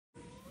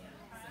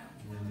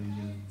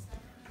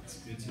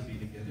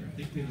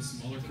think we have a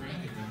smaller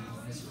crowd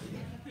than last week.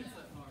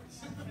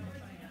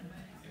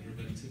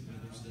 Everybody took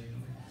Mother's Day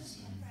off,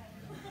 so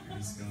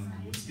praise God.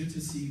 Well, it's good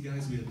to see you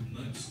guys. We have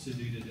much to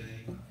do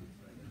today.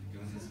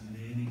 God has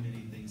many,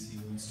 many things He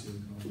wants to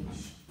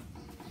accomplish.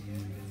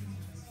 And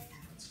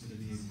it's going to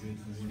be a good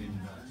morning.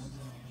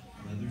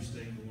 Mother's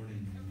Day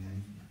morning,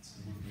 amen. So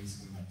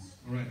praise God.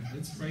 All right,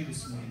 let's pray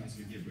this morning as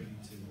we get ready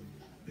to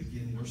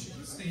begin worship.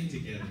 Let's stand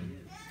together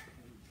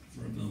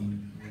for a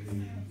moment.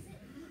 Hallelujah.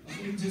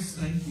 Father, we just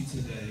thank you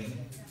today.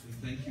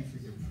 We thank you for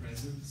your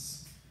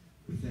presence.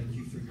 We thank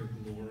you for your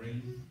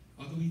glory.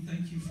 Father, we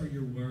thank you for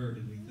your word,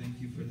 and we thank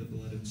you for the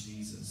blood of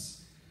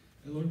Jesus.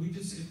 And Lord, we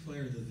just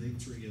declare the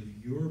victory of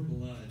your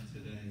blood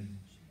today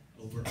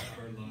over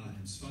our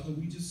lives. Father,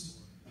 we just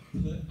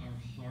put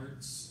our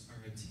hearts,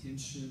 our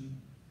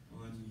attention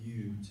on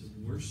you to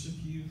worship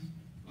you.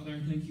 Father,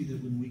 I thank you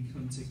that when we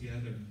come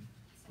together,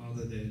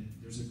 Father,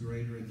 that there's a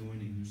greater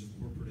anointing, there's a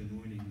corporate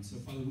anointing. And so,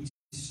 Father, we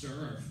stir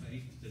our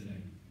faith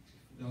today.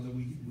 Father,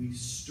 we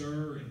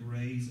stir and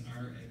raise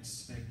our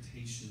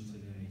expectation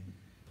today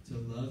to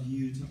love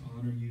you, to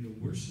honor you, to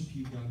worship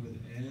you, God, with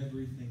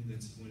everything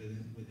that's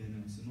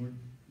within us. And Lord,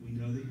 we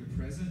know that you're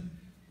present.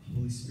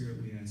 Holy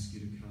Spirit, we ask you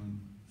to come.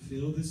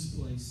 Fill this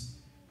place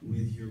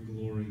with your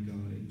glory,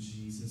 God, in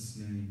Jesus'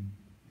 name.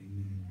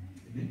 Amen.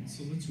 Amen.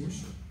 So let's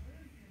worship.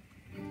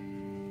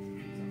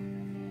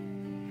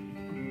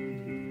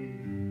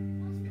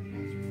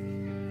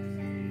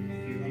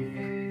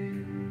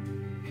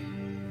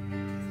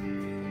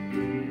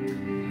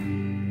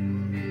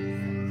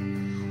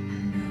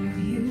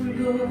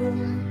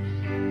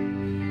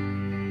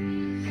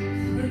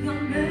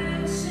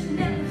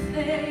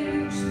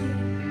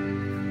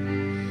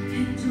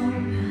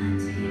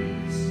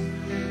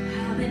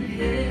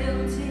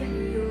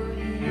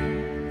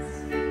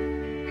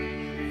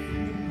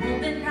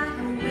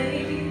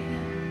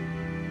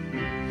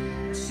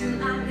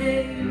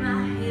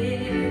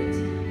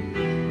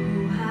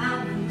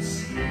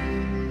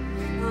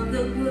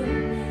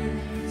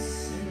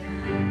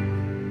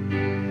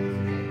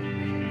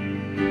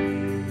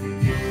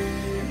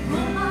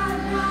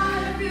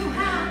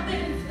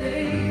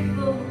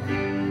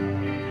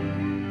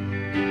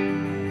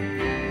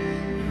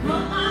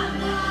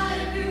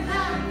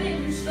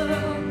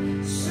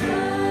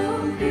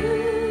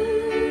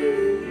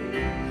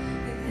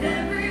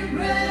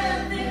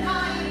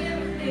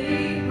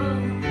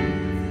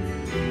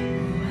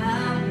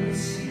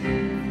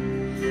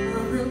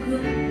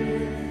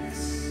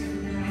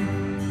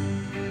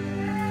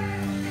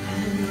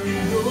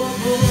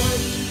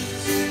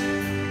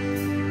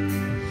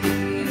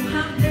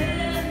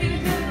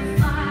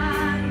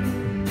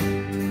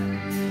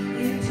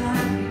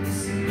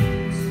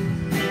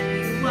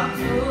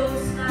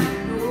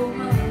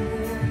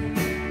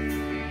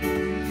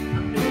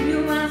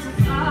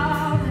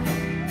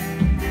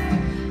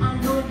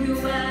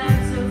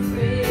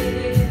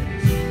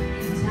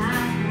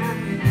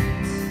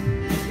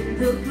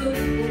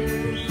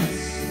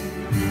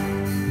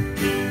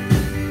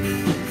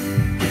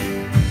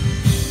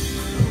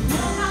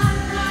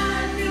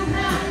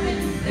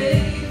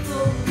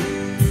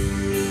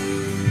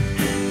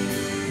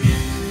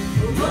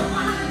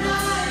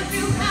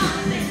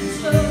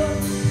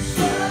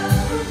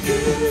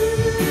 You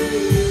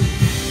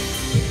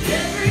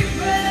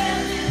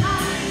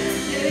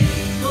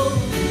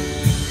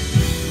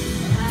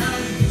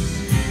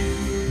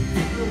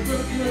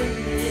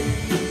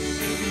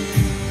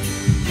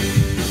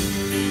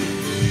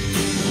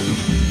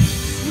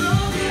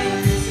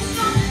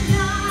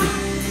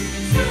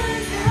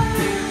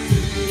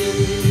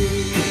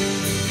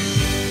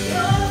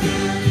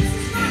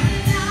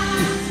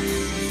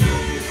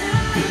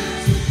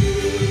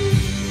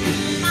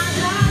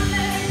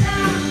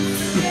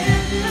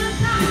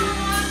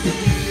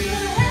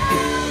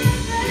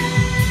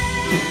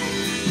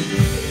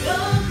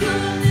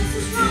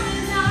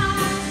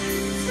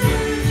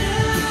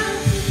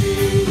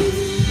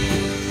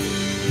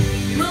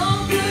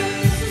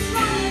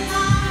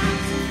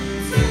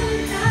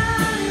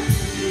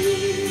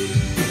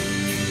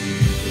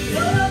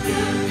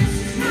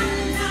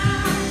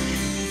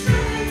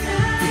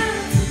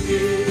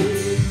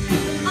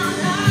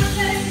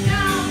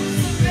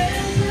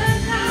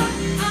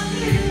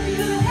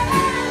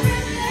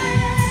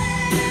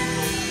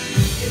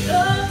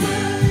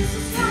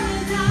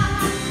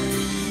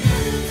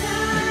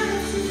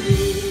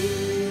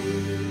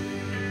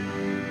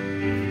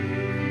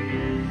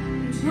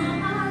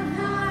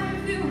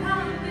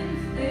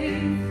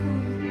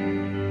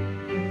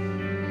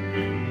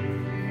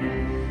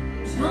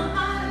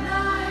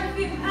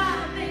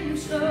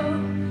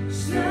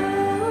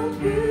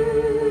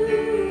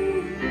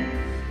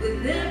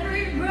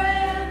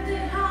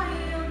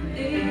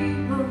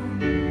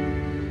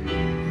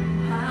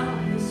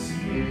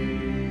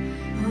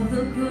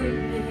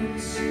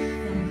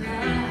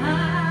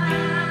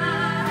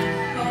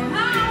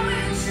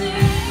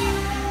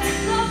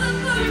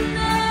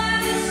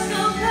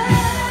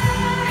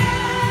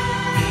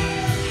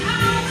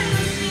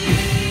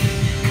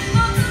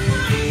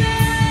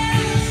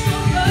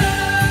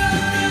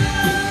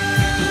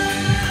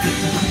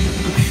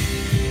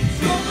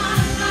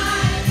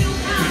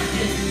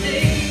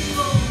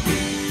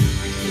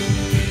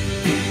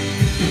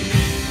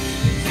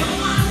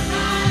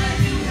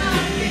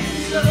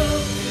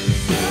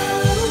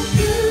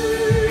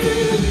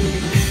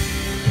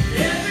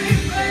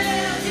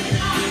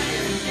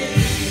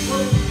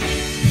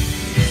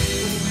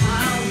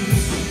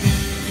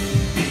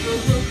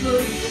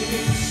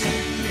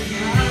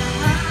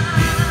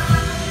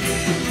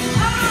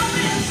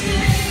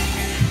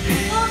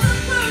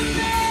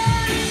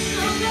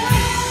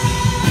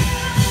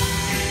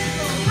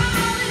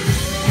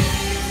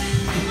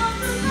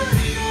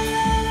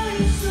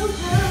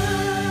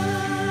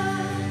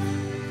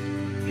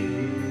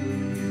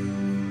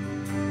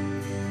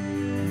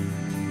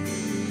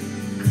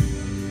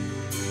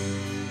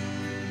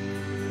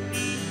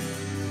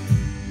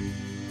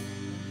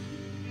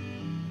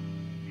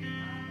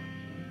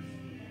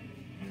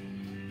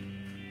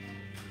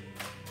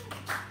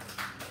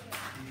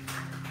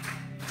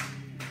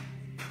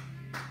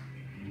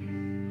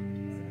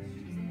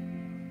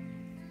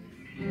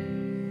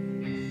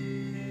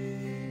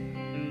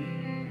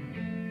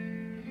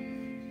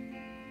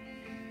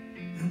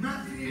My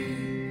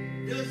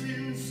fear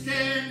doesn't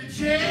stand a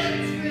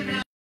chance when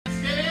I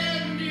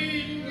stand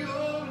in your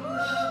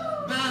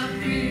love. My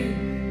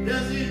fear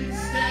doesn't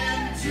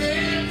stand a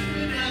chance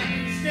when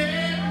I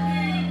stand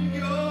in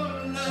your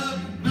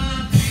love.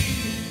 My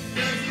fear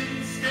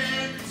doesn't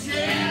stand a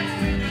chance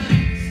when I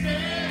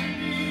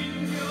stand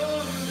in your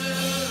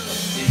love.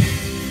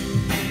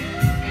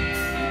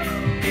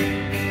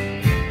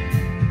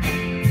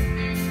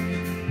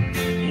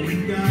 When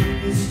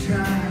darkness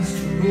tries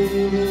to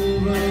roll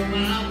over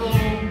my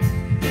bones,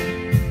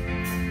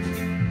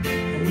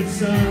 when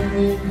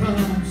sorrow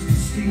comes to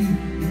steal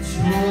the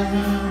joy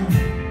out,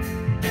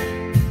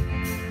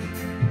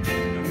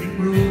 and when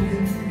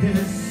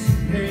brokenness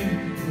and pain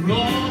are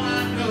all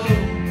I know,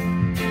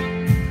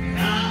 I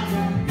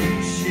won't be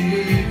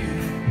shaken.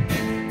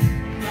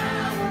 I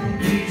won't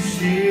be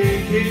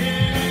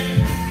shaken.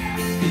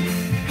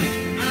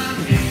 My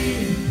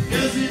fear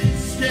doesn't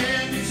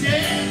stand a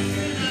chance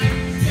when I'm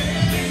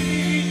standing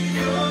in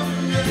your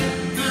love.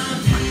 My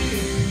fear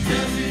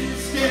doesn't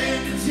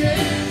stand a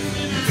chance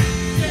when I'm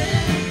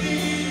standing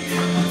in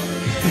your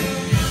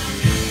love. My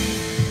fear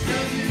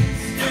doesn't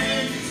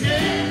stand a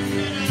chance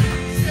when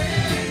I'm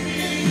standing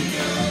in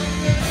your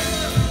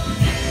love.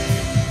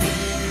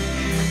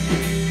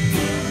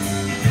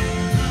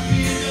 My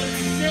fear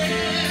doesn't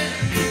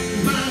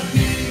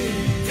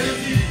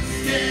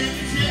stand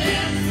a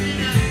chance when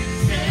I'm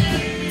standing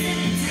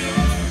in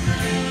your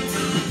love.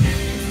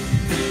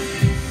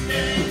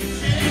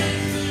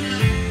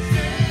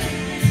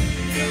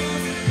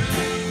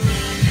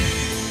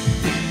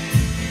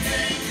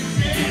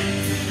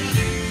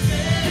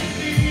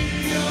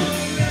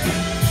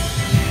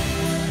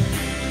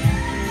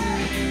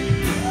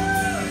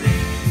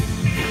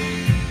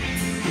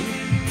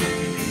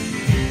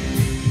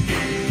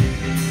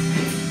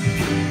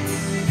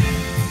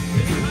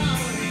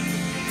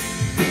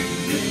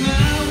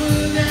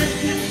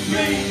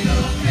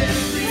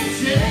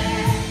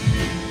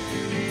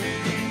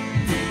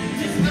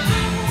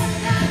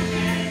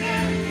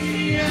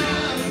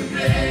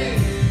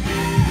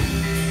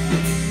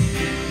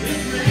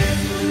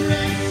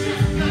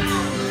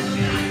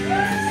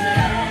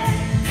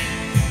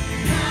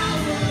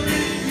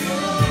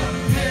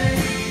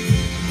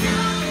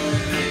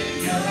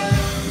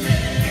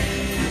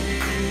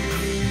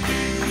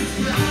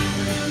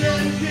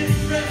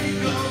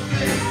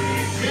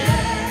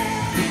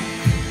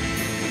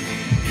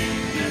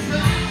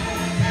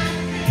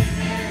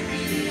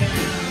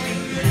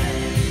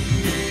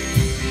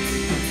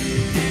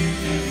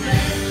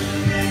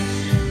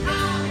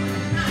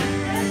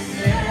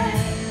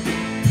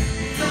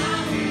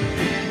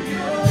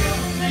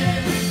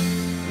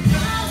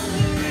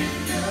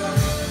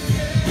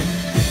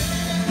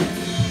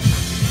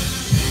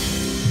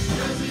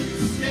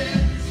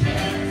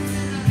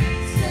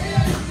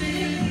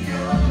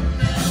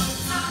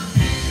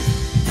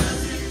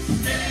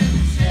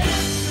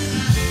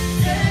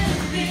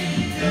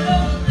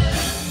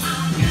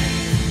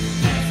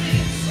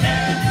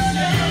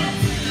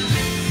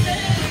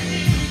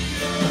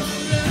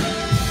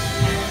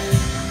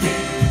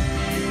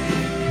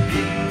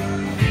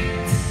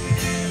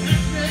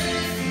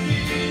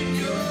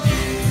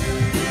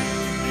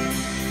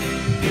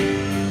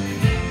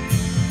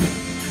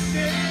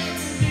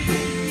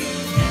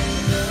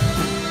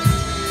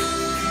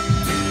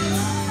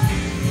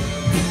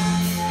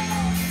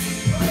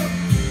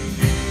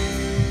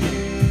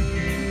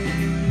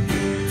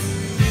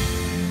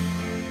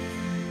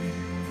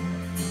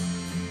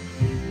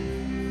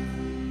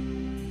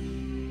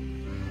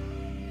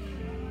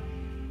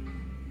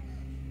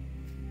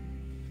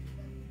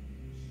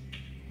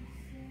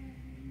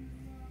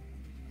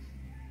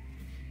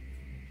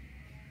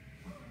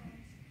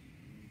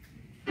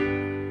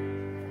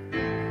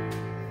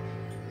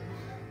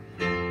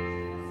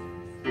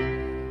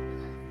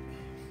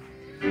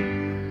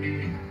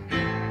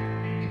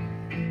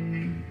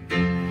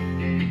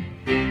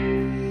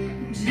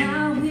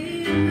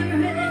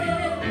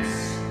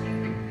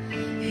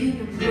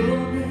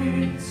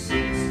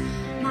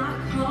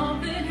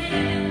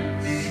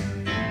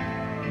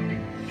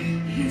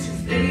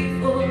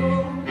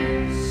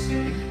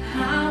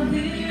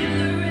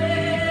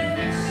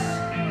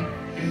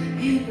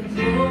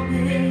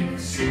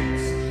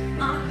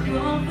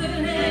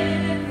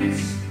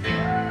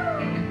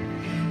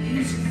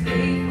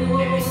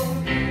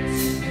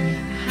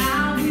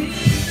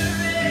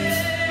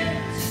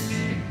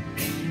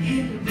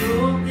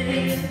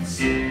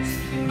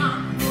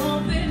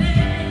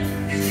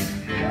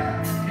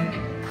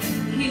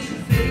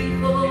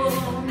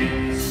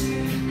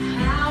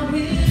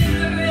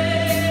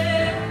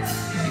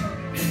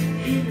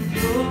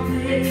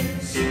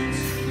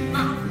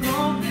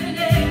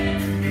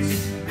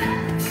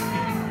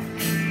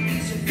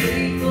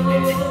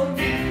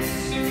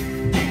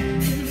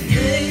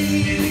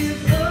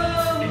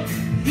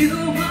 You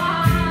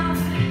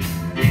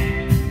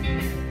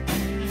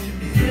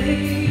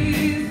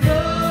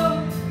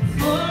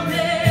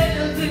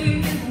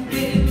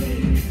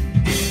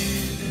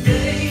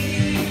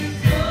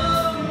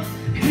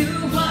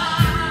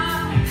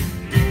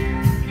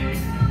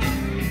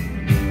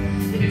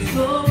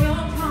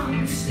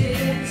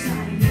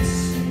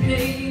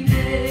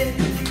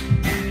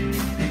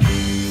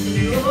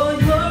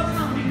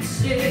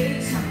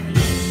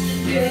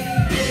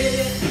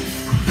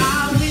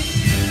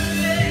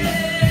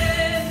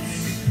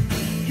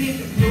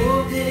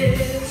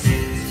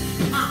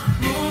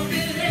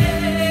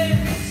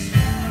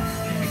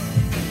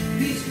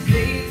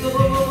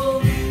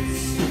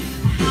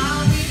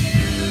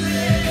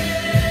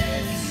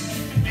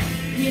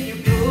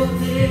Your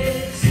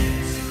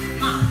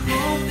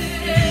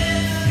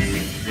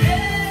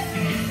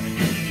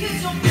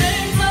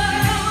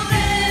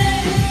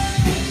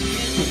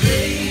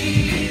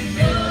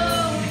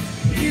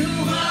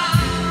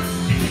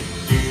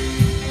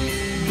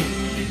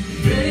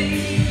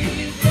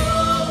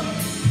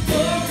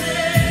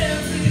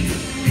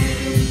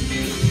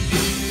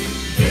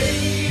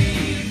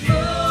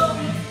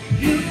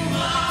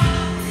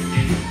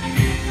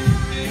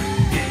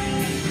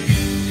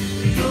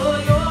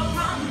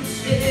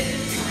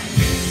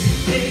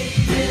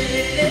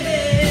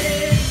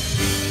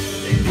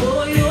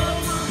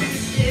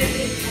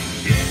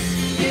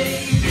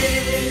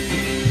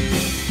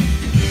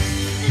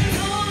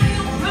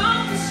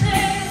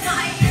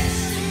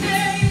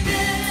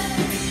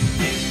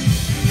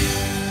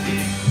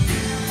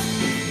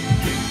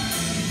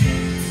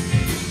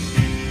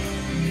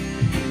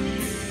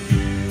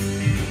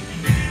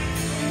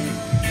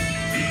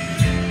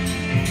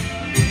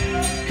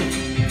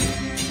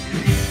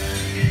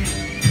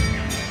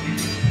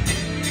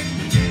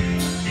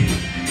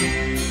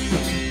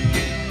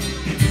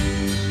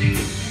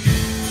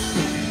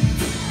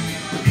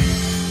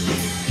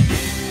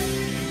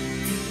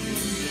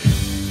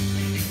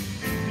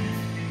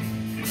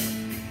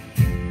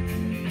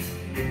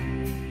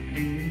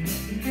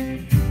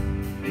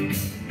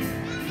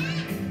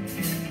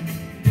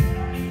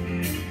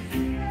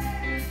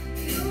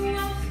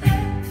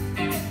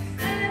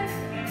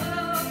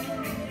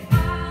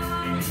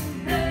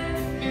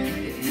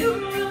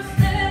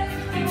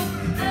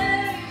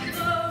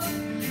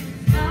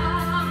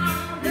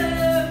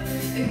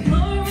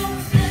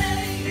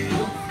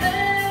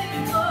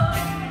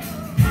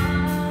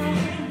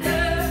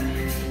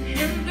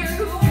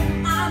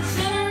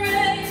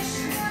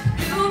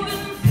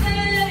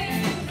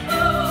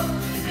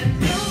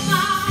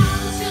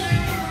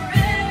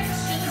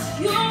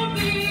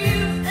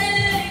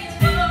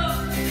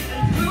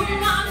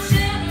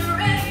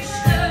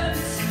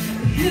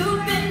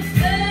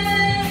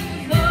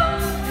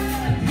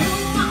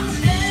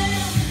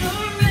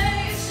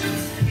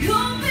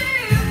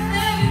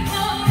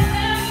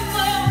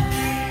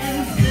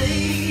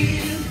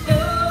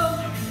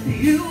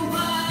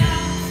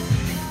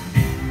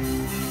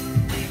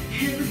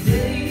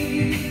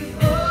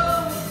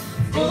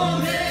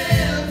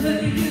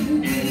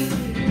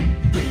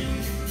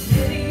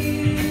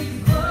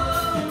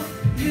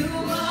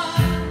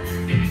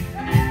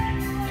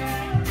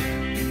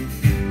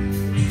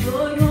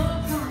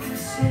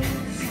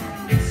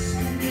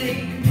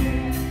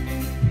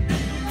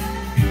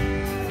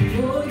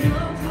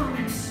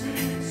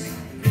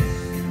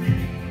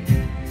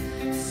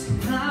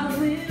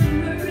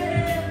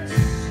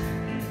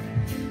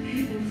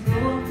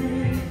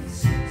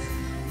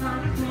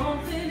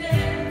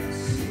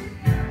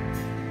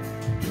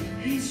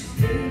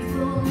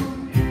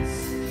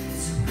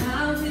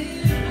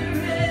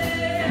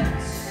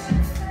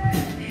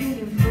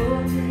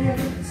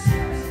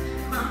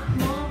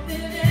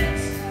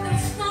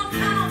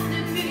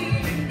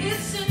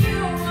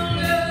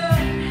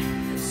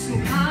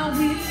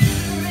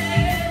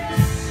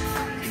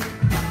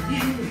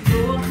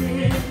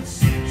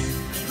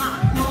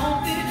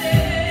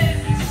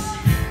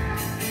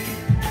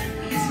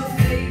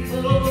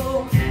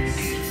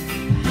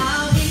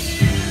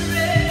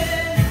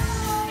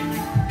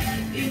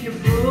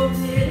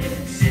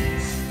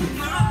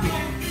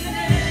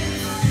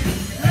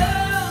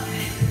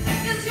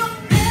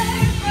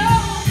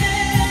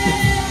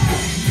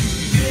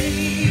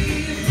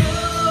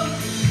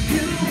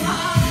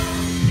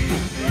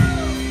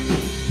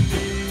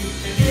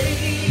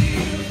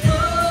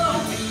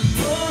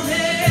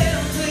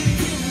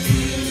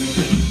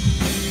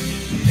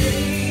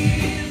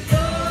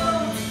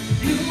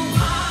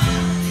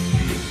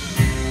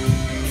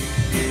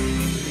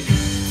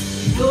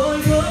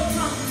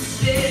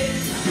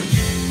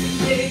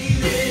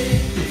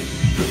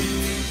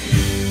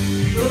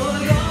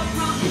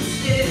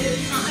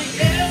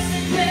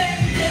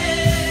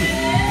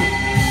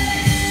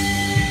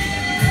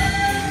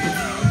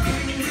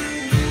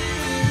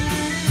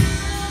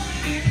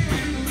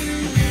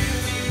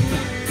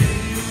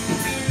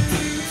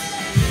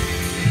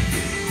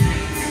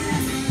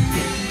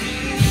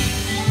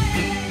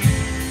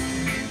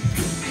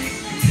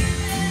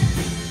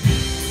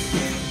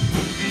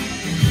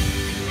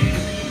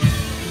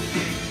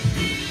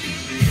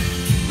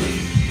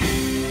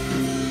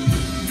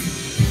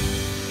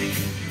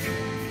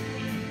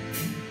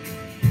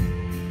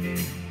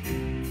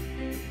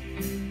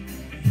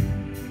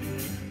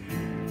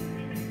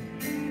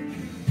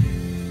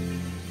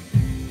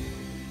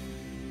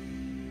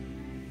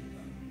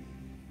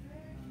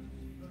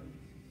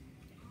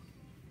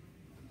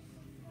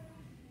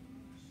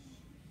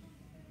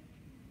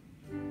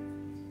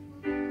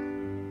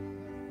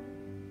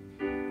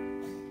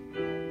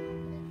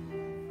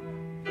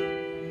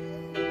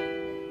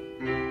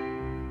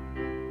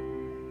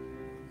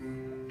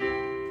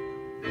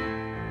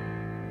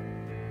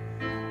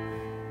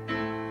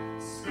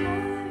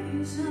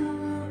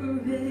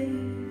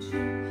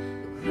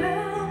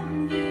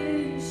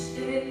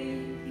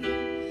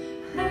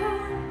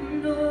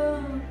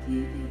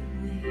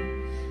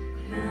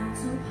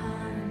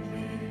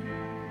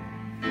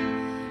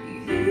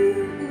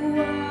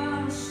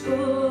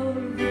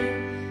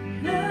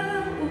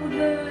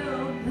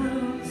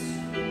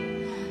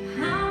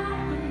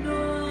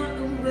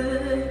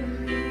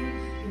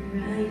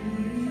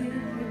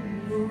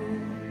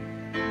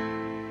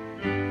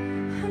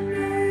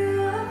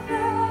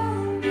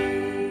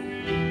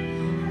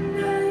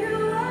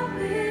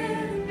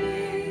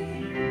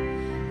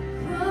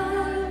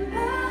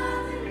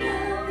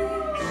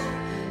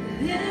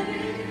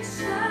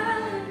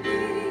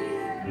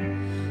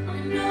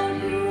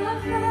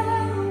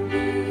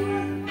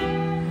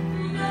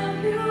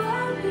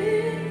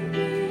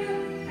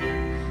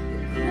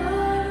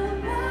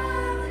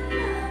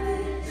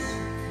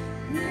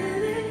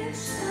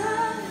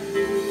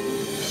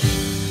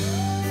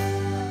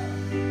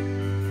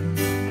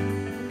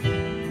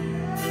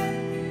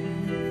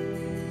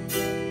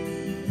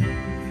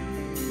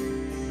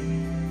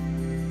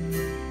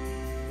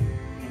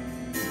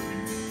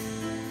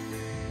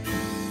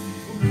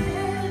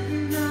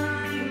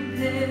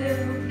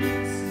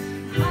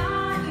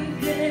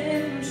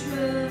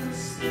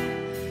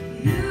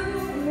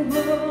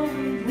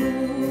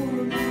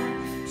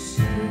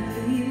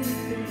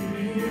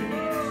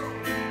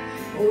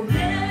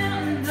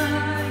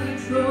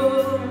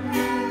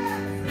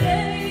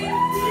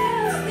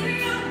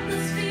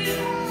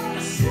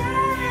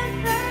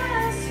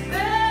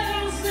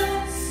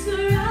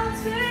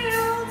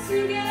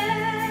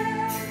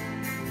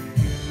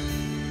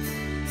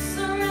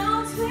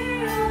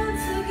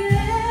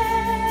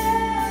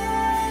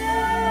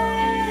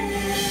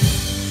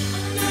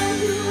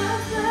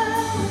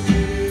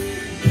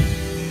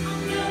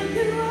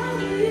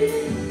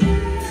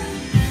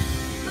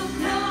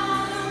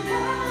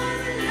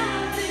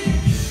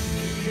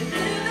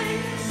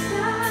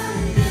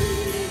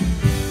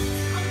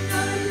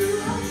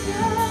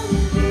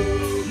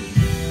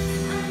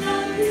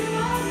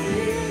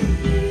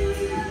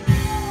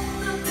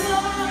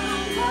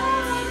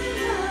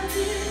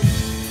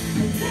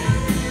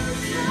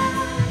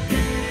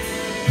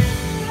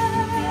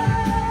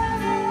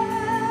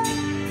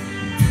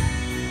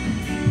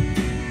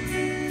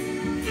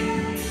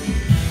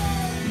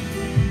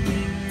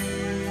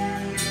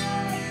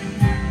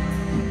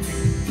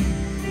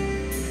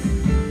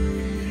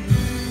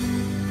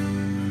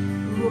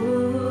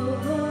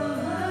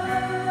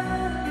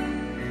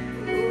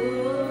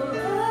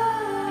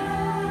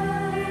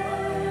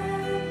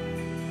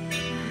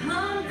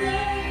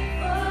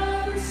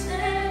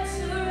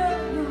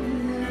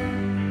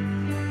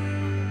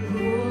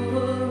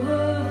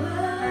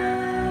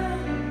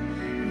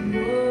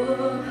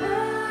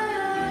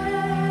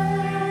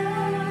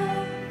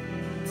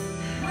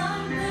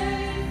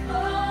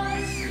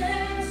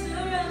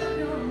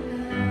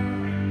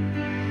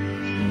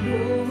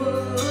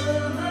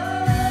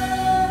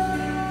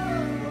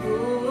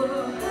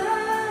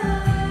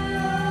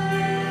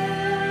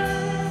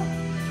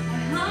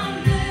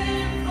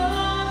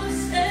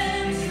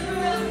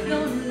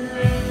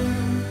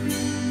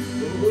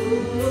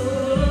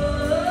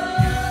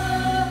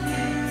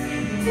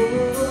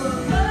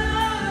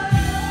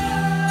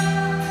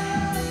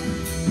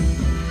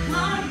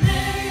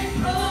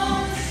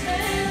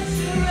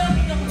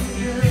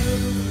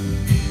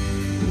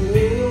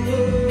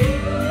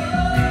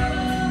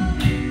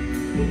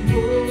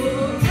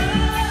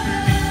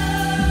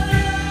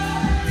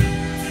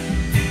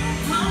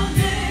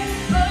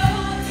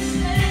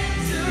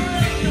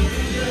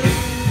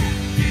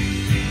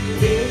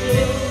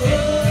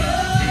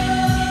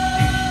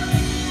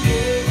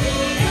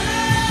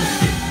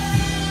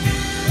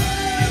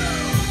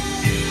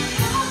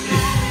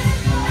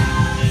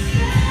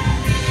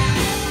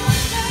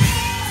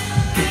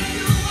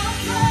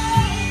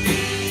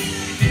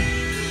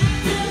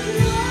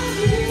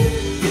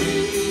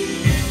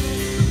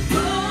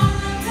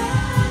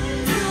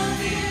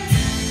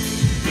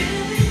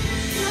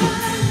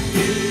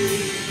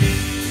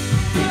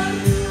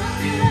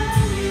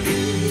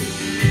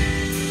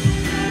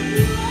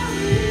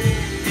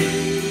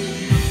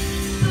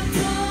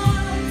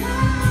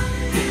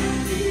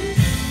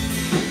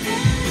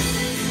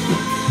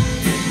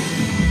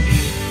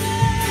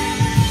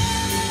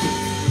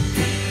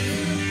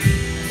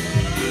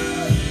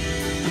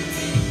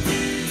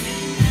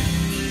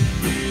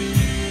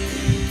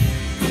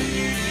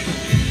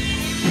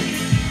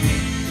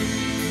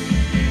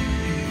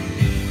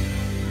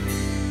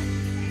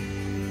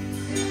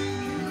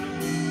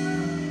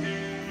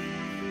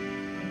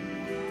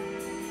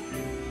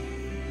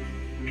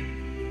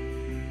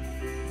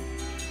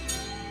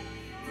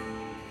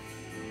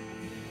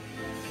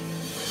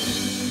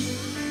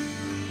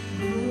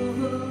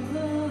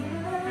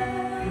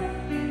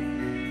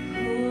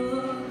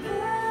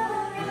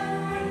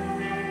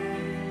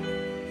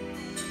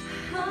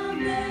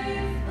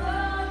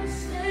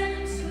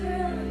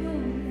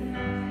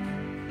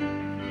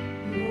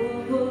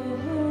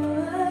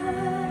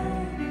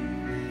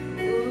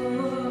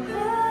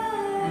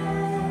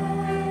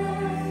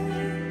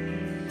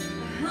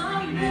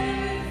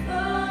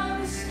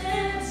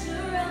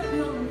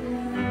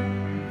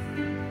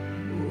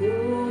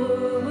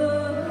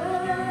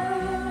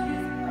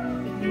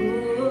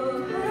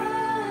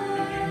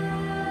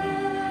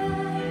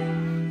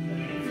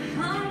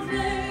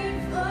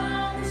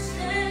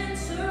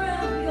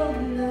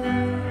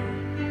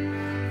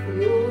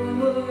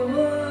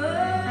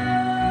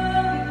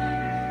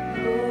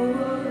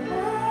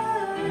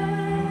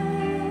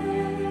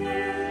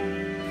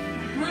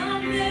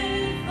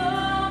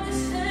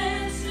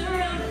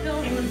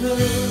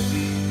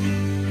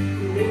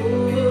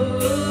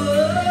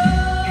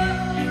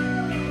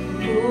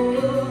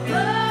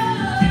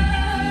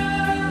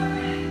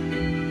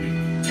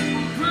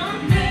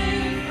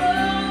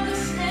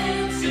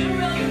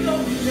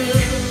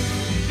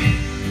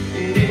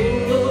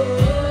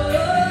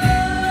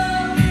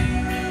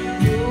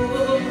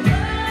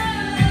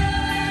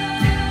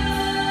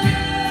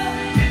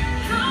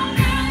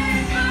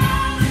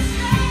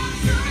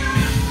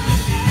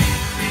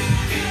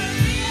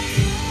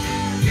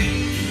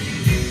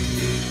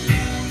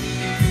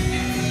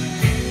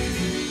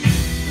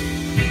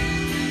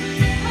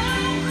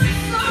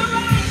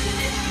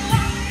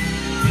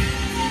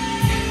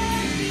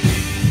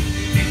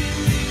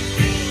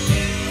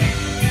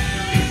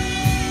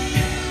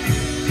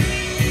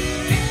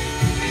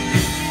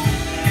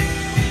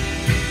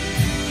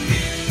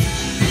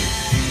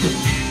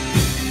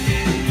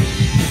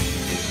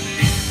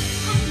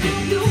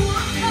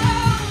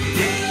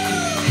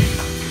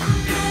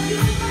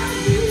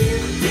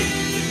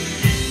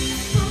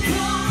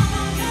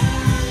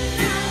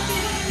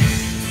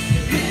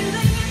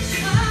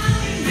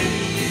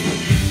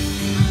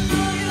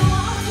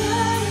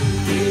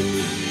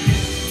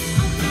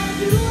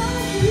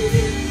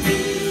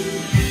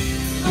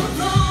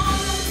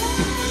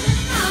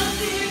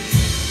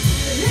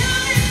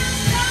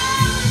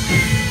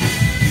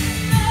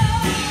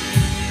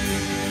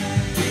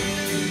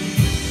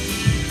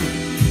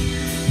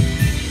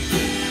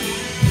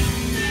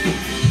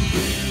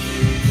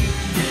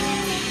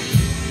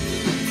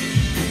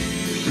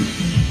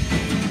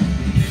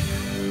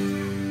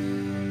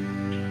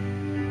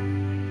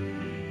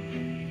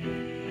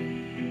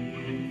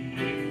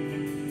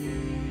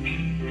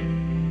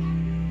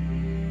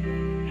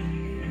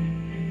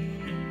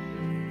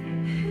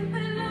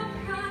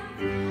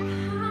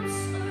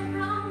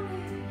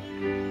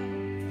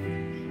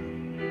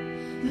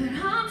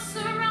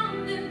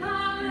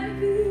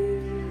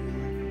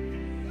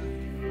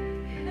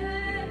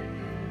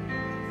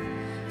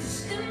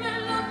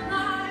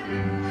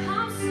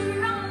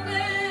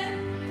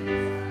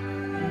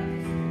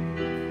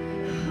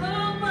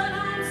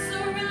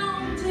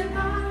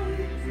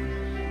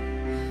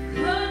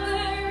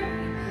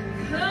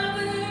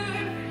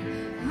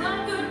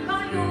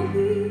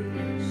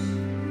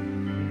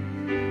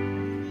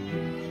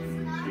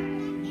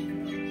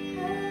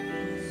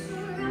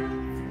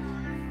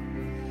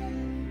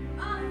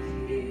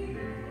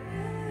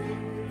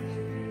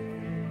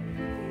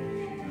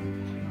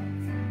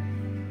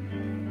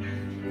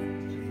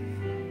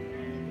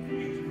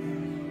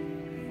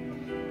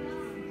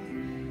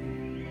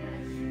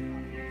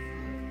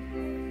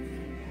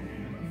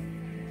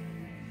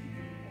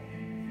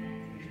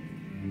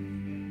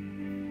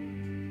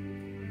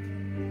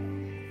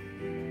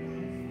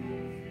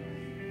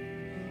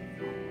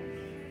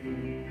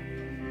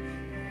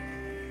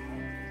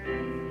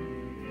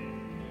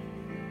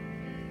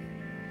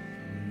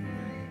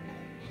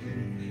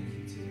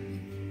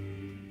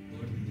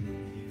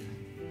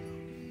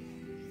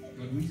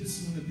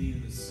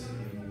in the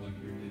center of what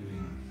you're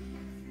doing.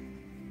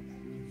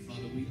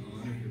 Father, we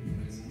honor your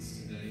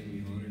presence today.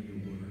 We honor your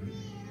word.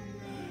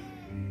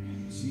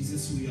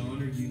 Jesus, we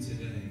honor you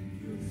today.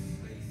 You are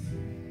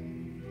faithful.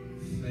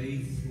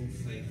 Faithful,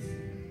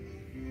 faithful.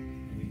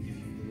 And we give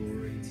you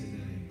glory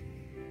today.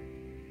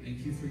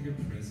 Thank you for your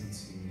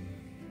presence, Lord.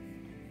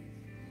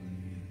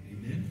 Hallelujah.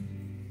 Amen.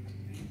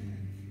 Amen.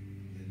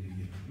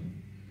 Hallelujah.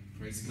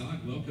 Praise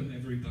God. Welcome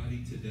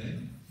everybody today.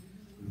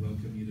 We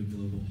welcome you to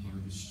Global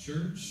Harvest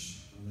Church.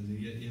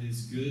 Hallelujah. It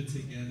is good to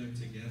gather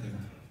together.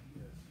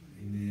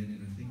 Amen.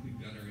 And I think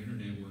we've got our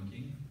internet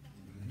working.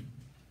 Right?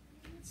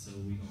 So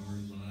we are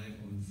live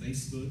on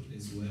Facebook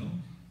as well,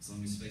 as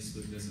long as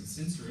Facebook doesn't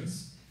censor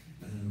us.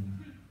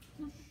 Hallelujah.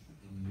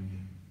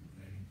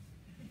 Okay.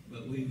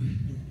 But we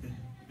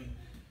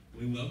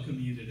welcome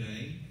you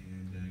today,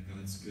 and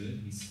God's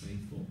good. He's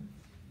faithful.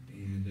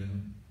 And of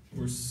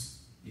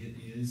course, it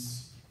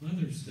is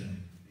Mother's Day.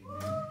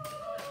 Amen.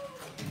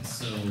 And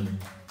so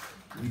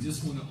we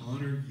just want to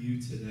honor you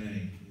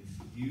today. If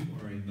you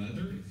are a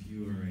mother, if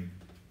you are a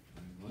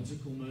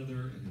biological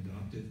mother, an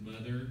adoptive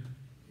mother,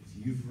 if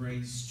you've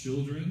raised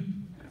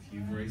children, if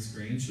you've raised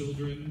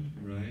grandchildren,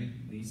 right,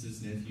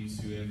 nieces, nephews,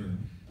 whoever,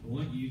 I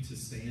want you to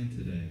stand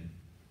today.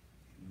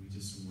 We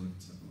just want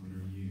to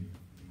honor you.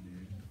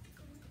 Amen.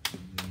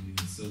 Amen.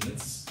 So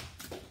let's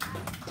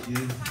give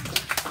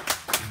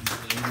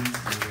these ladies a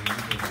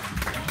round of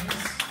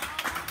applause.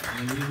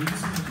 And we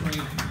just want to pray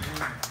a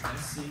prayer of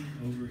blessing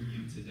over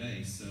you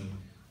today. So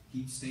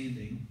keep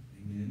standing.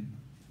 Amen.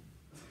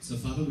 So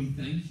Father, we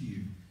thank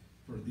you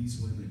for these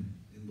women.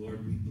 And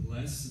Lord, we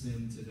bless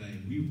them today.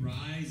 We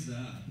rise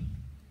up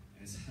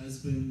as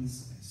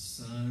husbands, as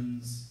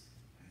sons,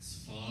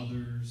 as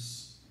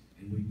fathers,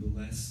 and we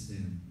bless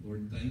them.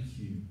 Lord, thank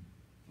you.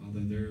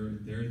 Father,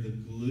 they're the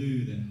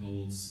glue that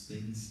holds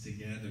things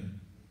together.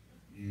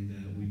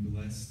 And we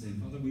bless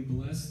them. Father, we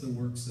bless the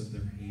works of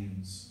their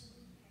hands.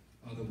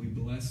 Father, we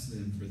bless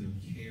them for their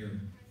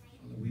care.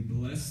 Father, we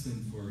bless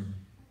them for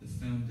the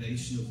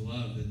foundation of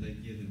love that they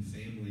give in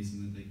families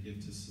and that they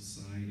give to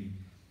society.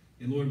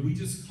 And Lord, we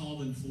just call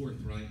them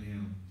forth right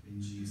now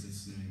in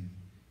Jesus' name.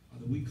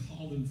 Father, we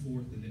call them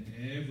forth into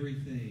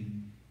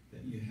everything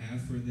that you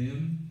have for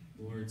them.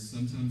 Lord,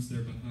 sometimes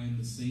they're behind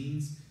the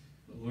scenes,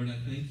 but Lord, I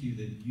thank you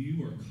that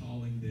you are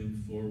calling them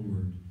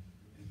forward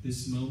at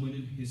this moment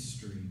in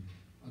history.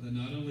 Father,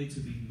 not only to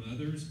be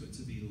mothers, but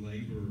to be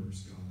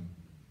laborers, God,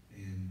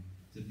 and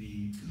to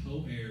be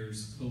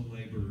co-heirs,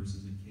 co-laborers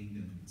in the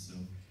kingdom. And so,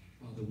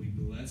 Father, we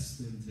bless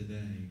them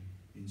today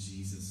in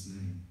Jesus'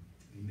 name.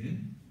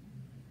 Amen.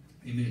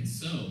 Amen.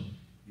 So,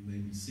 you may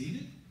be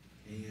seated,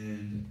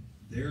 and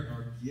there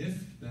are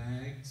gift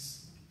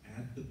bags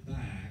at the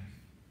back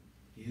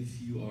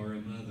if you are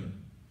a mother.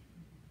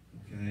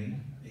 Okay?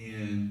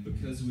 And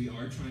because we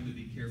are trying to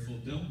be careful,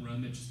 don't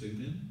rummage through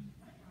them.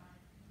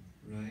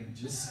 Right?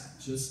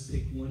 Just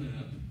pick one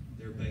up.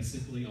 They're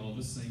basically all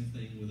the same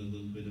thing with a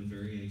little bit of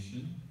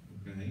variation.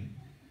 Okay?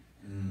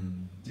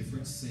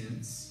 Different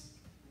scents.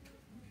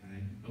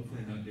 Okay?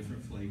 Hopefully not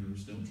different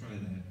flavors. Don't try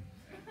that.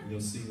 You'll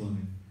see why.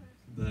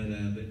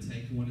 But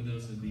take one of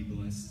those and be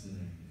blessed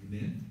today.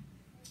 Amen?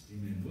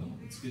 Amen. Well,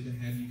 it's good to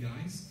have you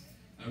guys.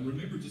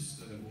 Remember,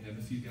 we have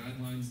a few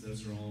guidelines.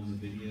 Those are all in the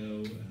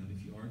video.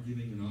 If you are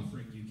giving an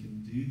offering, you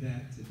can do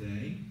that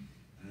today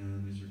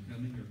as you're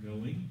coming or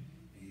going.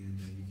 And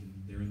you can.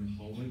 There in the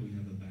hallway, we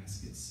have a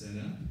basket set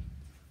up.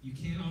 You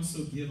can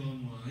also give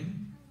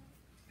online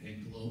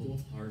at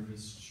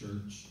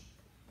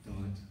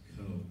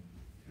globalharvestchurch.co.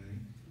 Okay?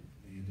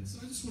 And so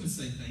I just want to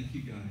say thank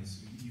you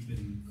guys. You've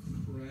been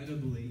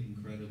incredibly,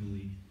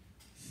 incredibly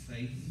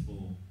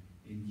faithful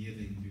in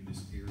giving through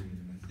this period.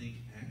 And I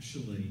think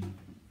actually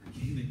our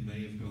giving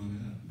may have gone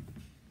up.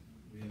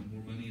 We have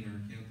more money in our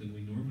account than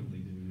we normally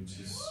do, which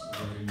is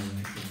very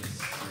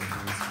miraculous.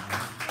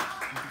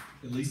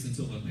 So at least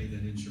until I pay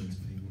that insurance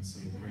payment. So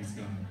praise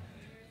God.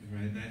 All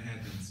right, that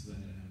happens. But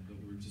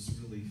we're just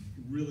really,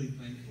 really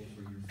thankful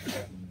for your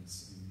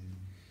faithfulness.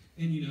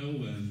 And you know,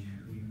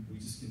 we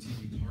just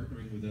continue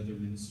partnering with other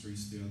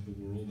ministries throughout the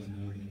world. I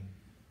know that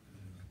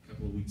a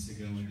couple of weeks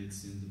ago I did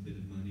send a bit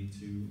of money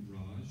to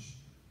Raj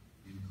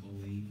and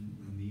Colleen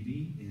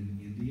Ramidi in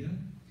India.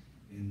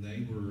 And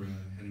they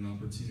had an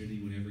opportunity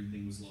when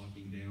everything was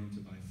locking down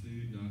to buy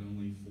food, not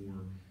only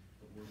for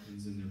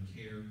orphans in their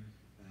care,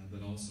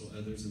 but also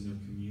others in their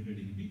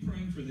community. Be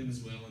praying for them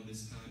as well in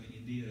this time.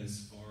 India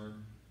is far,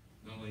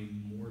 not only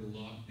more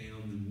locked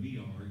down than we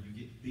are. You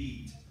get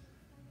beat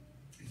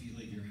if you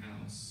leave your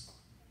house.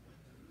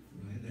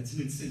 Right? That's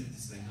an incentive to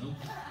stay home.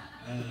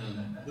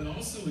 But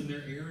also in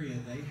their area,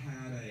 they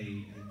had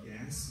a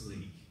gas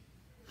leak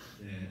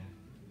that,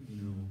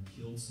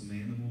 killed some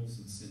animals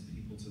and sent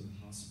people to the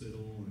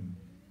hospital. And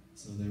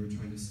so they were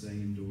trying to stay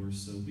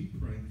indoors. So be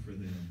praying for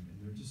them. And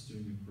they're just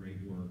doing a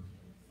great work.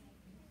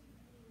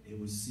 It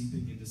was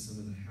seeping into some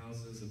of the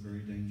houses, a very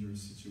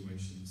dangerous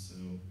situation.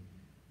 So,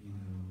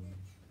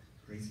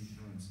 crazy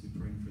times. Be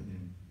praying for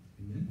them.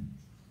 Amen?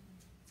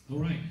 All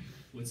right.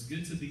 Well, it's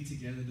good to be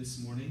together this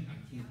morning. I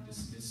can't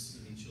dismiss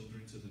any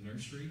children to the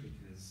nursery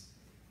because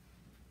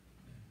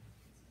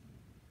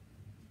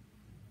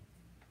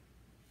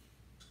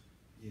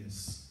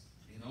this.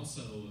 And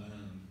also,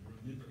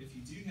 remember, if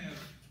you do have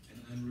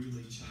an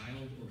unruly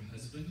child or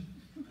husband,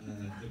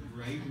 the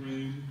great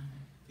room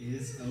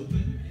is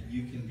open, and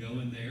you can go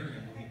in there,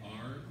 and we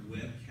are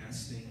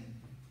webcasting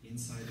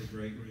inside the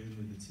great room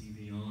with the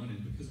TV on.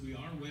 And because we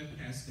are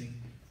webcasting,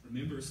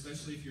 remember,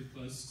 especially if you're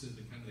close to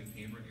the kind of the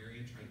camera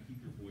area, try to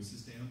keep your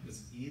voices down,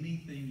 because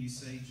anything you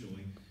say,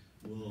 Joy,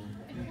 will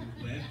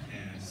be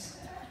webcast.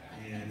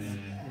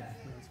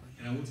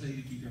 And I will tell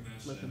you to keep your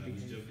mouth shut. I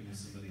was joking with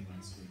somebody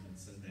last week and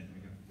said that, and I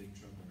got in big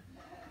trouble.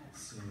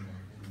 So,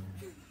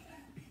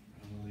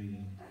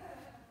 hallelujah.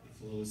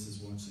 If Lois is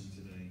watching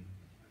today,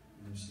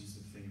 I know she's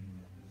with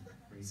family.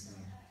 Praise God.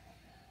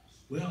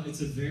 Well,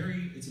 it's a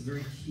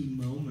very key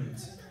moment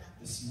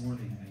this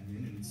morning,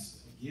 amen. And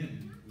it's,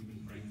 again, we've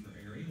been praying for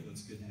Ariel.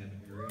 It's good to have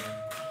Ariel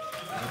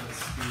with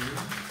us here.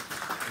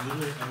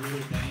 A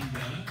little banged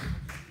up,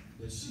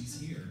 but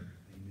she's here,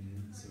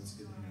 amen. So it's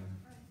good to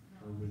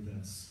have her with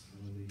us.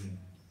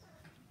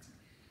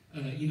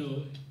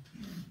 Hallelujah.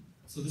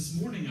 So this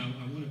morning I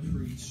want to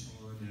preach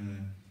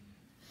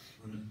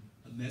on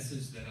a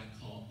message that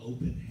I call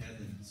Open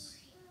Heavens.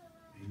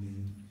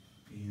 Amen.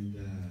 And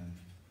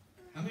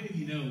how many of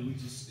you know,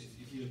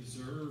 if you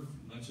observe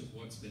much of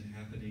what's been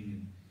happening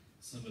in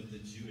some of the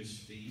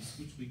Jewish feasts,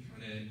 which we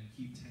kind of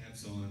keep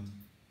tabs on,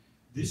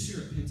 this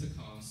year at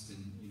Pentecost,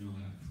 and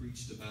I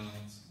preached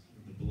about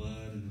the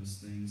blood and those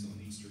things on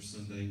Easter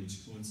Sunday,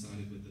 which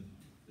coincided with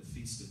the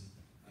feast of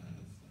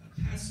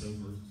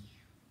Passover.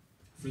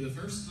 For the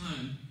first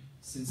time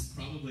since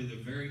probably the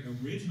very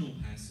original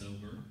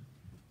Passover,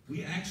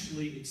 we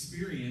actually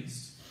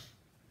experienced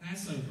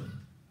Passover.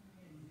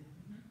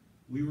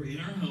 We were in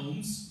our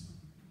homes.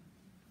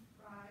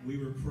 We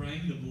were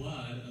praying the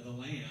blood of the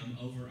Lamb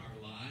over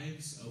our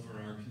lives, over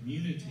our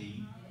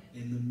community,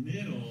 in the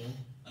middle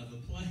of a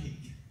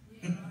plague.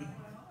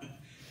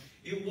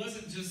 It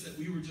wasn't just that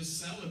we were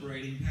just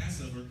celebrating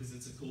Passover because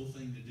it's a cool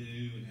thing to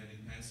do and having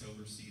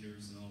Passover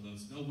cedars and all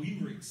those. No, we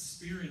were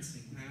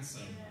experiencing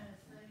Passover.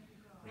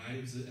 Right?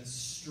 It was a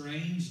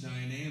strange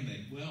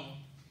dynamic. Well,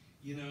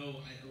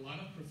 a lot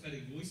of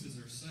prophetic voices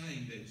are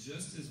saying that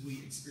just as we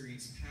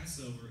experienced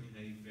Passover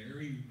in a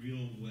very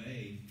real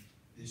way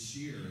this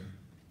year,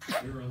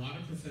 there are a lot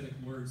of prophetic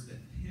words that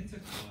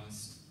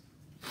Pentecost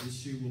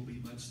this year will be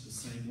much the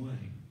same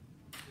way.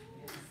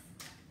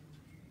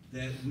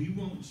 That we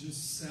won't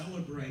just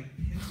celebrate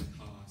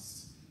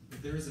Pentecost,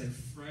 but there is a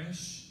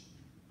fresh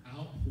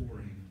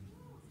outpouring.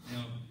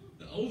 Now,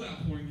 the old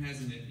outpouring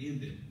hasn't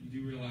ended.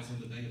 You do realize on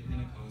the day of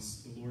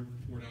Pentecost, the Lord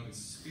poured out His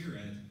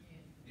Spirit,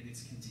 and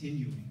it's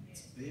continuing.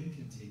 It's been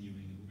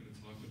continuing, and we're going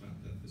to talk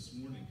about that this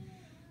morning.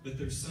 But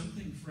there's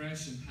something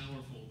fresh and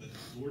powerful that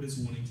the Lord is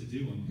wanting to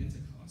do on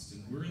Pentecost,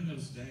 and we're in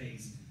those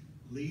days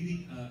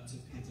leading up to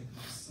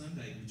Pentecost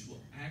Sunday, which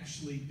will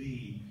actually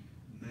be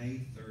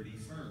May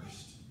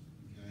 31st.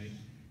 Okay?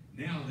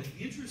 Now,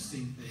 the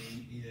interesting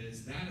thing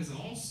is that is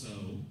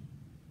also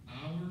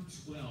our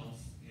 12th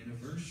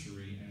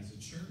anniversary as a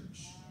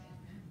church.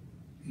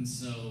 And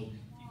so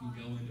you can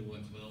go into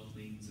what 12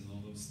 means and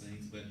all those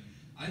things, but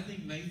I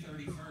think May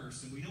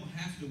 31st, and we don't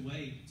have to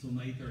wait till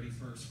May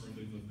 31st for a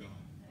move of God.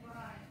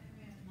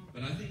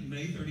 But I think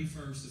May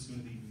 31st is going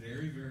to be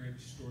very, very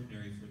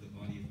extraordinary for the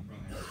body of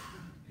Christ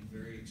and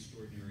very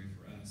extraordinary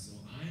for us. So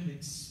I'm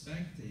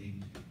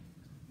expecting,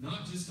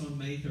 not just on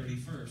May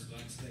 31st, but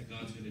I expect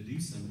God's going to do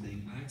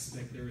something. I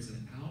expect there is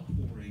an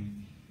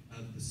outpouring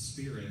of the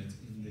Spirit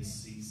in this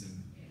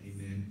season.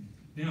 Amen.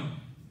 Now,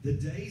 the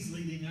days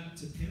leading up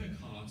to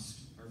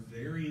Pentecost are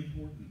very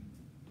important.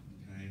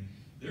 Okay?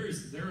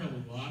 There are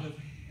a lot of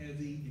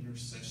heavy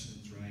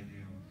intercessions right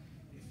now.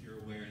 If you're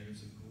aware,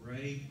 there's a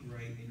great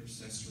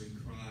intercessory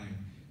cry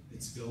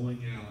that's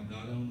going out,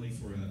 not only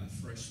for a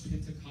fresh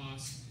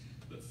Pentecost,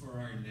 but for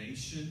our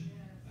nation.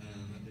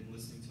 I've been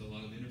listening to a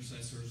lot of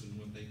intercessors and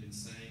what they've been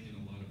saying,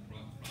 and a lot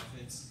of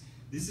prophets.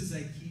 This is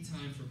a key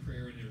time for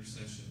prayer and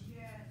intercession.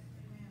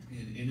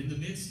 And in the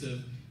midst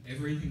of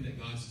everything that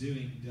God's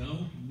doing,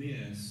 don't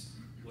miss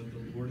what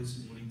the Lord is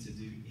wanting to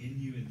do in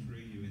you and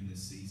through you in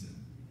this season.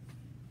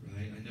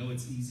 Right? I know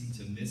it's easy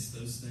to miss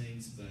those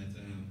things, but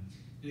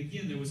and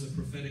again, there was a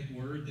prophetic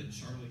word that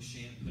Charlie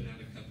Shant put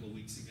out a couple of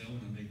weeks ago,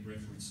 and I made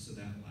reference to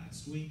that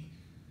last week.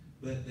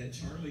 But that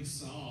Charlie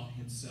saw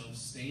himself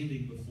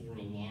standing before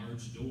a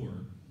large door,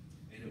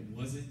 and it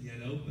wasn't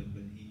yet open,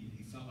 but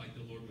he felt like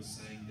the Lord was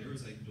saying, there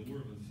is a door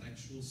of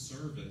effectual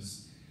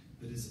service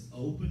that is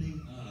opening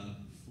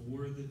up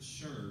for the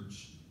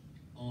church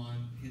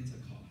on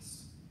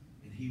Pentecost.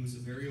 And he was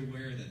very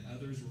aware that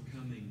others were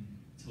coming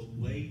to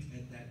wait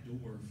at that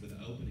door for the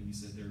opening. He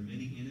said, there are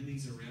many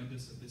enemies around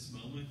us at this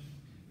moment,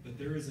 but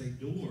there is a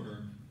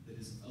door that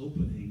is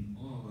opening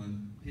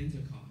on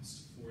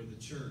Pentecost for the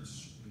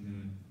church.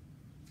 And,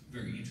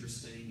 very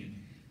interesting. And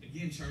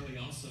again, Charlie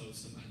also,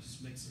 I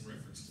just make some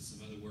reference to some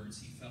other words.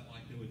 He felt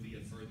like there would be a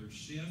further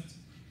shift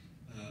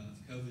of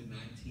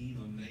COVID-19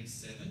 on May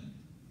 7th,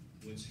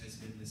 which has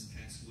been this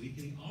past week.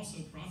 And he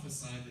also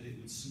prophesied that it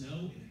would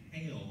snow and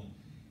hail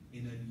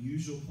in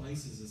unusual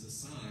places as a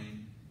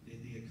sign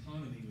that the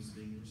economy was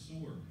being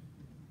restored.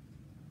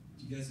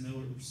 Do you guys know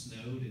it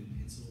snowed in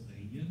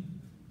Pennsylvania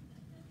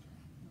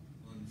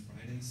on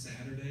Friday,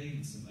 Saturday,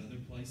 and some other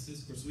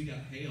places? Of course, we got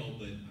hail,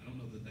 but I don't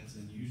know that that's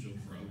unusual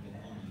for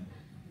Oklahoma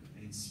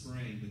in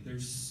spring. But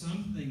there's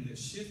something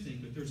that's shifting,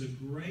 but there's a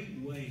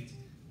great weight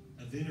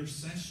of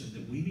intercession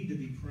that we need to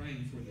be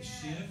praying for the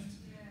shift,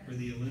 for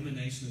the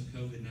elimination of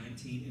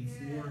COVID-19, and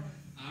for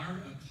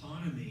our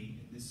economy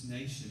in this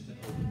nation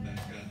to open back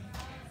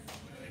up.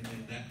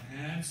 And that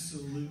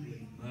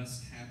absolutely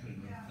must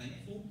happen. And I'm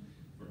thankful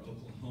for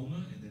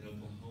Oklahoma, and that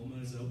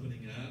Oklahoma is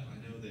opening up.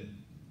 I know that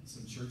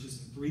some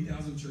churches,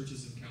 3,000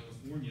 churches in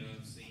California,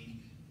 I've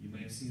seen, you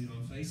may have seen it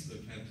on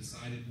Facebook, have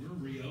decided we're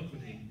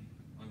reopening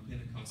on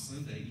Pentecost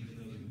Sunday, even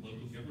though the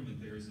local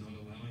government there is not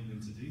allowing them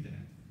to do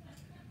that.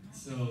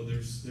 So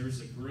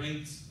there's a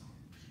great,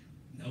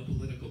 no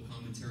political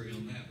commentary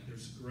on that, but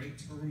there's great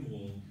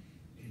turmoil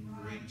and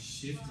great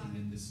shifting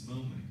at this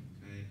moment,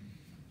 okay?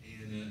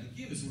 And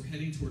again, as we're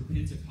heading toward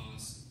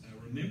Pentecost,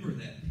 remember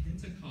that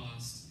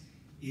Pentecost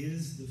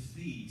is the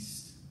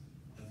feast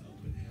of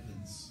open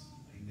heavens.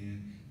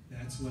 Amen.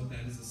 That's what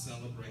that is a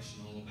celebration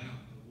all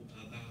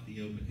about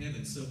the open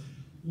heavens. So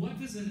what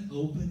does an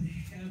open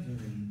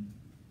heaven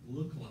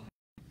look like?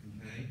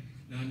 Okay.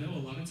 Now I know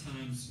a lot of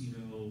times,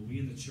 we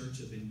in the church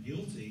have been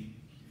guilty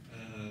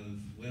of,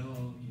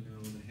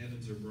 the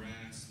heavens are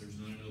brass, there's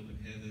not an open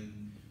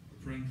heaven.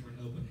 We're praying for an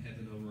open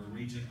heaven over a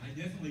region. I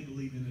definitely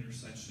believe in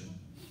intercession.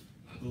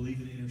 I believe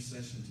in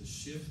intercession to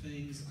shift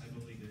things. I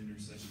believe in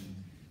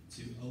intercession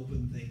to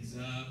open things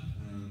up.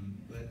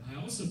 But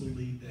I also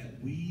believe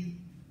that we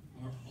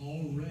are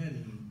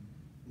already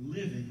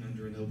living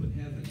under an open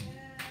heaven.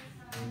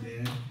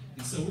 Amen.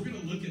 And so we're going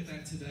to look at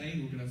that today.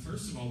 We're going to,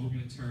 first of all, we're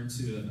going to turn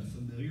to a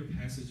familiar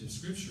passage of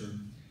Scripture.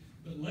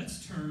 But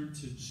let's turn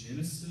to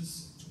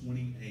Genesis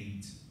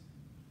 28.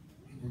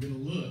 And we're going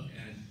to look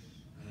at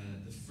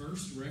the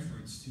first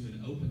reference to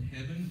an open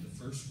heaven,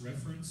 the first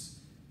reference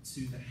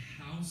to the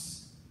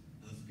house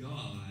of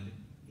God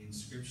in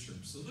Scripture.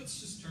 So let's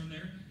just turn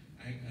there,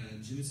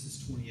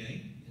 Genesis 28,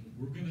 and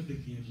we're going to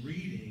begin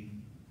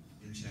reading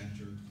in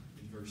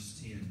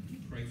verse 10. Let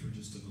me pray for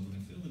just a moment.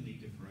 I feel the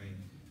need to pray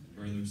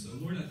further. So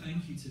Lord, I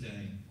thank you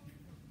today.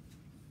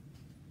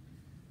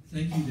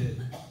 Thank you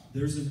that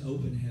there's an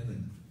open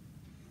heaven.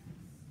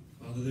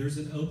 Father, there's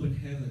an open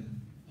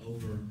heaven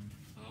over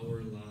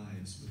our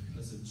lives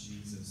because of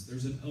Jesus.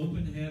 There's an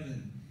open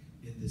heaven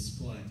in this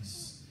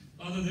place.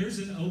 Father, there's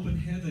an open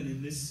heaven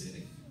in this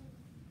city.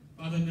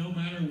 Father, no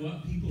matter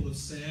what people have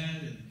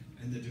said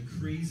and the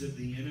decrees of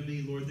the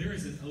enemy, Lord, there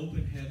is an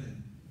open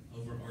heaven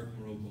over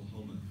Ardmore,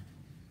 Oklahoma.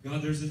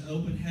 God, there's an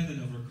open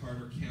heaven over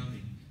Carter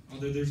County.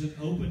 Father, there's an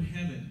open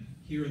heaven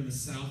here in the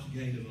south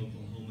gate of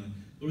Oklahoma.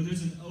 Lord,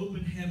 there's an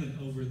open heaven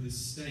over this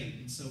state.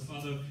 And so,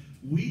 Father,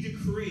 we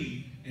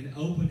decree an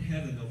open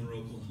heaven over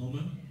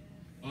Oklahoma.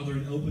 Father,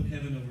 an open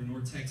heaven over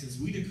North Texas.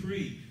 We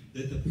decree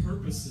that the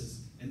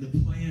purposes and the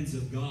plans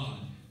of God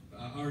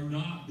are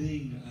not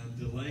being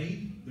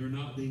delayed. They're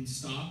not being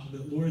stopped.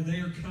 But, Lord, they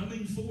are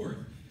coming forth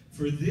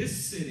for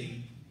this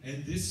city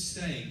and this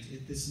state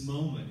at this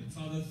moment. And,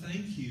 Father,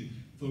 thank you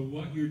for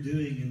what you're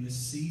doing in this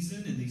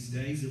season and these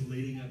days of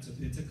leading up to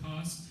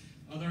Pentecost.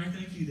 Father, I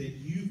thank you that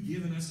you've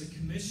given us a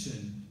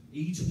commission,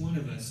 each one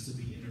of us, to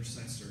be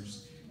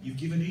intercessors. You've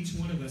given each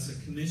one of us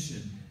a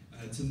commission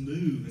to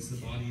move as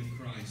the body of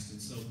Christ.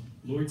 And so,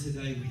 Lord,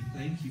 today we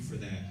thank you for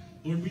that.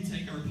 Lord, we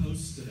take our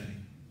posts today.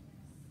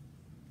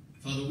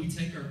 Father, we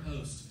take our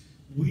post.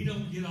 We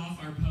don't get off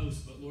our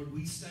post, but Lord,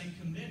 we stay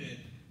committed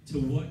to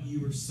what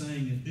you are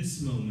saying at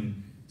this moment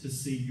to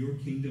see your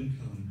kingdom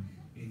come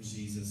in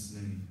Jesus'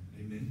 name.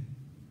 Amen.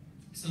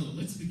 So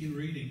let's begin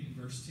reading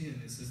in verse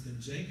 10. It says, Then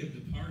Jacob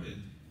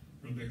departed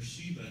from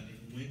Beersheba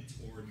and went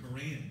toward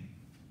Haran.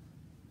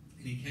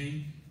 And he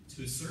came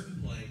to a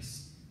certain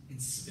place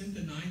and spent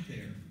the night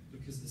there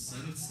because the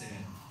sun had set.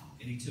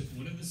 And he took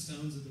one of the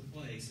stones of the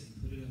place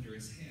and put it under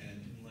his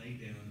head and lay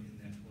down in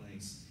that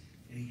place.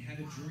 And he had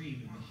a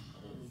dream, and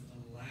behold,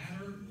 a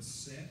ladder was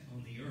set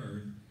on the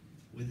earth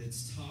with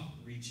its top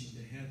reaching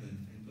to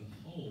heaven. And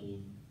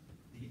behold,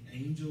 the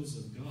angels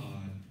of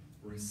God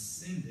were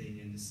ascending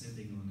and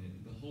descending on it.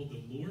 And behold,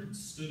 the Lord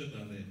stood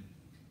above it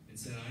and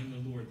said, I am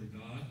the Lord, the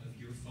God of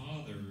your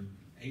father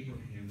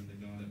Abraham and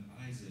the God of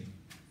Isaac.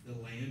 The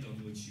land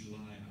on which you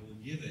lie, I will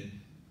give it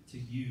to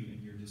you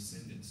and your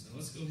descendants. Now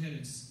let's go ahead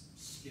and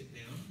skip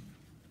down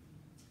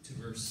to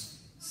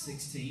verse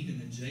 16.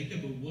 And then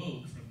Jacob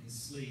awoke from his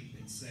sleep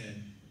and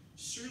said,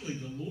 Surely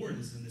the Lord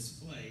is in this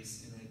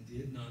place, and I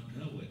did not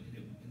know it.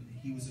 And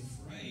he was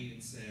afraid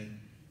and said,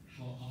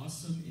 How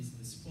awesome is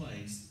this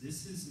place?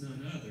 This is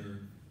none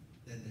other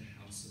than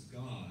the house of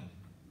God.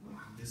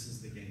 This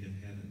is the gate of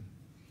heaven.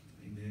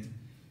 Amen.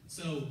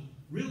 So,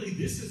 really,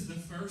 this is the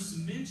first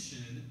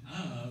mention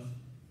of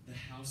the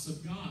house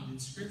of God in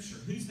Scripture.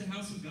 Who's the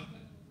house of God?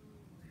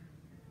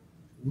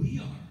 We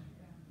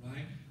are,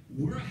 right?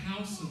 We're a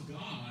house of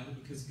God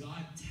because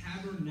God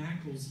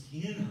tabernacles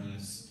in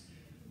us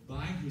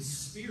by His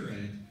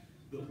Spirit,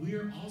 but we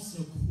are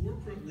also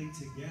corporately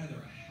together,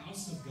 a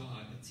house of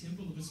God, a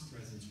temple of His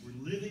presence.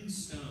 We're living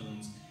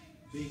stones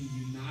being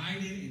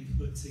united and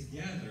put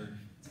together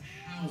to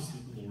house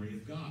the glory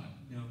of God.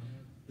 Now,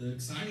 the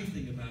exciting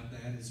thing about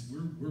that is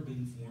we're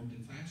being formed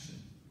and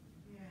fashioned.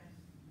 Yes.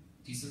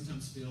 Do you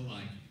sometimes feel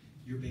like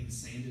you're being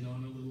sanded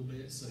on a little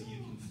bit so you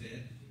can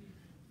fit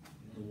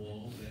in the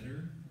wall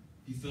better?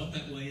 You felt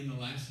that way in the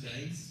last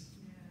days?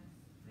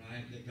 Yes.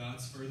 Right? That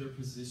God's further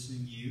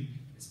positioning you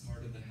as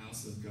part of the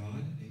house of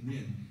God.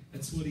 Amen.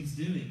 That's what he's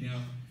doing. Now,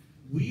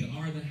 we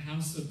are the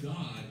house of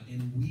God,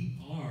 and we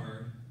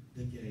are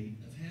the gate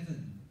of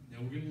heaven. Now,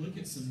 we're going to look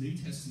at some New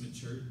Testament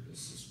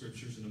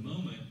scriptures in a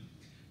moment,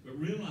 but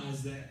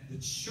realize that the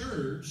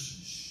church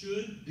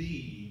should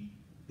be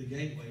the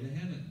gateway to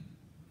heaven.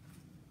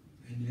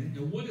 Amen.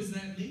 Now, what does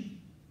that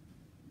mean?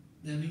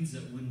 That means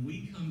that when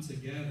we come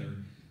together,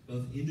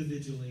 both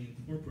individually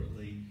and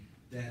corporately,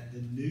 that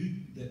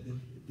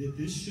that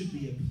this should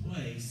be a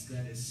place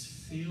that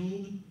is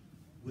filled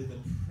with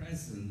a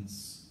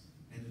presence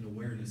and an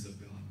awareness of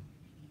God.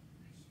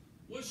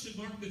 What should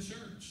mark the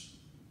church?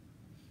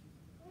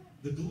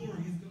 The glory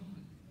of God.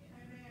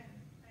 Amen.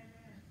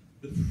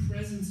 Amen. The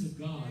presence of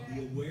God,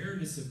 the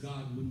awareness of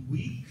God. When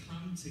we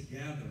come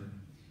together,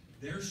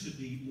 there should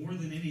be, more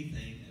than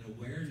anything, an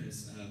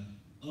awareness of,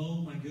 oh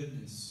my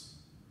goodness,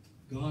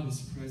 God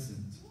is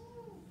present.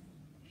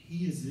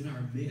 He is in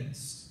our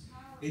midst.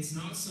 It's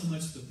not so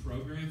much the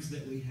programs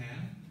that we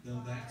have,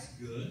 though that's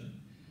good,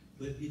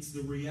 but it's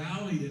the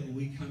reality that when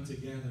we come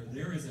together,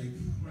 there is a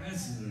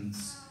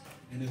presence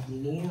and a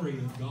glory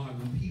of God.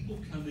 When people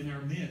come in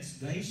our midst,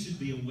 they should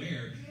be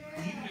aware,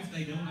 even if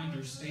they don't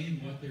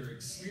understand what they're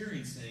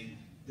experiencing,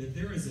 that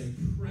there is a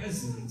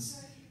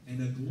presence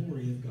and a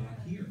glory of God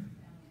here.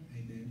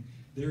 Amen.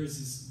 There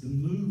is the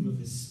move of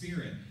His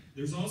Spirit.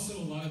 There's also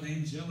a lot of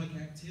angelic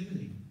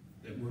activity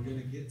that we're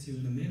going to get to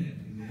in a minute.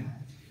 Amen.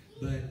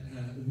 But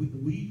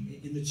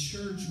we in the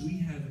church,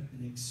 we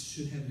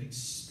should have an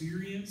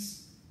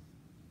experience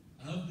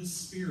of the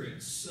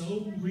Spirit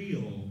so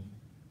real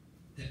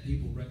that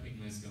people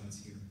recognize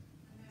God's here.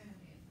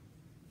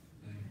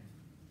 Right?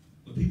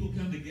 When people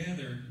come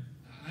together,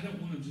 I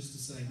don't want them just to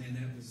say, man,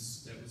 that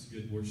was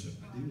good worship.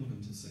 I do want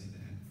them to say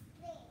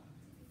that.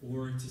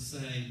 Or to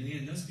say,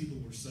 man, those people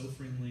were so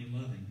friendly and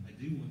loving. I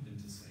do want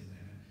them to say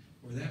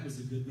that. Or that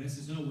was a good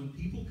message. No, when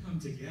people come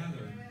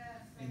together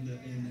in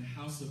the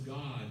house of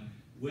God,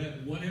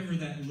 whatever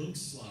that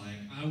looks like,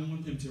 I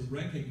want them to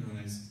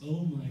recognize,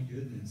 oh my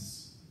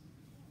goodness,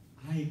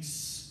 I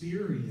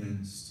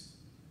experienced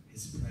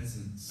His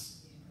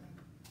presence.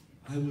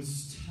 I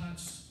was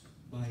touched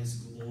by His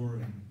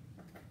glory.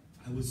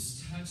 I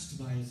was touched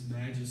by His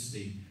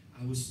majesty.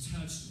 I was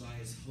touched by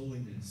His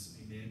holiness.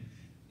 Amen.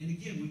 And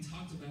again, we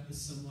talked about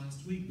this some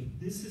last week, but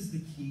this is the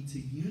key to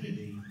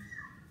unity.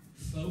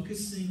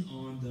 Focusing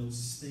on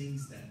those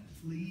things that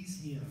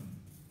please Him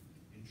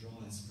and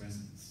draw His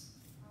presence.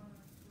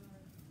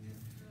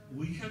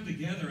 When we come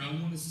together, I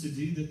want us to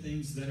do the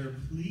things that are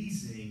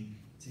pleasing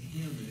to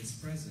Him and His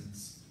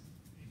presence.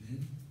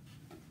 Amen.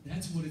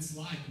 That's what it's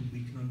like when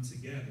we come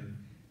together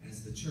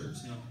as the church.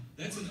 Now,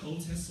 that's an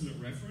Old Testament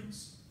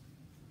reference.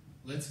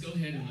 Let's go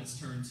ahead and let's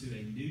turn to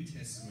a New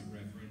Testament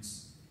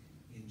reference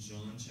in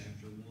John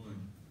chapter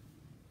 1.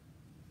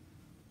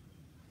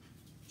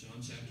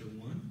 John chapter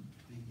 1,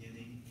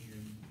 beginning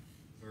in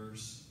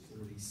verse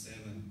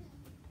 47.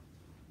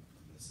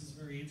 This is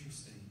very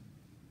interesting.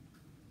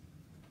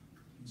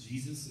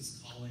 Jesus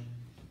is calling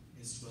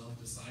His 12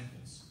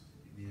 disciples.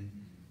 Amen.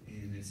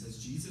 And it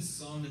says, Jesus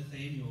saw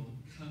Nathanael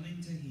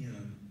coming to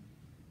Him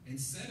and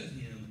said of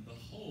him,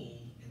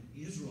 behold, an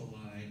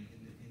Israelite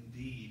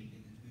indeed,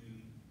 in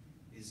whom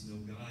is no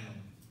guile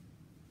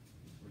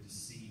or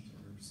deceit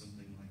or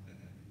something like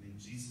that. I mean,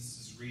 Jesus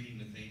is reading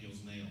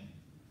Nathanael's mail.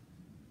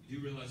 You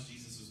do realize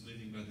Jesus was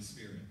moving by the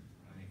Spirit,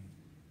 right?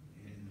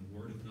 And the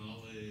word of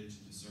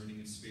knowledge, discerning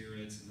of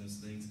spirits, and those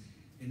things.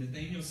 And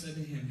Nathanael said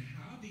to him,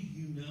 how do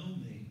you know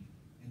me?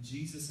 And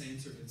Jesus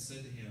answered and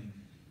said to him,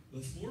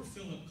 before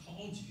Philip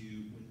called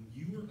you, when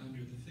you were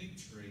under the fig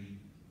tree,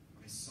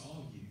 I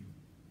saw you.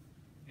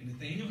 And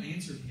Nathanael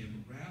answered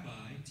him,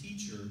 Rabbi,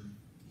 teacher,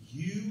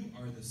 you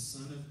are the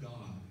Son of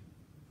God.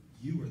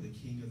 You are the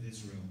King of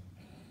Israel.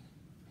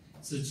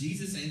 So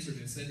Jesus answered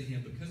and said to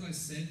him, because I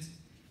said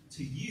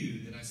to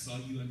you that I saw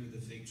you under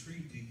the fig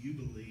tree, do you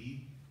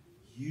believe?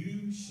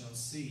 You shall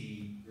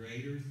see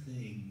greater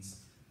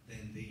things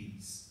than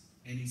these.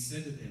 And he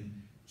said to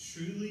them,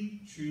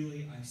 truly,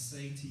 truly, I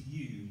say to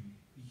you,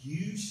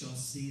 you shall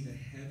see the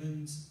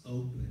heavens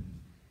open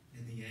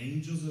and the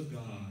angels of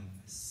God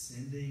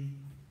ascending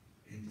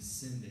and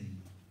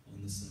descending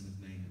on the Son of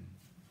Man.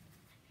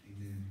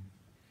 Amen.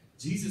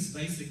 Jesus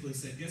basically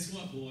said, guess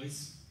what,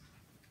 boys?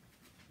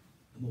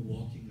 I'm a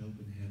walking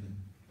open heaven.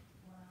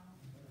 Wow.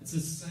 It's the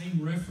same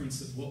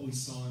reference of what we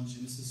saw in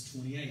Genesis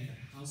 28,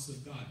 the house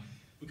of God.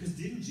 Because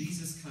didn't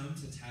Jesus come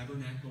to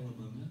tabernacle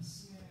among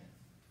us? Yes.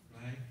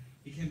 Right?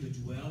 He came to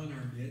dwell in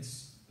our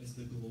midst as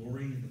the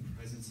glory and the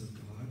presence of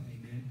God.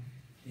 Amen.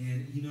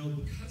 And, you know,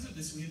 because of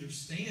this, we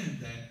understand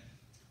that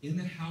in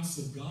the house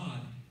of God,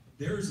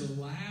 there's a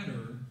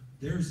ladder,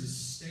 there's a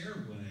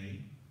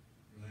stairway,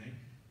 right?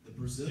 The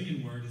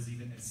Brazilian word is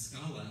even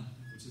escala,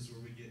 which is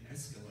where we get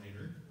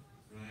escalator,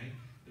 right?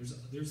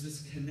 There's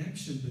this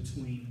connection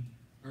between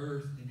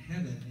earth and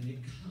heaven, and it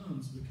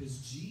comes because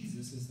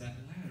Jesus is that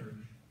ladder.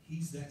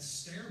 He's that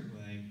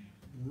stairway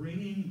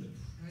bringing the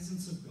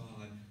presence of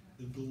God,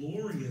 the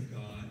glory of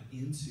God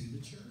into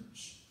the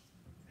church.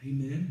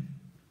 Amen?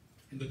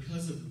 And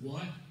because of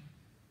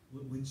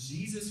when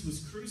Jesus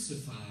was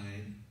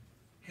crucified,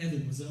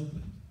 heaven was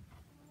opened.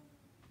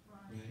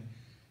 Right?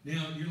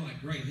 Now, you're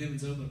like, great,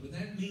 heaven's open, but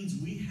that means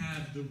we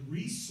have the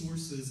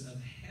resources of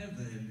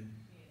heaven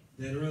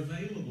that are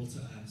available to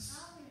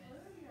us.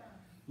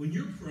 When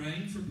you're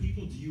praying for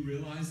people, do you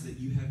realize that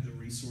you have the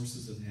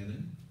resources of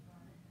heaven?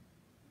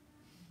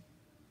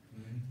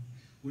 Right?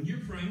 When you're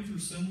praying for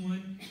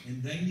someone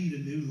and they need a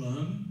new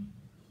lung,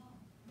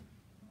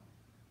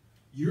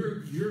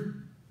 you're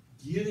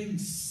getting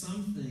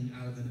something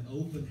out of an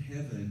open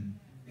heaven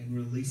and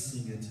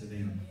releasing it to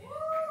them.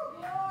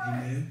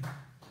 Amen?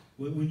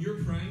 When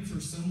you're praying for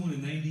someone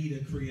and they need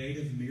a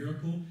creative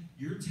miracle,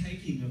 you're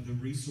taking of the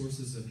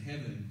resources of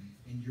heaven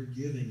and you're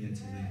giving it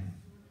to them.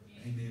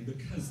 Amen.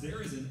 Because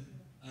there is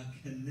a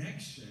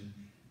connection.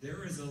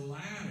 There is a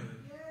ladder.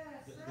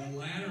 The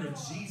ladder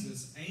of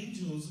Jesus.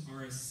 Angels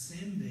are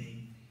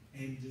ascending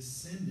and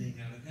descending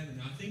out of heaven.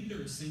 Now, I think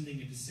they're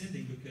ascending and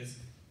descending because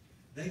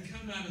they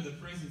come out of the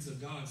presence of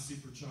God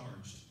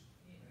supercharged.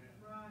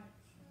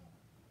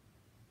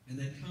 And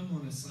they come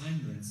on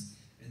assignments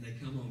and they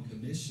come on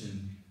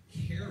commission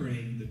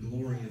carrying the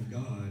glory of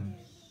God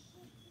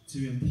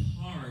to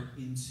impart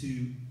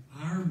into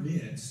our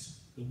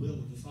midst the will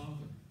of the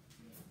Father.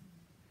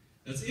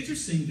 Now, it's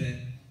interesting that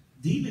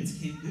demons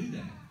can't do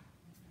that.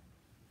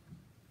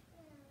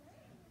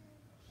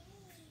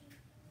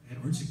 And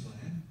aren't you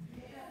glad?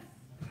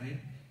 Right?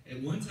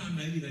 At one time,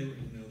 maybe they were,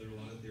 there are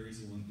a lot of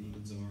theories of what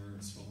demons are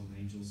as fallen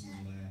angels and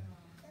all that.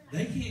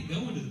 They can't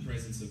go into the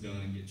presence of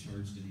God and get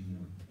charged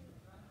anymore.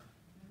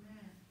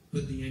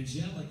 But the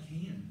angelic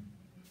can.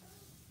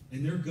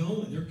 And they're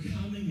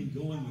coming and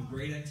going with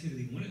great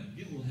activity. I'm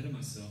getting a little ahead of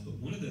myself, but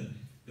one of the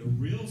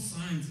real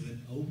signs of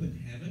an open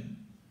heaven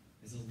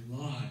is a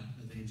lot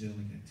of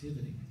angelic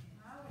activity.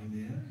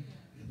 Amen?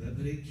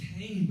 But it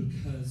came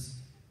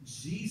because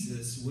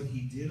Jesus, what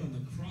he did on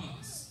the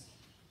cross,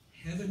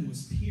 heaven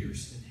was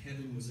pierced and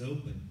heaven was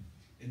open.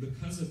 And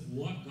because of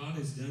what God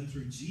has done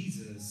through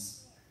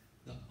Jesus,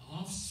 the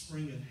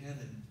offspring of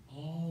heaven,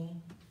 all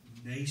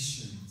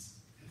nations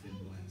have been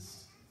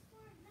blessed.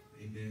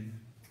 Amen?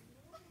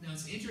 Now,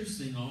 it's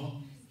interesting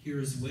here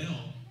as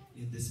well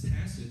in this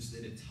passage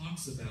that it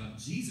talks about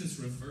Jesus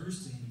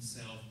refers to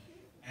himself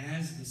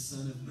as the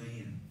Son of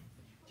Man.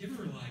 Do you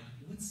ever like,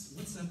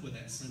 what's up with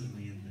that Son of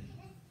Man thing?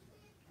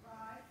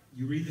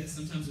 You read that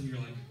sometimes and you're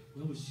like,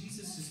 well, was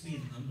Jesus just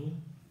being humble?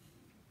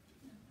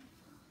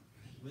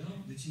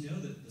 Well, did you know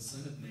that the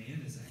Son of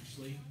Man is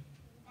actually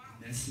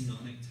a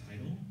messianic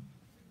title?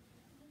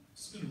 I'm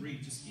just going to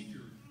read, just keep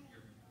your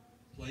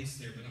place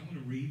there, but I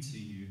want to read to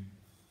you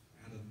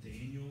out of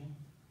Daniel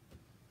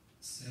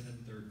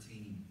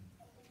 7:13.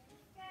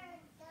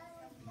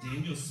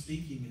 Daniel's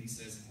speaking and he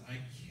says, I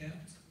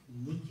kept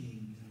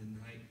looking in the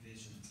night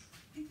visions.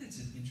 I think that's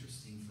an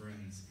interesting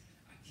phrase.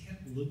 I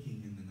kept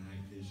looking in the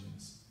night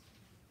visions.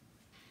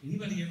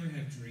 Anybody ever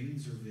have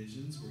dreams or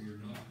visions where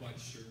you're not quite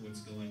sure what's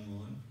going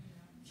on?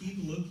 Keep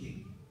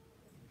looking.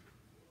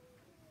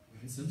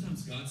 Right?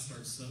 Sometimes God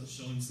starts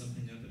showing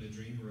something up in a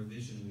dream or a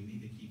vision and we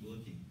need to keep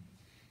looking.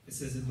 It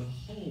says, and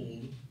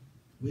behold,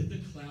 with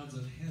the clouds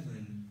of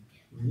heaven,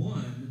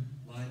 one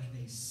like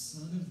a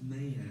son of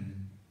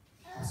man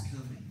was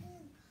coming.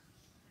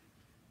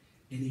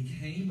 And he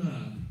came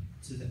up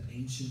to the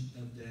Ancient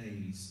of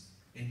Days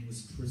and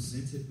was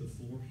presented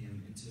before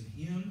him. And to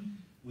him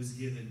was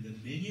given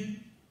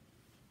dominion,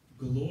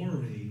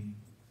 glory,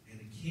 and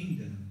a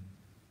kingdom,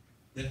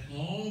 that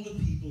all the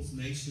peoples,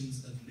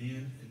 nations of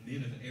men, and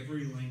men of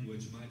every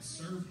language might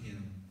serve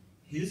him.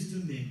 His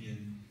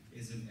dominion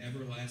is an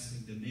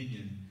everlasting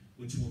dominion,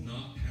 which will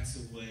not pass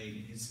away,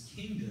 and his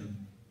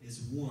kingdom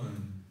is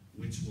one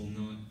which will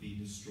not be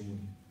destroyed.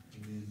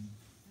 Amen.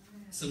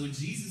 So when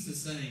Jesus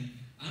is saying,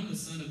 I'm the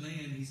Son of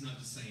Man, he's not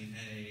just saying,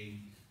 hey,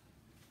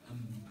 I'm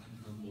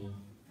humble.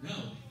 No,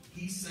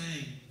 he's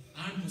saying,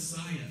 I'm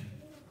Messiah.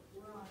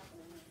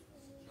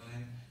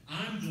 Right?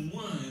 I'm the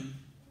one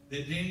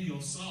that Daniel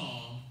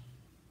saw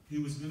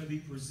who was going to be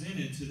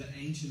presented to the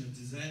Ancient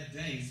of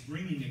Days,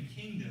 bringing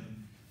a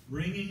kingdom,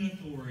 bringing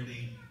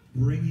authority,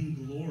 bringing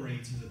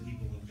glory to the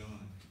people of God.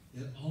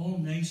 That all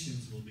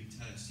nations will be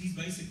touched. He's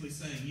basically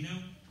saying,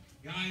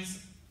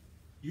 guys,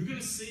 you're going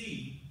to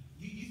see,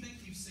 you think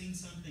you've seen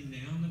something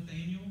now,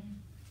 Nathaniel?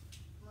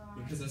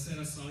 Because I said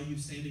I saw you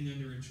standing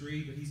under a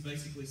tree, but he's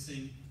basically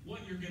saying,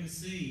 what you're going to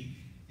see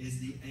is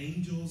the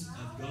angels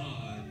of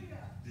God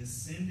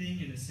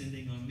descending and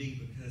ascending on me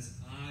because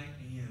I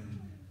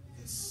am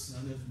the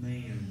Son of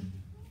Man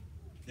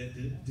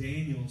that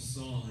Daniel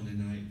saw in a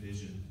night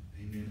vision.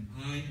 Amen.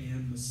 I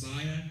am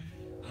Messiah.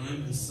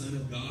 I'm the Son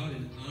of God,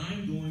 and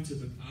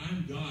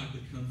I'm God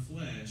become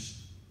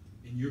flesh,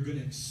 and you're going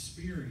to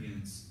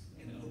experience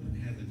an open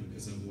heaven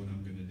because of what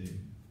I'm going to do.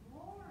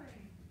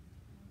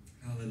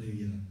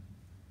 Hallelujah.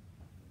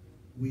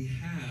 We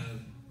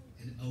have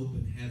an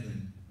open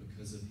heaven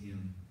because of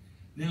Him.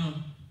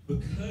 Now,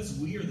 because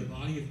we are the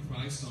body of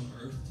Christ on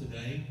earth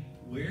today,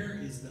 where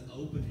is the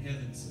open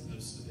heaven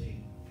supposed to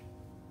be?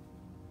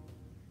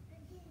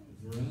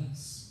 For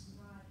us.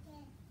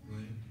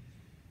 Right?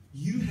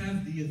 You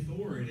have the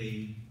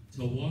authority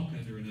to walk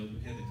under an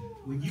open heaven.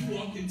 When you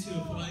walk into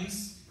a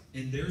place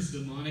and there's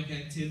demonic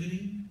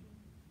activity,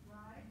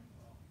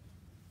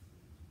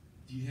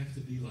 do you have to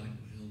be like,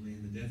 well,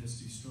 man, the devil's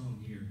too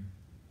strong here?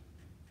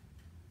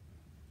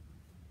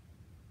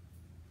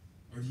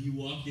 Or do you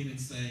walk in and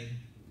say,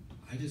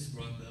 I just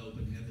brought the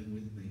open heaven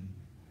with me?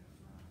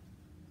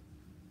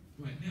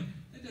 Right. Now,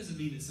 that doesn't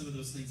mean that some of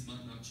those things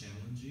might not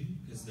challenge you,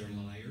 because they're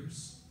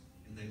liars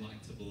and they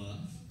like to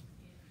bluff.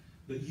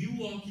 But you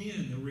walk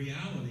in the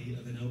reality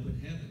of an open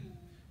heaven.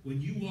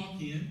 When you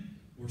walk in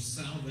where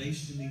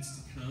salvation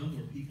needs to come,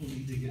 where people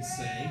need to get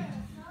saved,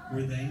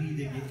 where they need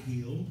to get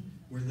healed,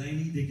 where they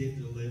need to get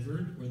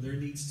delivered, where there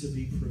needs to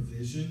be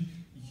provision,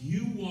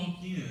 you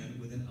walk in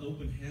with an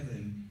open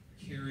heaven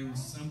carrying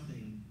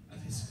something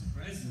of His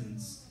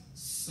presence,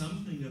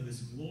 something of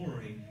His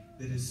glory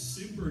that is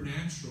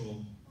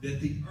supernatural,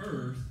 that the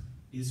earth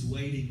is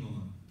waiting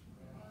on.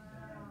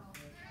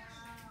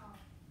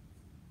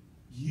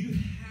 You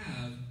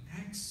have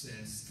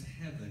access to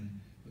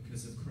heaven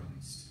because of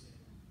Christ.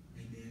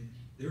 Amen.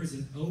 There is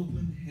an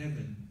open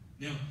heaven.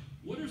 Now,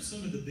 what are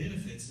some of the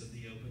benefits of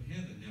the open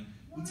heaven? Now,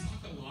 we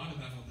talk a lot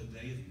about on the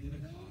day of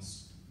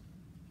Pentecost,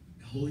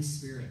 the Holy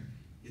Spirit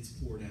gets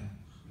poured out,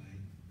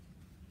 right?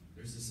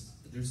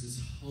 There's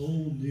this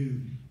whole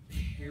new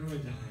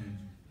paradigm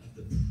of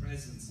the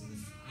presence and the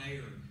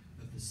fire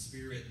of the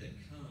Spirit that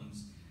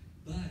comes.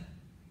 But,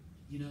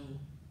 you know,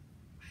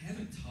 I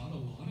haven't taught a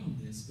lot on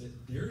this, but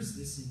there's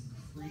this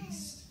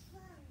increased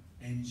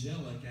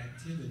angelic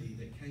activity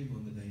that came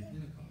on the day of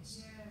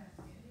Pentecost.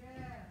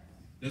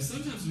 Now,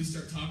 sometimes we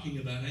start talking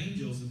about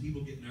angels and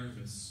people get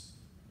nervous.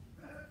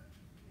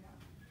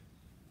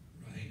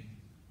 Right?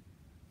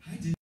 I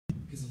do,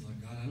 because I'm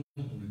like, God, I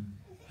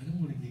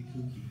don't want to get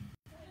kooky.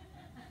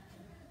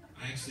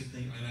 I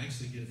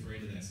actually get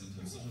afraid of that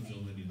sometimes. Sometimes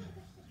you'll let me know,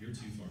 you're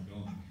too far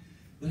gone.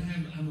 But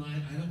I'm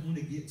like, I don't want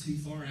to get too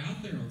far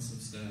out there on some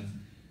stuff.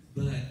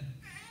 But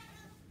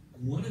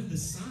one of the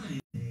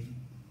signs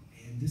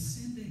and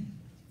descending.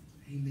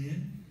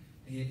 Amen.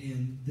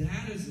 And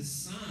that is a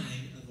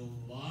sign of a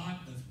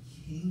lot of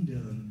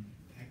kingdom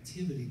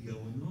activity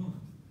going on.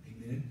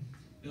 Amen.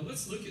 Now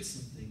let's look at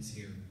some things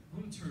here. I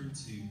want to turn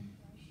to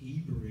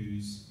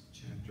Hebrews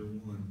chapter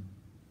 1.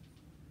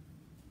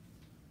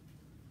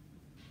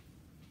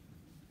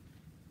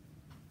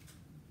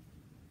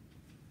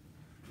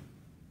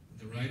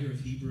 The writer of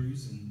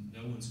Hebrews, and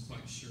no one's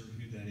quite sure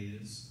who that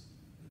is,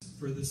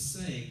 for the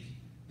sake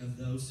of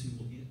those who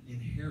will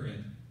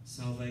inherit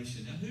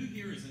salvation. Now, who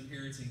here is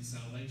inheriting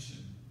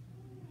salvation?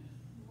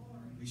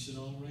 We should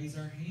all raise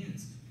our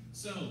hands.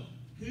 So,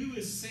 who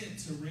is sent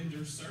to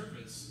render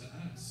service to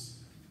us?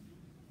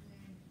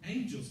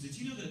 Angels. Did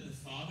you know that the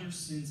Father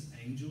sends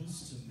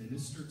angels to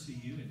minister to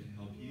you and to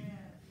help you?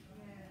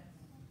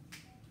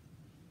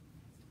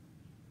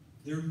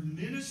 They're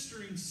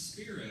ministering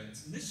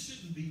spirits, and this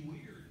shouldn't be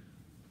weird.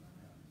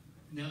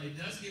 Now, it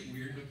does get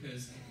weird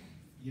because,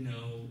 you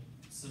know,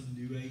 some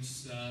New Age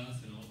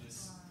stuff and all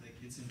this that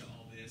gets into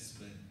all this,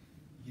 but,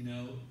 you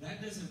know,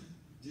 that doesn't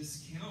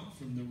discount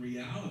from the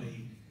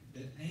reality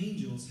that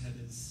angels have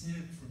been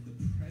sent from the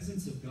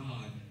presence of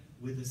God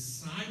with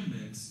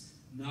assignments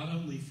not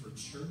only for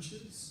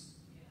churches,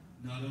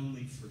 not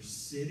only for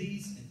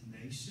cities and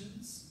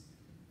nations,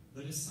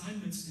 but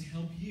assignments to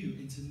help you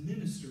and to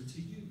minister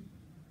to you.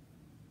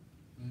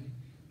 Right?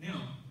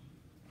 Now,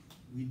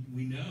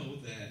 we know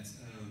that, I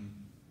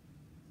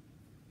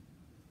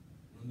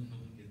don't know how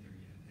we'll get there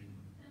yet. Hang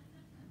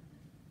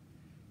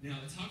on. Now,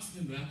 it talks to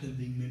them about them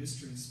being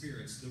ministering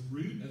spirits. The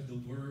root of the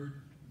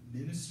word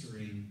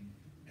ministering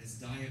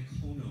is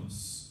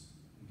diakonos.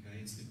 Okay,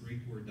 it's the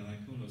Greek word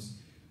diakonos,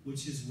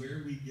 which is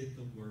where we get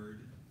the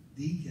word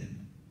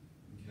deacon.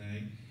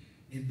 Okay,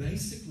 and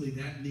basically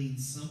that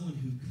means someone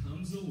who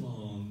comes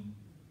along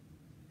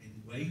and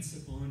waits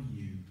upon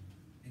you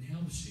and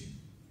helps you.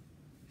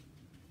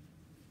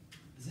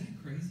 Is that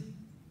crazy?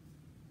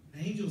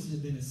 Angels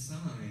have been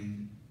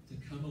assigned to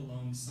come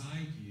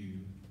alongside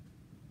you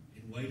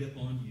and wait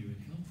upon you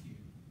and help you.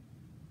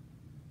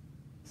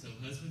 So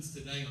husbands,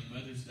 today on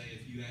Mother's Day,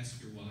 if you ask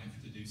your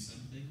wife to do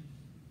something,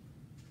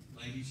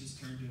 ladies,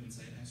 just turn to him and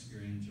say, ask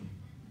your angel.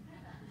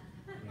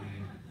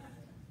 Right?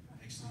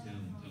 Actually,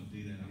 don't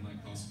do that. I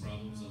might cause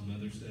problems on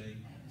Mother's Day.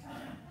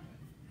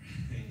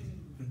 Right?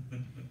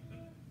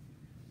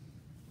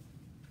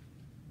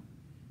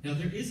 Now,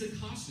 there is a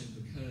caution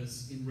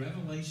because in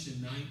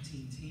Revelation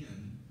 19:10,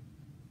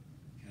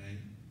 okay,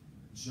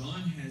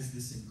 John has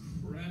this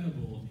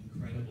incredible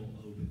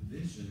open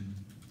vision.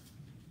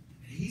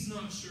 And he's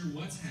not sure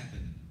what's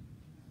happening.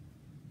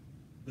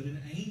 But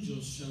an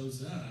angel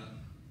shows up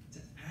to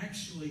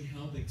actually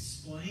help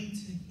explain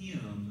to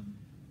him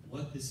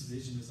what this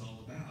vision is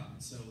all about.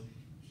 And so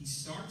he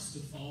starts to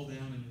fall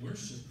down and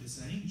worship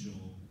this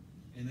angel,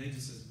 and they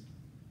just says,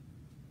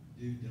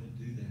 dude, don't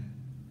do that.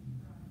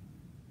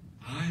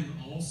 I'm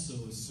also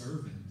a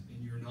servant,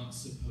 and you're not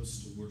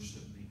supposed to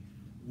worship me.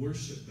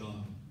 Worship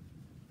God.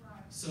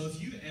 So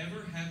if you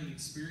ever have an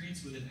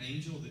experience with an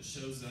angel that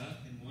shows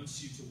up and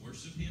wants you to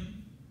worship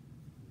him,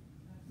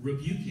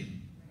 rebuke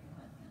him.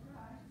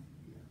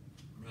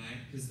 Right?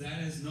 Because that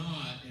is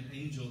not an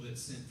angel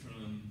that's sent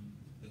from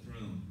the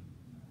throne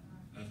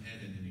of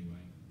heaven anyway.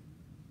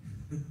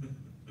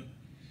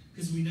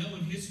 Because we know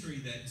in history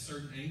that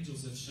certain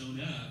angels have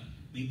shown up.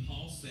 I mean,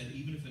 Paul said,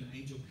 even if an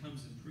angel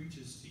comes and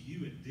preaches to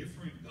you a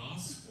different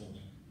gospel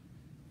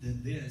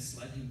than this,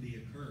 let him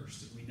be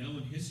accursed. And we know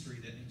in history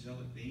that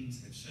angelic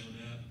beings have shown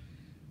up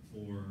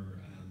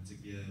to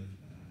give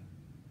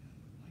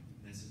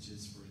like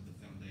messages for the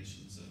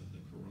foundations of the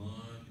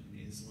Quran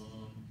and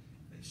Islam.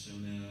 They've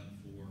shown up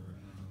for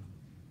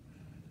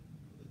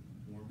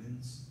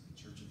Mormons,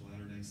 Church of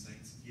Latter-day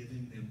Saints,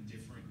 giving them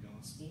different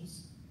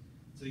gospels.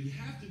 So you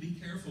have to be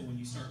careful when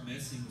you start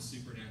messing with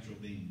supernatural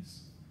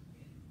beings.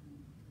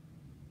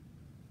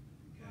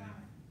 Okay?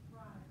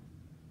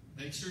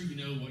 Make sure you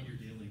know what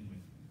you're dealing with.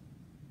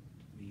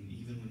 I mean,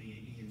 even when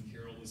Ian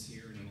Carroll was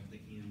here, and I don't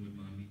think Ian would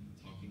mind me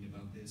talking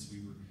about this,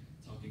 we were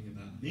talking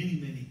about many,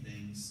 many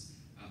things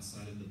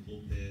outside of the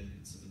pulpit,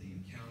 and some of the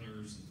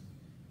encounters, and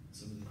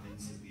some of the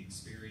things that we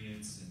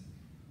experience. And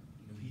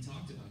he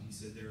talked about, he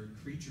said, there are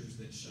creatures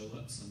that show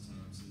up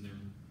sometimes, and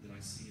that I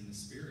see in the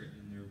spirit,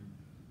 and they're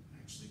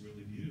actually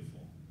really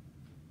beautiful.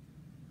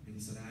 And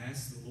he said, I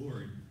asked the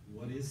Lord,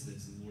 what is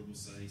this? And the Lord will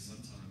say,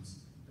 sometimes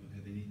don't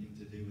have anything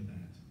to do with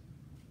that.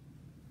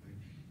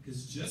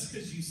 Because just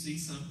because you see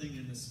something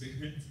in the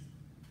spirit,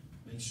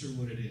 make sure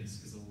what it is,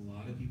 because a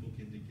lot of people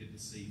can get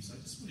deceived. So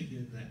I just want to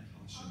give that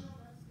caution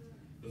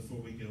before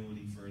we go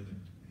any further.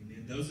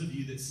 Amen. Those of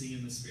you that see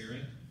in the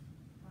spirit,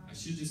 I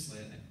should just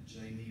let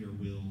Jamie or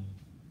Will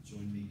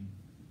join me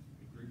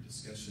in a group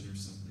discussion or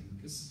something,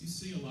 because you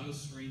see a lot of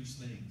strange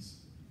things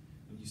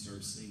when you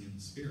start seeing in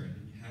the spirit,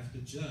 and you have to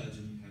judge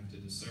and you have to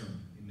discern.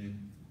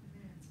 Amen.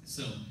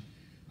 So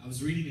I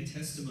was reading a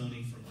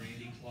testimony from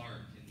Randy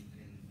Clark, and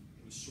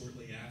it was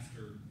shortly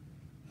after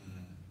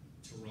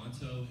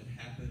Toronto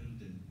had happened,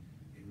 and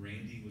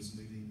Randy was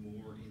moving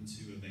more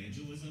into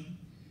evangelism,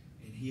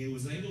 and he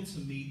was able to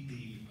meet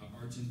the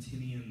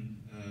Argentinian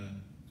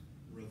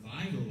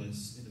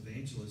revivalist and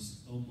evangelist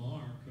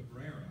Omar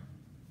Cabrera.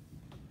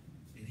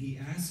 And he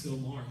asked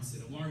Omar, he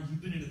said, Omar,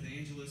 you've been an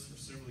evangelist for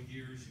several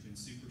years, you've been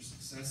super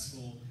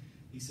successful.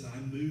 He said,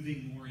 I'm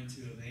moving more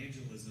into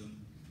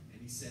evangelism.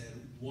 And he said,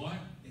 what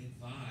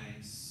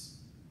advice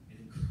and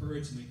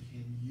encouragement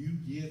can you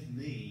give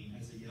me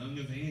as a young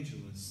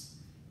evangelist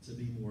to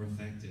be more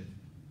effective?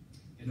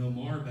 And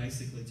Omar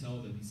basically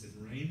told him, he said,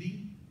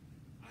 Randy,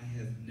 I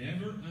have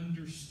never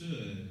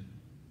understood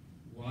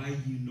why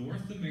you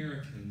North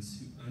Americans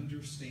who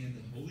understand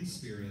the Holy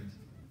Spirit,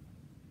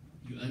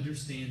 you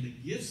understand the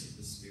gifts of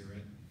the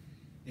Spirit,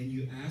 and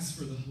you ask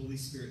for the Holy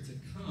Spirit to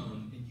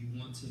come, and you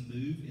want to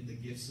move in the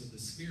gifts of the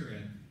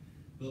Spirit,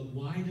 but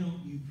why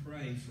don't you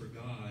pray for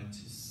God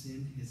to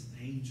send his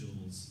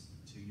angels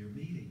to your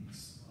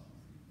meetings?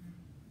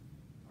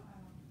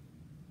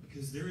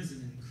 Because there is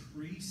an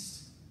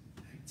increased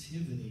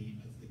activity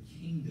of the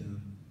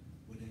kingdom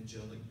when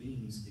angelic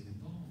beings get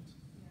involved.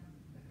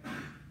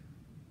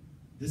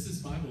 This is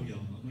Bible, y'all.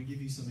 I'm going to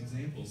give you some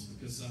examples,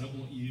 because I don't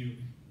want you,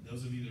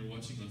 those of you that are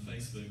watching on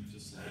Facebook,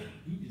 just like,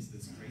 who is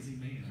this crazy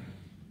man?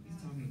 He's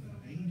talking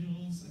about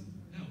angels. And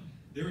no,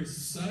 there is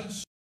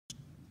such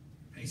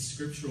a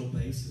scriptural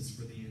basis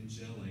for the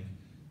angelic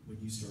when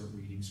you start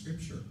reading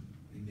Scripture.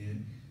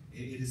 Amen.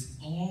 It is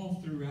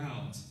all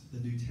throughout the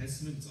New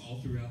Testament. It's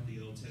all throughout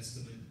the Old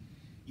Testament.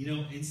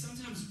 And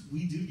sometimes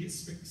we do get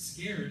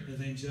scared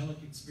of angelic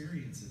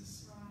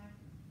experiences.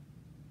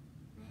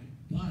 Right?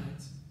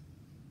 But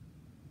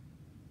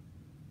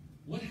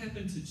what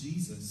happened to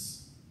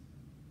Jesus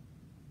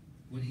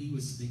when he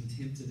was being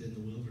tempted in the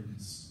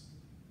wilderness?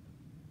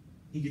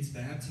 He gets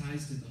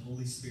baptized in the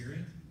Holy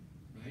Spirit,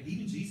 right?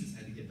 Even Jesus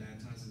had to get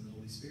baptized in the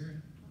Holy Spirit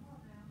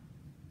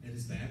at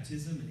his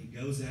baptism, and he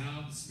goes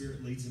out. The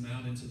Spirit leads him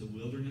out into the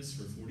wilderness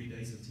for 40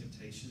 days of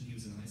temptation. He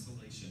was in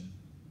isolation,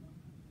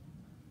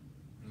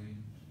 right?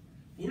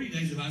 40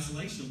 days of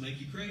isolation will make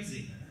you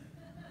crazy,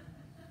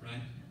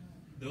 right?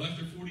 Though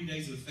after 40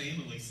 days with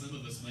family, some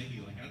of us may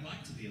be like, I'd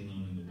like to be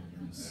alone in the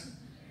wilderness,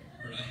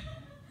 right?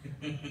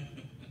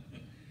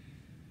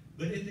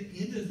 But at the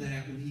end of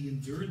that, when he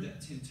endured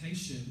that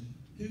temptation,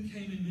 who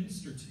came and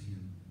ministered to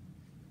him?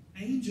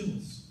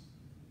 Angels.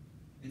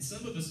 And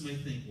some of us may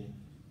think, well,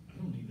 I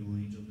don't need no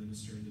angel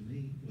ministering to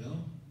me.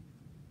 Well,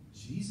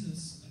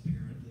 Jesus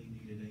apparently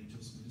needed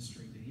angels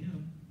ministering to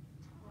him.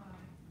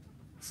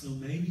 So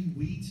maybe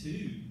we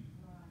too,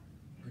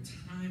 are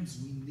times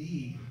we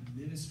need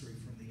ministry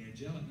from the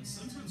angelic. Now,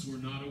 sometimes we're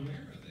not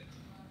aware of it.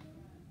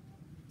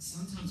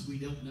 Sometimes we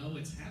don't know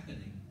it's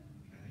happening.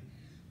 Okay?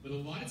 But a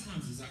lot of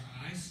times as our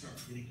eyes start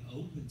getting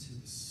open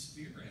to the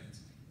Spirit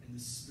and in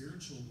the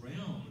spiritual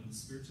realm and the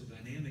spiritual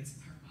dynamics,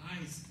 our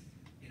eyes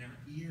and our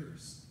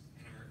ears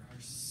and our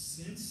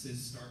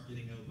senses start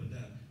getting opened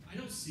up. I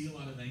don't see a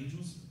lot of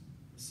angels,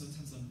 but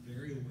sometimes I'm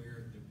very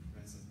aware of their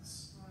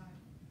presence.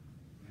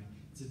 Right?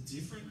 It's a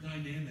different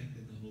dynamic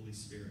than the Holy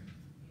Spirit.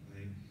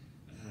 Right?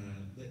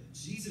 But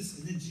Jesus,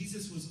 and then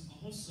Jesus was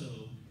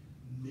also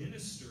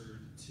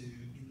ministered to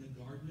in the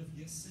Garden of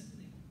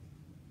Gethsemane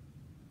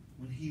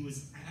when he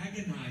was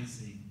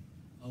agonizing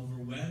over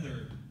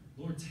whether,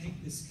 Lord,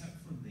 take this cup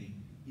from me.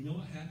 You know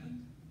what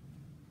happened?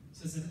 It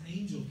says an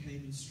angel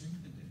came and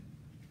strengthened him.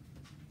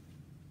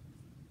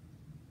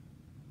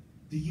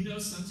 Do you know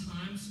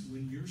sometimes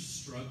when you're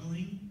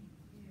struggling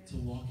to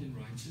walk in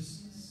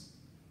righteousness,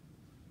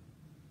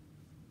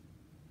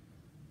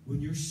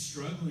 when you're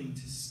struggling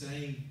to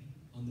stay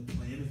on the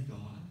plan of God,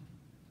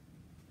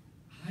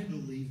 I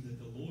believe that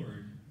the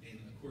Lord, and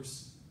of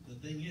course the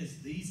thing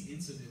is, these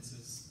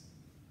incidences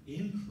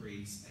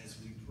increase as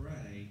we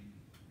pray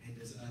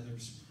and as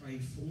others pray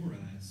for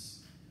us.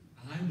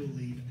 I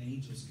believe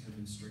angels come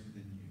and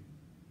strengthen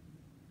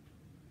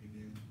you.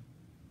 Amen.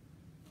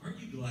 Aren't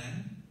you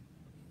glad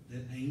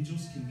that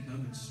angels can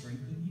come and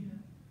strengthen you?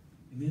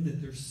 Amen.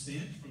 That they're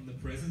sent from the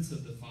presence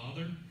of the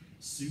Father,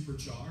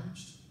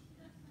 supercharged.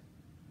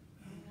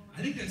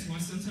 I think that's why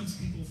sometimes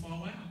people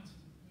fall out.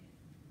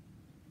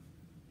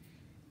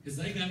 Because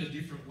they got a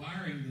different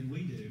wiring than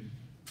we do.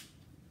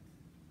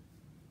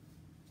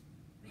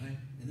 Right?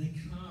 And they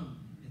come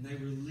and they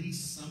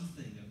release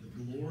something of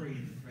the glory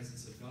and the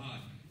presence of God.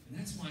 And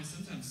that's why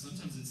sometimes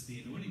it's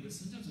the anointing, but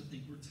sometimes I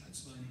think we're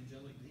touched by an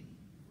angelic being.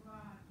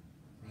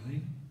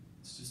 Right?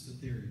 It's just a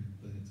theory.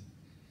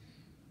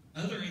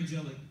 But other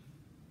angelic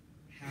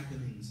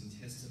happenings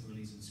and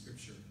testimonies in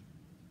Scripture.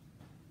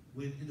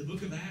 When in the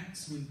book of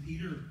Acts, when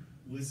Peter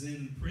was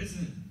in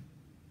prison,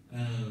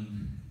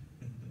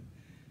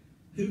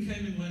 who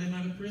came and let him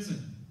out of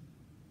prison?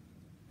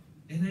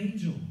 An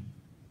angel.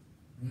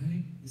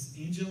 Right? This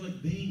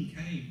angelic being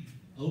came,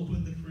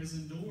 opened the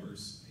prison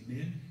doors.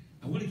 Amen?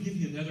 I want to give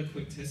you another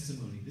quick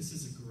testimony. This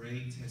is a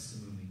great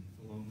testimony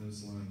along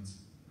those lines.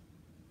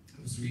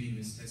 I was reading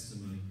this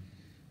testimony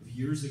of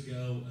years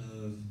ago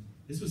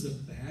this was a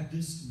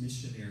Baptist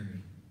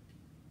missionary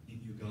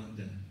in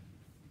Uganda.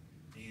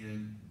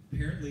 And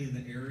apparently in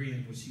the area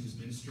in which he was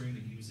ministering,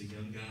 and he was a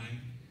young guy,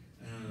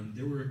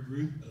 there were a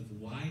group of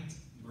white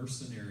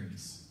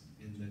mercenaries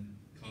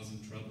causing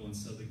trouble. And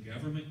so the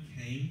government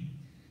came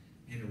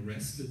and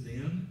arrested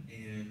them,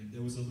 and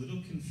there was a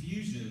little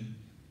confusion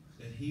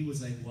that he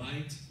was a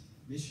white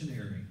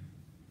missionary,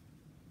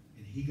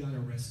 and he got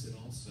arrested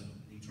also.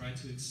 And he tried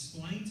to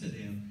explain to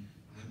them,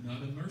 I'm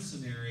not a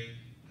mercenary,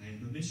 I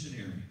am a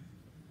missionary.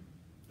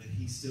 But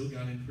he still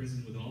got in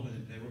prison with all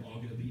that. They were all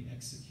going to be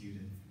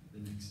executed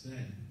the next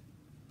day.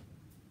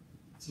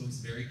 So he's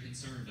very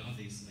concerned,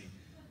 obviously.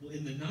 Well,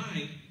 in the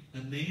night, a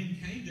man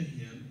came to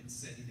him and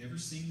said, he'd never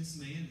seen this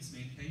man. This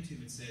man came to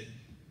him and said,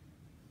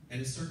 at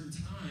a certain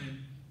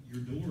time,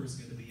 your door is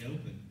going to be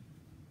open.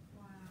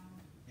 Wow.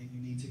 And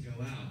you need to go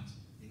out.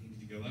 And you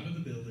need to go out of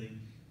the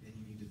building, and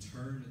you need to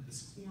turn at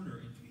this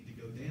corner, and you need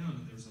to go down,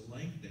 and there's a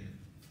lake there.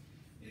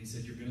 And he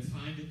said, you're going to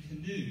find a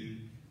canoe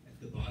at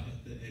the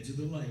edge of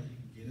the lake. You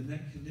can get in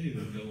that canoe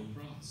and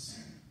go across.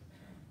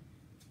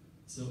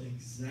 So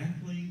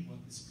exactly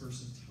what this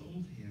person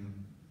told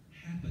him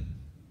happened.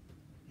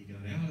 He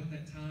got out at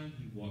that time.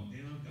 He walked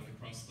down, got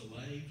across the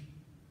lake.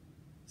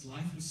 His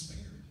life was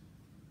spared.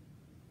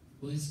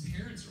 Well, his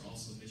parents are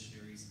also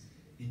missionaries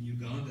in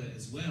Uganda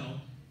as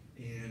well.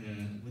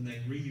 And when they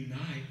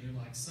reunite,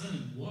 they're like,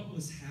 son, what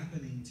was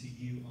happening to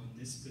you on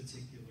this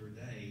particular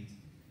date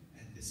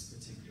at this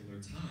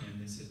particular time?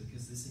 They said,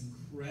 because this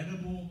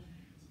incredible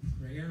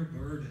prayer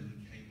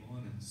burden came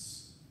on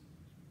us.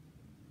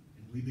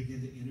 And we began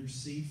to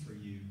intercede for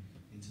you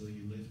until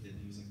you lifted.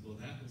 And he was like, well,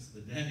 that was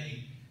the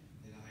day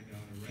that I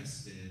got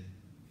arrested.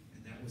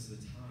 And that was the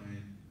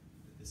time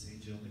that this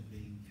angelic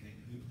being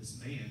came, this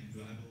man,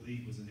 who I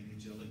believe was an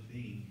angelic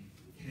being,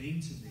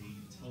 came to me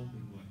and told me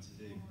what to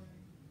do.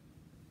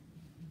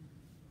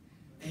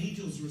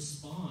 Angels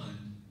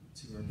respond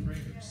to our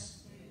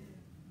prayers,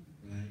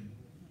 right?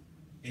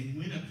 And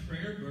when a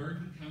prayer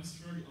burden comes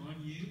on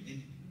you,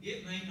 and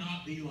it may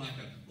not be like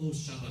a, oh,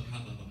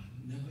 shabakababa.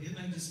 No, it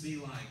may just be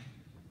like,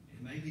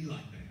 it may be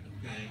like that,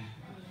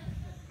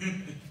 okay?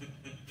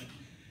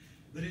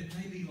 But it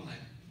may be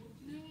like, well,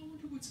 you know, I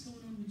wonder what's going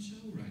on with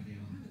Joe right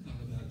now. I haven't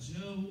thought about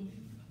Joe in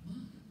a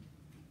month.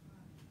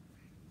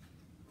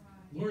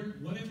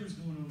 Lord, whatever's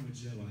going on with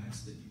Joe, I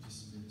ask that you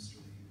just minister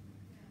to him.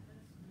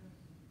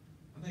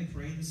 I may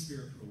pray in the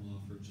Spirit for a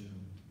while for Joe,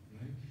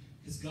 right?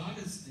 Because God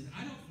is, and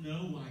I don't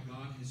know why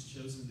God has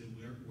chosen to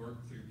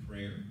work through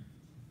prayer.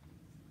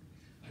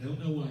 I don't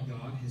know why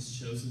God has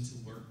chosen to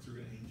work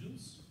through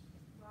angels.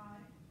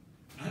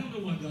 I don't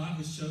know why God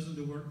has chosen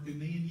to work through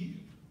me and you,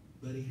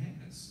 but He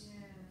has. Yes,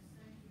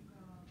 thank you,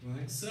 God.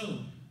 Right? So,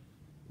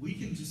 we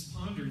can just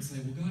ponder and say,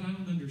 well, God, I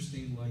don't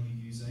understand why you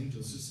use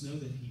angels. Just know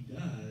that He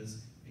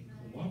does and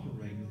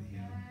cooperate with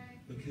Him,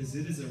 because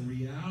it is a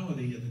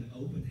reality of an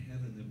open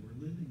heaven that we're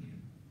living in.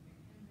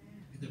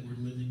 that we're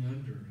living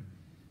under.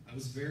 I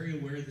was very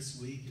aware this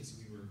week as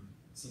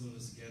some of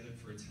us gathered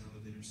for a time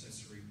of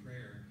intercessory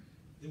prayer,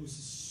 there was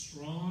a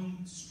strong,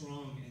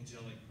 strong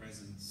angelic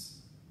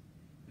presence.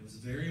 I was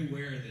very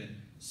aware that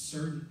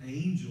certain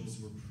angels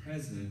were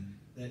present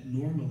that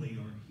normally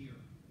aren't here.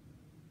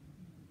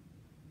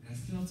 And I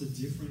felt a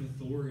different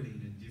authority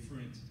and a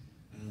different,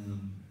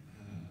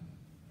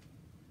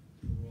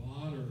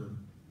 broader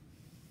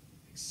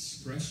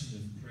expression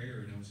of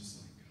prayer. And I was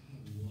just like,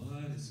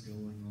 God, what is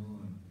going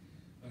on?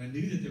 But I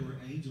knew that there were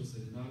angels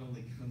that had not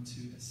only come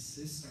to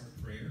assist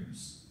our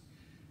prayers,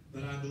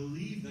 but I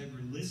believe they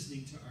were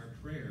listening to our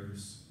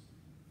prayers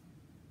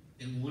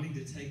and wanting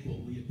to take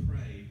what we had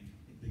prayed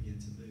and begin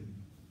to move.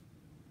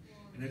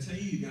 And I tell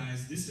you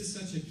guys, this is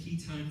such a key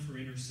time for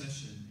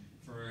intercession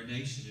for our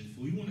nation. And if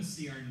we want to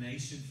see our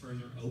nation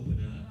further open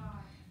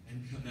up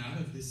and come out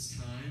of this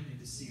time and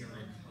to see our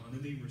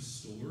economy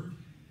restored,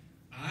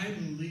 I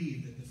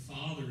believe that the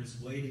Father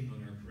is waiting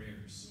on our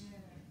prayers.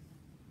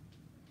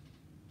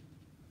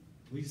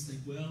 We just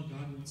think, well,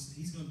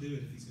 He's going to do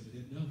it if He's going to do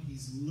it. No,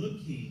 He's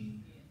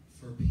looking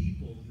for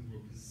people who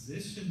will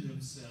position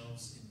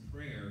themselves in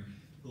prayer,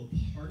 who will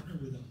partner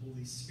with the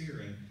Holy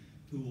Spirit,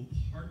 who will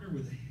partner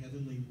with the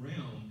heavenly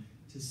realm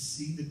to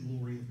see the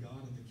glory of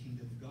God and the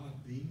kingdom of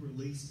God being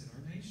released in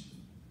our nation.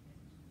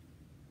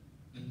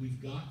 And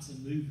we've got to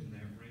move in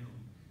that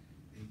realm.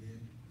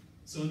 Amen.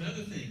 So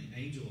another thing,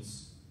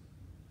 angels.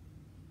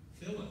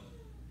 Philip,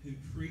 who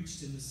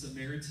preached in the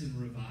Samaritan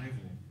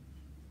revival,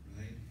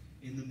 right?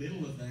 In the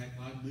middle of that,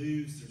 God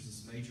moves. There's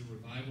this major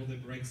revival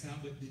that breaks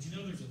out. But did you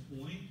know there's a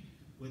point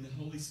when the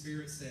Holy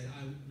Spirit said,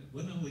 it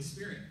wasn't the Holy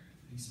Spirit,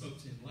 He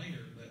spoke to him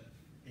later, but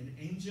an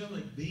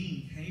angelic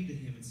being came to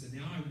him and said,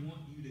 now I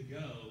want you to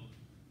go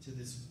to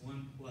this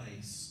one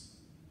place.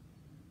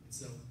 And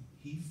so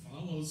he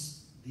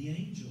follows the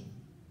angel.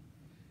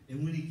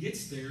 And when he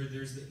gets there,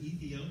 there's the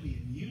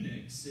Ethiopian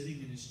eunuch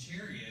sitting in his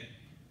chariot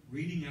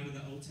reading out of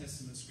the Old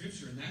Testament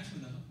scripture. And that's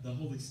when the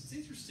Holy Spirit, it's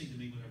interesting to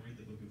me when I read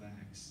the book of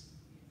Acts.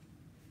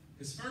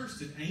 Because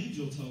first an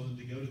angel told him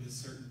to go to this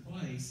certain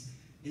place.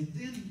 And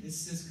then it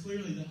says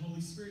clearly the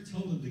Holy Spirit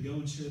told him to go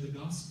and share the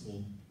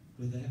gospel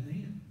with that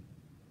man.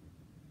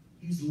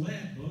 He was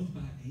led both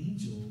by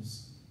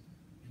angels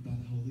and by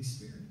the Holy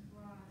Spirit.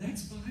 Right.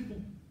 That's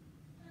Bible.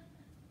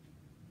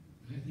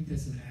 I think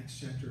that's in Acts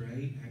chapter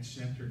 8, Acts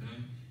chapter 9.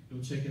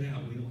 Go check it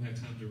out. We don't have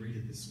time to read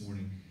it this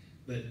morning.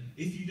 But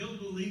if you don't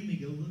believe me,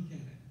 go look at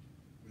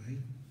it. Right?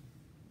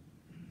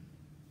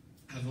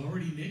 I've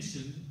already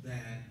mentioned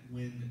that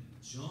when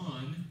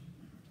John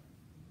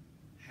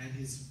had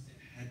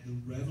the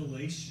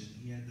revelation,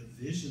 he had the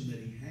vision that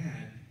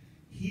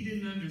he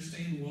didn't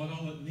understand what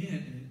all it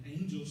meant, and an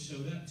angel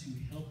showed up to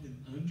help him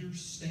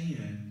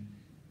understand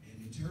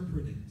and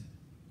interpret it.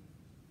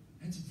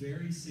 That's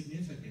very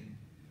significant.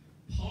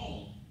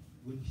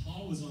 When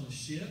Paul was on a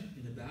ship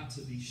and about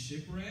to be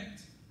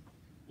shipwrecked,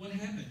 what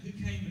happened? Who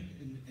came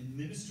and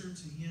ministered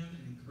to him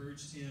and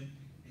encouraged him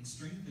and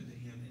strengthened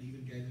him and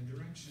even gave him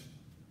direction?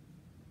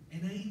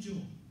 An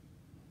angel.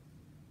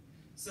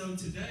 So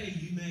today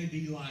you may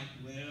be like,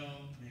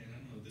 well, man, I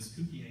don't know, this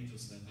kooky angel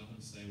stuff, I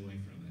want to stay away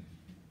from it.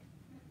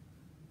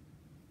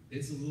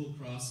 It's a little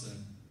cross a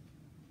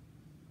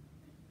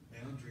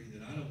boundary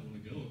that I don't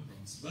want to go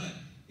across. But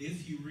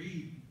if you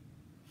read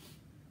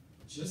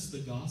just the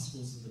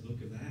Gospels in the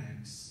book of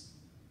Acts,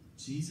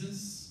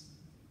 Jesus,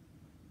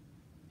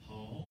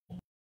 Paul,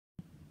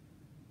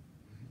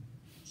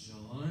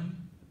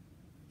 John,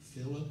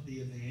 Philip the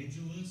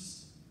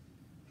evangelist,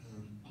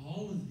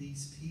 all of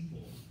these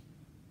people,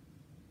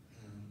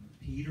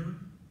 Peter,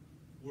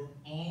 were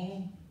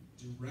all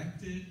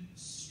directed,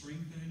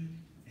 strengthened,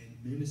 and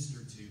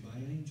ministered to by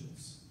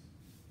angels.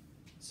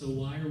 So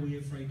why are we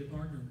afraid to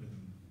partner with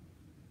them?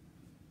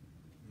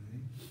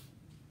 Right?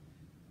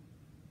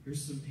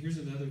 Here's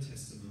another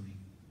testimony.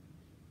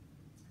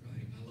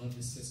 Right? I love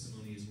this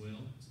testimony as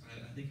well.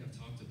 I think I've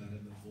talked about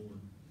it before.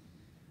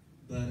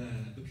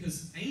 But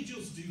because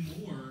angels do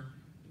more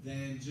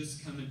than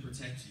just come and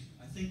protect you.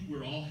 I think we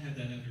all have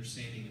that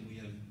understanding that we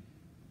have.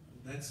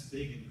 That's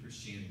big in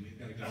Christianity. We've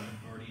got to go to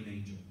guardian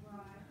angel.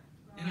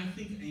 Right. And I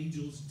think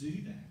angels do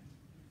that.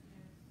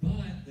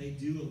 But they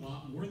do a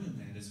lot more than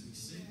that, as we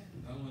see.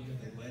 Not only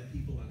have they led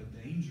people out of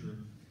danger,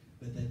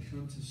 but they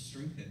come to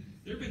strengthen.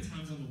 There have been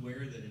times I'm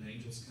aware that an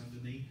angel's come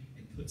to me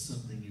and put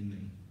something in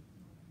me.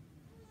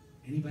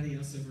 Anybody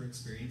else ever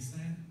experienced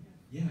that?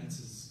 Yeah, it's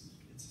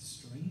a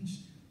strange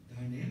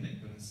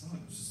dynamic, but I saw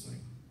it. It was just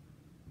like,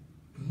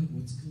 God,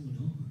 what's going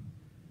on?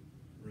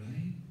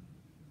 Right?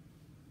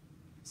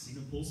 Seen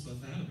him pull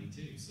stuff out of me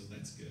too, so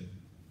that's good.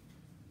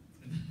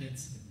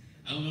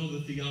 I don't know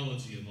the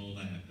theology of all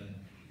that, but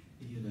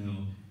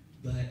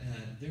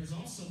there's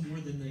also more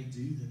than they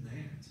do than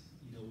that.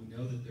 We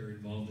know that they're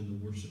involved in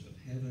the worship of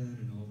heaven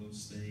and all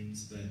those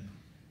things, but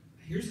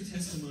here's a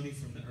testimony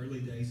from the early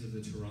days of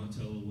the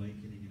Toronto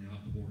Awakening and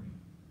Outpouring.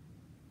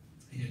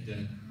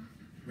 And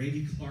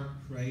Randy Clark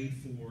prayed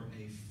for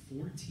a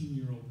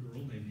 14-year-old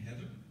girl named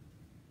Heather.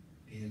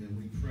 And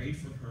we prayed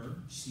for her.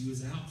 She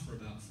was out for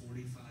about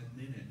 45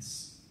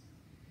 minutes.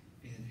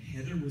 And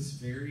Heather was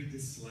very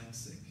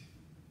dyslexic,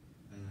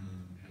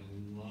 had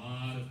a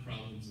lot of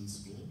problems in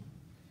school.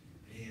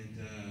 And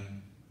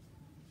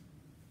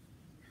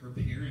her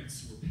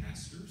parents were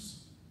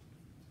pastors,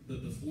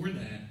 but before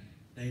that,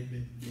 they had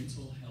been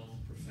mental health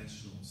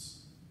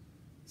professionals.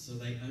 So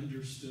they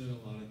understood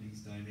a lot of these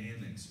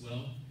dynamics.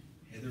 Well,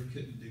 Heather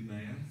couldn't do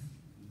math.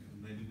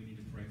 Maybe we need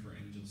to pray for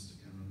angels to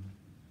come.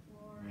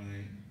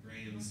 Right?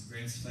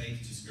 Graham's faith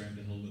just grabbed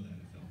a hold of that.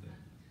 I felt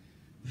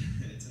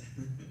it.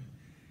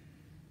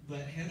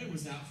 But Heather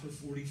was out for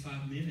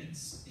 45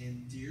 minutes,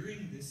 and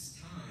during this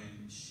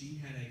time, she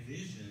had a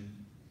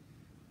vision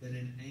that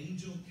an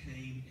angel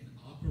came and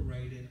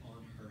operated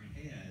on her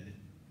head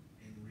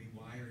and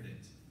rewired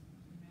it.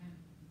 Amen.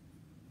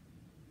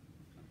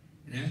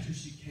 And after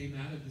she came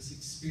out of this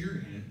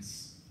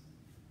experience,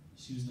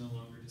 she was no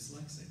longer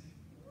dyslexic.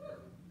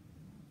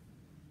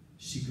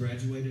 She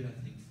graduated,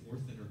 I think,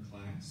 4th in her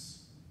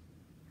class.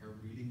 Her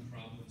reading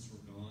problems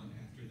were gone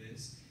after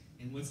this.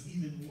 And what's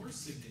even more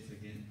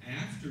significant,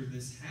 after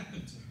this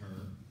happened to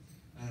her,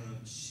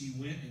 she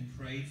went and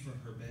prayed for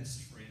her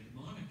best friend,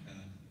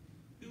 Monica,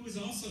 who was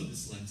also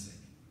dyslexic.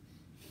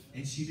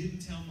 And she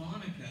didn't tell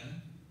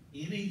Monica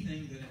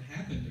anything that had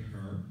happened to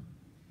her.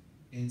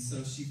 And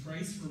so she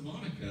prays for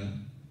Monica.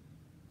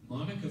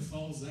 Monica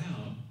falls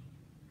out,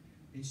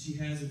 and she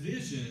has a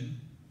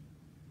vision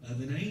of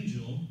an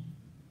angel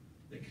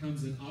that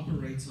comes and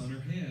operates on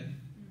her head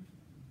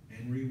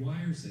and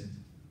rewires it.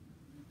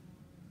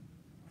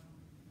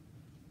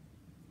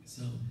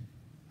 So,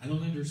 I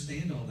don't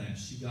understand all that.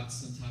 She got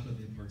some type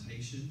of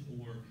impartation,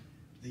 or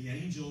the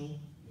angel,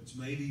 which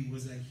maybe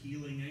was a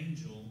healing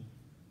angel,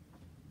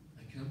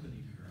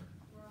 accompanied her.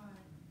 Right.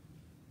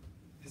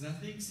 Because I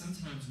think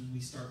sometimes when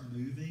we start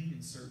moving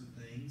in certain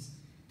things,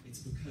 it's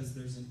because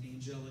there's an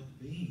angelic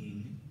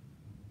being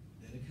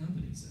that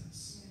accompanies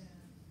us. Yeah.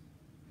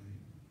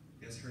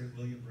 Right? You guys heard of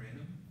William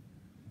Branham?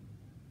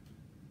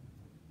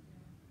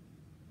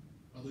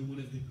 Probably one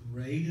of the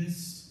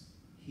greatest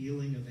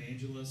healing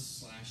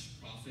evangelists /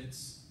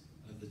 prophets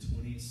of the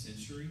 20th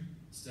century.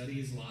 Study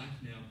his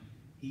life. Now,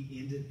 he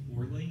ended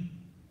poorly,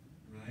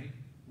 right?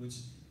 Which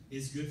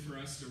is good for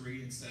us to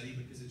read and study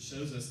because it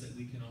shows us that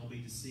we can all be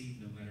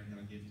deceived no matter how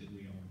gifted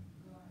we are.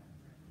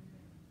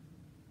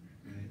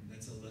 Right?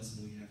 That's a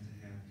lesson we have to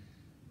have.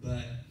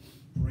 But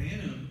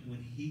Branham,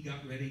 when he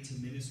got ready to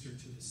minister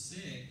to the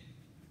sick,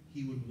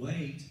 he would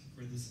wait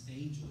for this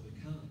angel to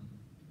come.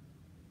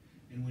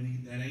 And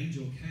when that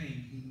angel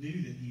came, he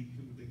knew that he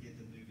would begin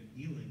to move in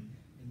healing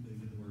and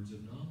move in words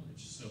of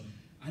knowledge. So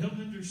I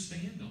don't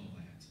understand all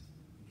that,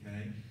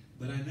 okay?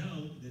 But I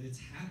know that it's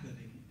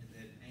happening and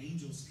that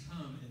angels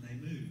come and they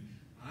move.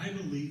 I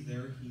believe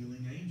there are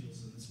healing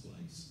angels in this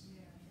place.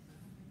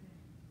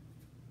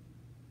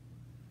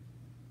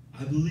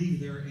 I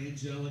believe there are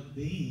angelic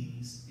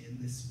beings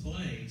in this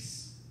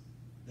place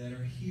that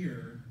are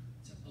here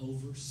to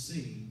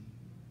oversee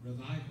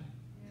revival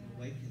and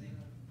awakening.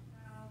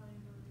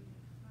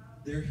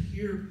 They're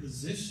here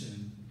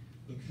positioned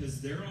because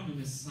they're on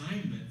an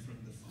assignment from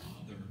the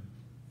Father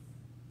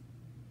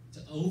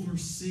to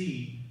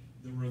oversee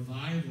the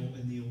revival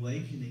and the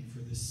awakening for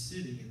this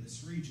city and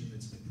this region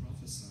that's been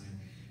prophesied.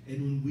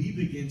 And when we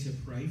begin to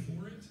pray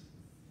for it,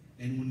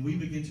 and when we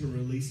begin to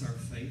release our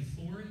faith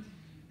for it,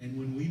 and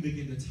when we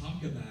begin to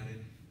talk about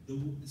it,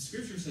 the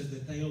Scripture says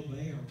that they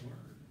obey our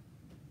word.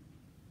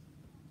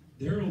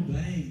 They're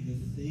obeying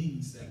the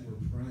things that we're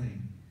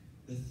praying,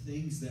 the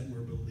things that we're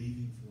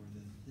believing for,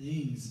 the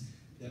things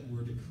that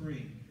we're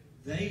decreeing.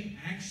 They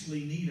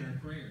actually need our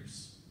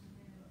prayers.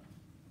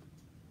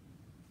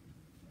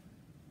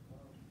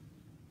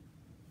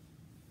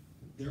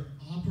 They're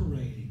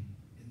operating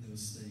in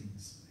those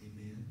things.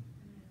 Amen.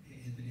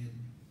 And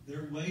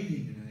they're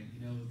waiting. And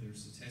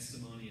there's a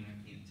testimony, and I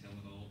can't tell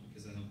it all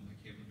because I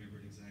can't remember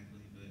it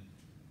exactly. But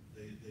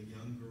the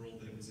young girl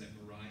that was at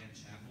Moriah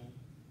Chapel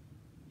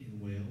in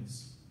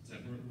Wales. Is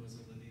that where it was,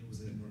 Olivia? Was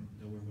it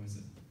no? Where was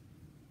it?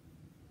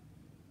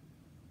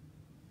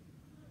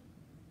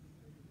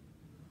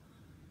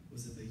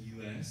 Was it the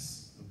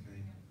U.S.?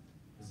 Okay.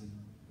 Was it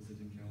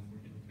in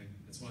California? Okay.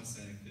 That's why I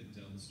said I couldn't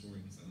tell the story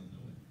because I don't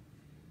know it.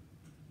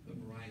 But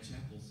Moriah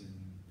Chapel's in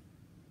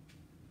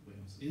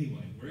Wales.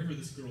 Anyway, wherever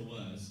this girl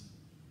was,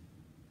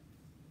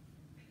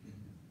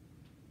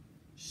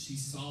 she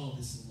saw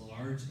this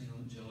large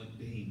angelic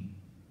being.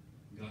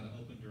 God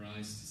opened her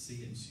eyes to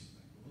see it, and she was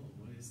like, whoa,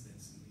 what is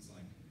this? And he's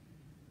like,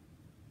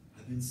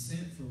 I've been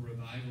sent for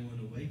revival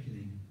and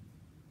awakening,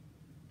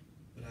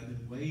 but I've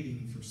been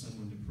waiting for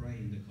someone to pray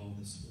and to call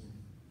this forth.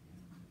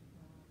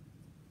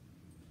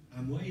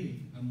 I'm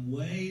waiting. I'm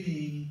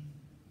waiting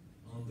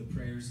on the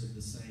prayers of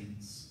the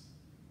saints.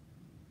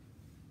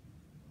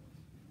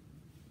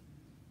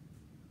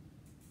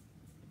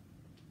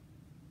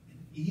 And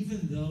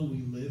even though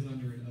we live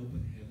under an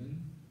open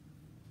heaven,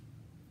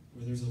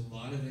 where there's a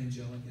lot of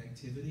angelic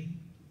activity,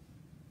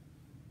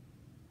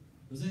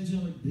 those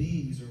angelic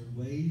beings are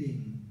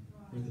waiting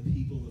for the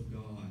people of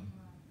God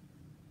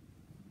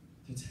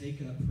to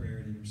take up prayer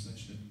and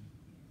intercession.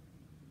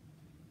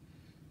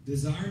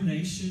 Does our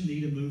nation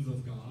need a move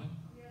of God?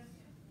 Yes.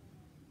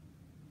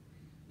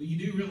 But you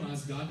do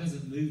realize God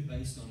doesn't move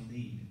based on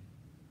need.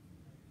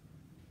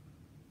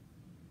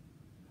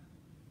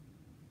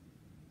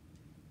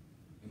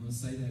 I'm going to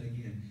say that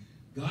again.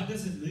 God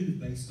doesn't move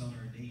based on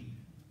our need.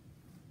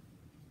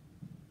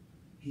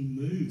 He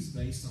moves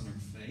based on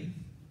our faith,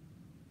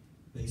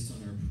 based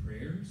on our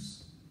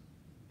prayers,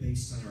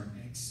 based on our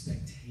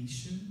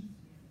expectation,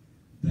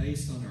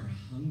 based on our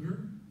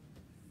hunger,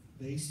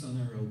 based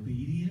on our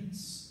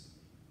obedience.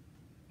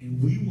 And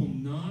we will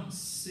not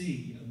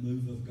see a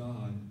move of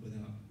God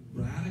without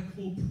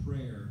radical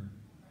prayer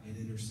and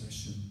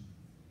intercession.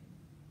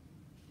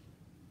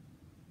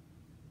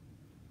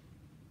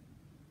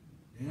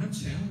 And I'm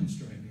challenged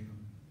right now.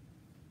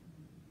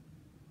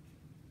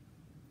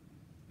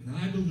 And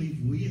I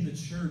believe we in the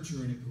church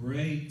are in a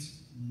great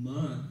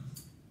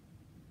month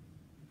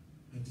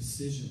of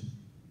decision.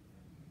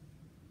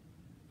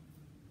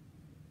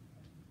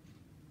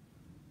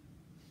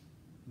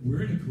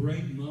 We're in a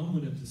great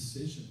moment of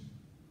decision.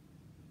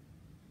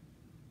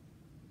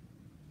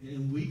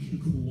 And we can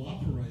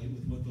cooperate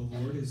with what the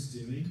Lord is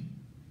doing.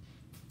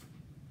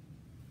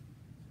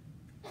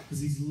 Because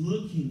He's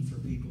looking for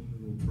people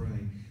who will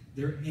pray.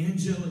 They're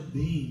angelic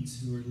beings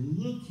who are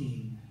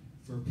looking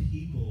for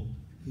people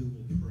who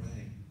will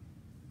pray.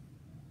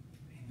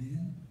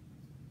 Amen?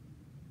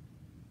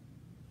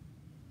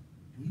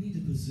 We need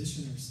to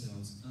position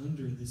ourselves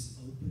under this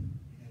open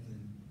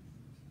heaven,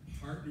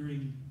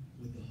 partnering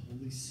with the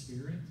Holy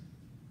Spirit,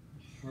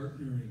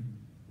 partnering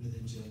with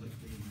angelic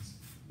beings.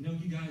 You know,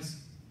 you guys,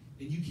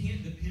 and you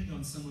can't depend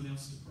on someone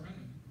else to pray.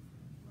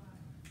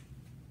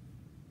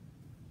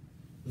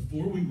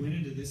 Before we went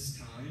into this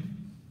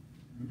time,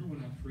 remember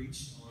when I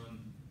preached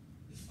on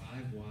the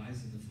 5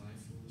 wise and the 5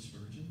 foolish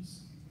virgins?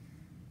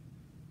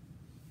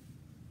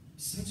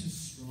 Such a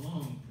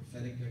strong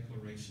prophetic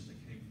declaration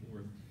that came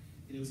forth.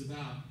 And it was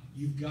about,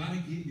 you've got to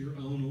get your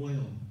own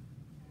oil,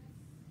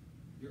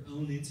 your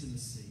own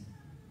intimacy.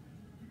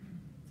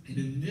 And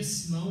in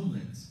this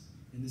moment,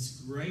 in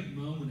this great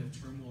moment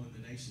of turmoil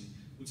in the nation,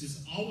 which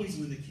is always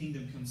when the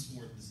kingdom comes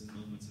forth, is in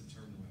moments of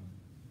turmoil.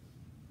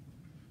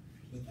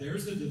 But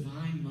there's a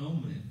divine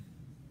moment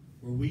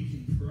where we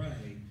can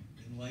pray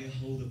and lay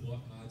hold of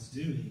what God's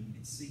doing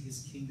and see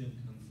His kingdom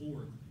come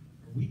forth,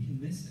 or we can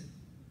miss it.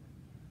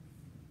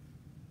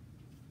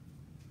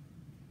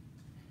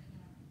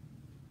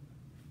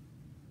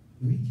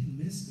 We can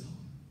miss God.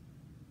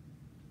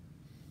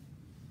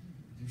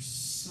 There's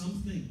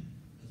something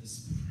of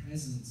His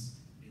presence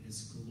and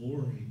His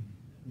glory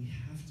we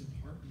have to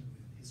partner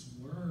with. His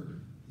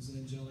Word, His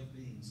angelic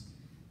beings.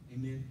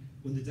 Amen.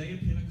 When the day of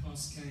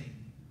Pentecost came,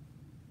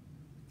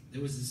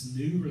 there was this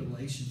new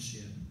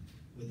relationship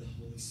with the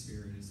Holy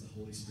Spirit as the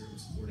Holy Spirit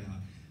was poured out.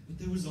 But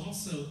there was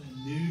also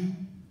a new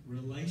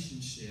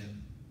relationship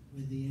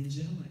with the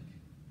angelic.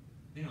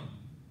 Now,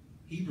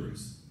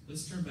 Hebrews.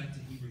 Let's turn back to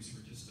Hebrews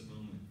for just a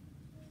moment.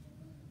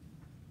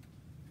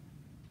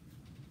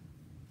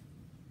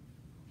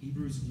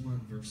 Hebrews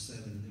 1, verse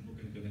 7, and then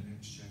we're going to go to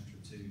Acts chapter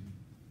 2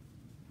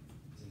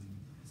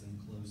 as I'm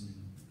closing.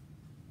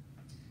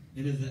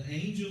 And of the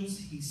angels,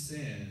 he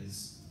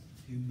says,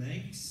 who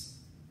makes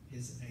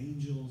his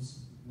angels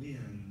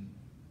wind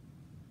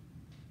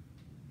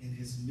and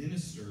his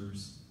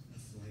ministers a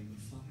flame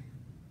of fire.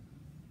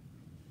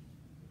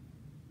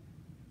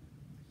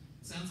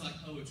 Sounds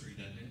like poetry,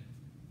 doesn't it?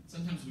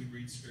 Sometimes we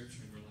read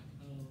scripture and we're like,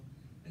 oh,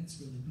 that's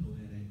really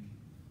poetic.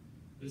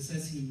 But it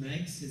says he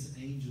makes his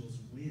angels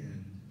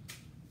wind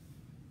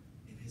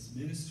and his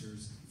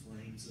ministers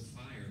flames of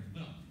fire.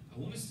 Well, I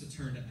want us to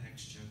turn to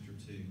Acts chapter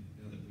 2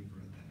 now that we've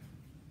read that.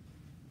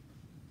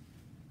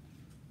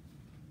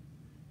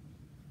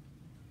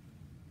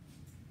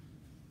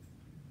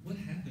 What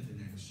happened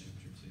in Acts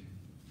chapter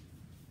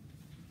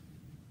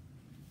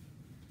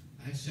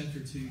 2? Acts chapter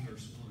 2,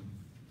 verse 1.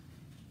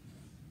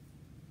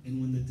 And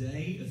when the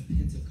day of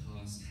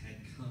Pentecost had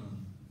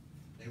come,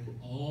 they were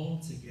all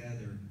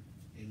together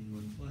in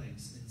one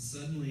place. And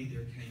suddenly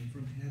there came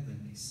from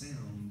heaven a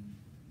sound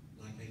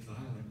like a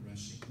violent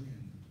rushing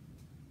wind.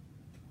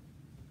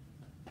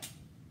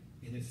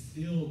 And it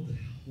filled the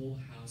whole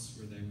house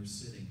where they were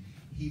sitting.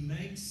 He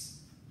makes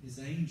his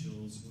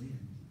angels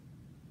wind.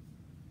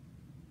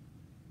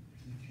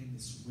 And there came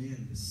this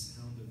wind, this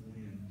sound of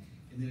wind.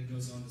 And then it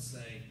goes on to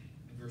say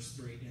in verse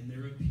 3, and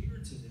there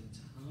appeared to them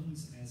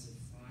tongues as of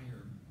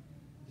fire,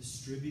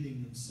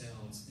 distributing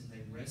themselves, and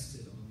they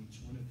rested on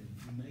each one of them.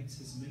 He makes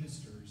his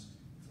ministers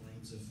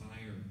flames of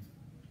fire.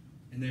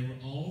 And they were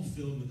all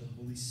filled with the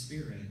Holy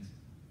Spirit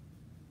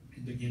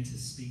and began to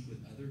speak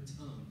with other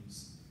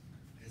tongues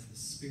as the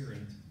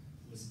Spirit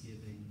was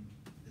giving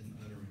them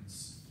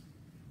utterance.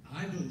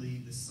 I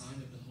believe the sign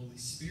of the Holy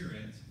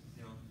Spirit,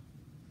 now,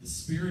 the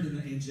Spirit and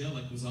the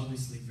angelic was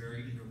obviously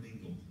very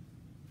intermingled.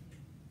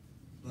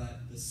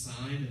 But the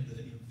sign of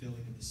the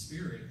infilling of the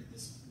Spirit in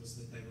this was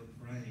that they were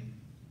praying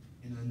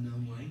in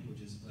unknown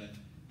languages. But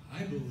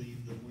I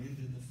believe the wind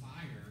and the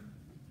fire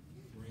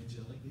were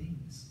angelic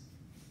beings.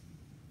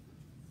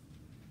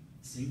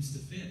 Seems to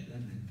fit,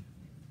 doesn't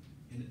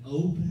it? An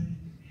open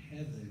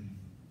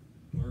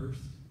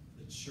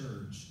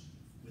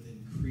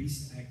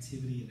increased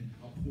activity and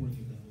outpouring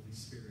of the Holy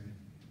Spirit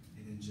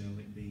and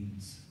angelic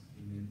beings.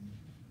 Amen.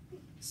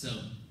 So,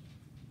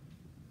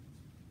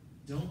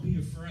 don't be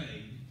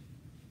afraid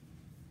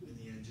when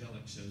the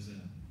angelic shows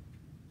up.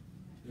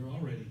 They're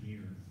already here.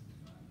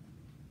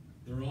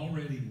 They're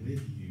already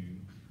with you,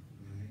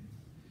 right?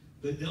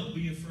 But don't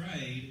be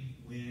afraid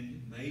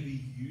when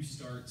maybe you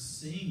start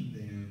seeing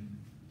them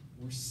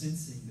or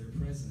sensing their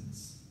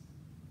presence.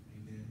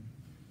 Amen.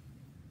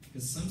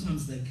 Because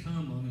sometimes they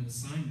come on an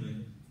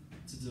assignment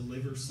to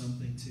deliver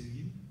something to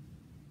you,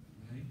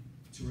 right?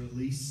 To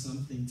release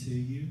something to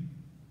you,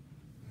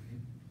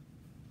 right?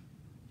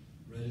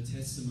 Read a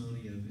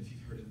testimony of, if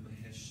you've heard of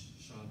Mahesh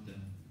Shabda,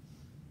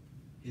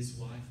 his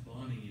wife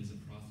Bonnie is a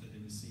prophet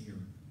and a seer.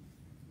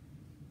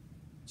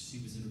 She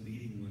was in a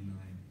meeting one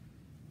night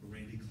where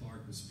Randy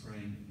Clark was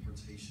praying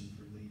impartation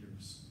for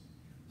leaders.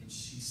 And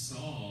she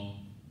saw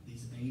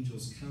these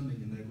angels coming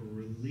and they were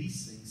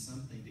releasing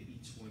something to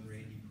each one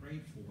Randy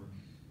prayed for.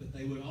 But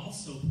they would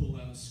also pull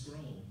out a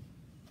scroll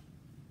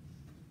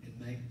and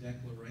make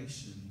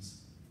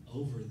declarations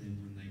over them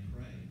when they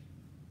prayed.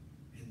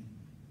 And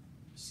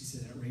she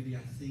said, Randy, I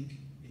think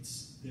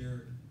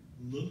they're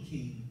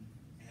looking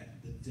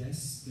at the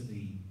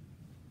destiny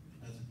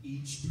of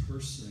each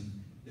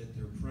person that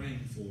they're praying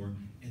for,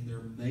 and they're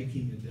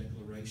making a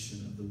declaration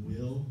of the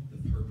will,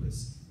 the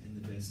purpose,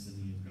 and the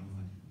destiny of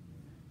God.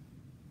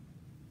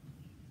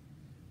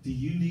 Do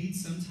you need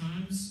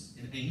sometimes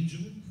an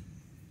angel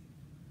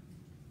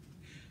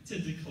to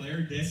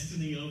declare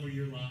destiny over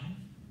your life?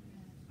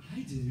 I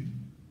do.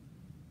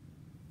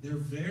 They're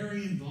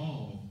very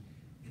involved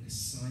in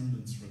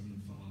assignments from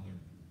the Father.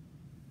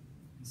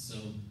 And so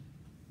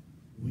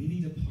we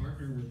need to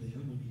partner with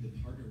them. We need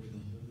to partner with the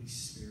Holy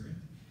Spirit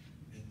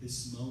at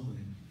this moment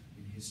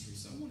in history.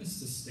 So I want us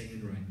to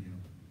stand right now.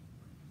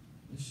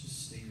 Let's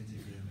just stand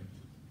together.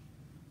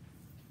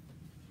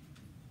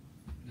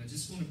 And I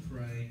just want to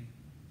pray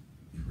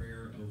a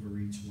prayer over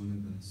each one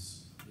of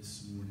us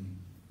this morning.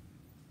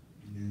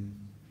 Amen.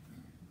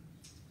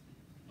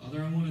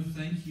 Father, I want to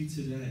thank you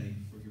today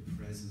for your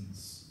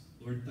presence.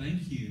 Lord,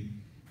 thank you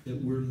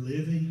that we're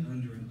living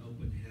under an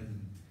open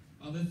heaven.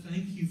 Father,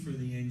 thank you for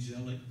the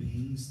angelic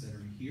beings that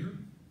are here.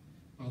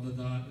 Father,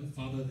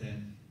 that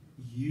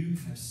you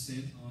have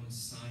sent on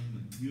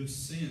assignment. You have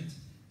sent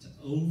to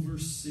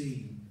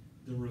oversee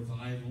the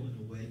revival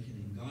and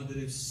awakening. God, that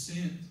have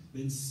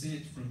been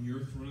sent from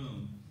your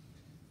throne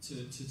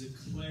to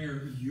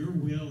declare your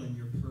will and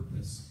your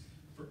purpose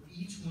for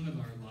each one of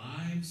our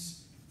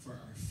lives, for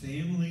our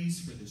families,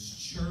 for this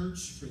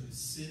church, for the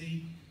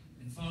city,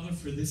 and Father,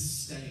 for this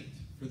state,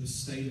 for the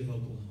state of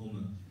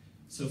Oklahoma.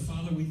 So,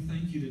 Father, we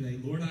thank you today.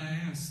 Lord, I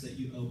ask that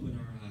you open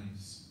our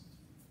eyes.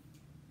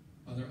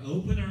 Father,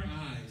 open our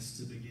eyes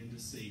to begin to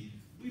see.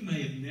 We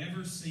may have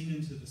never seen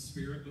into the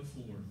Spirit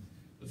before,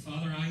 but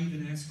Father, I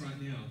even ask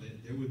right now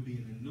that there would be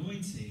an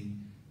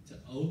anointing to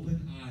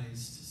open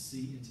eyes to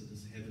see into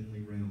this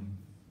heavenly realm.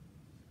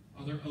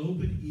 Father,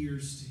 open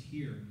ears to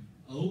hear.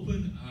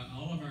 Open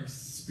all of our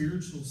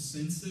spiritual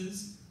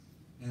senses,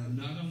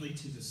 not only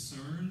to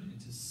discern and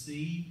to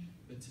see,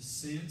 but to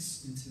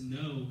sense and to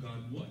know,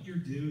 God, what you're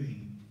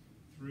doing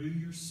through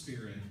your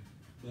Spirit,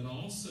 but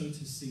also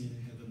to see in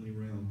a heavenly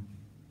realm.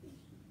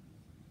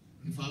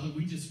 And Father,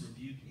 we just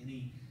rebuke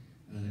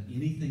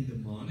anything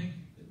demonic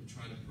that would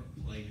try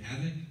to play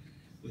havoc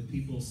with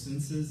people's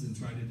senses and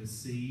try to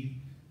deceive.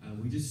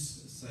 We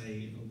just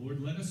say,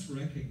 Lord, let us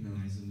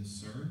recognize and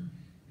discern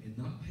and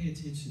not pay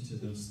attention to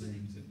those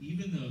things. And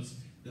even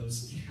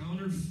those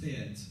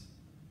counterfeit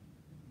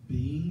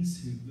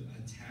beings who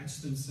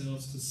attach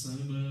themselves to some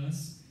of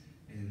us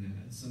and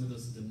some of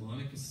those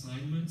demonic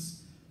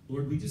assignments,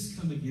 Lord, we just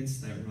come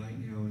against that right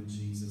now in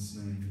Jesus'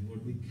 name. And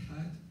Lord, we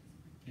cut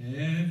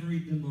every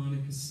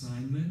demonic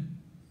assignment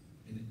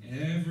and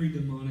every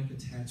demonic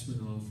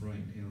attachment off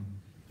right now.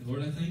 And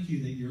Lord, I thank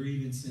you that you're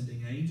even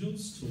sending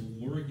angels to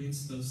war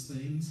against those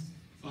things.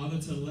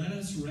 Father, to let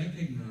us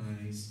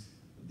recognize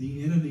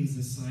the enemy's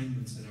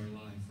assignments in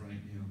our life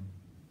right now.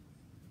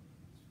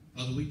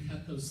 Father, we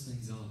cut those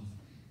things off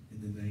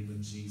in the name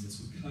of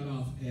Jesus. We cut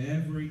off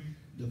every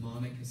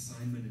demonic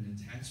assignment and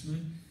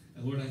attachment.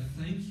 And Lord, I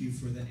thank you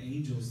for the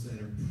angels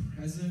that are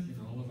present in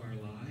all of our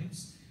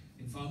lives.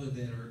 And Father,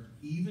 that are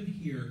even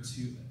here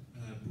to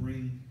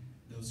bring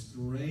those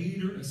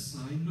greater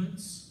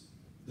assignments,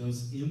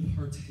 those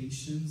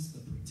impartations, the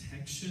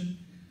protection,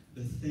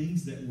 the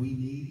things that we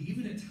need,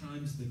 even at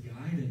times the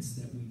guidance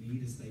that we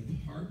need as they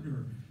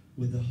partner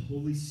with the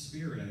Holy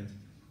Spirit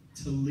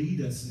to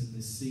lead us in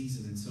this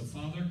season. And so,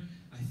 Father,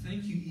 I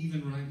thank you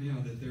even right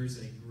now that there's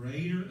a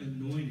greater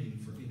anointing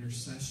for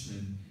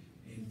intercession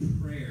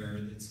and prayer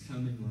that's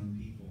coming on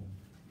people.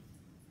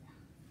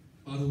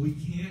 Father, we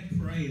can't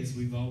pray as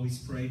we've always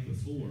prayed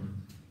before,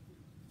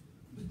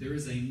 but there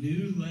is a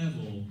new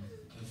level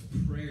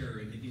of prayer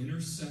and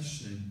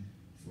intercession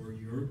for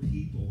your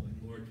people. And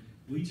Lord,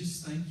 we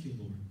just thank you,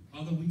 Lord.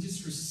 Father, we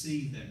just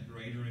receive that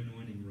greater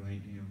anointing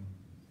right now.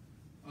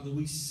 Father,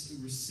 we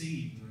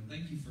receive, and I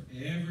thank you for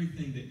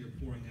everything that you're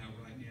pouring out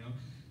right now.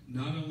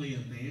 Not only a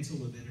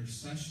mantle of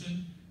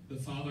intercession, but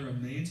Father, a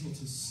mantle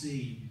to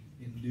see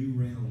in new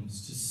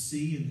realms, to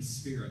see in the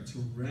Spirit, to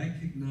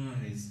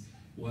recognize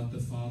what the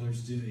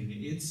Father's doing.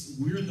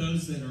 We're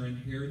those that are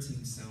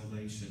inheriting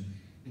salvation.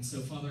 And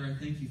so, Father, I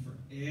thank you for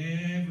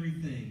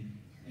everything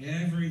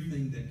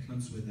that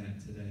comes with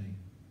that today.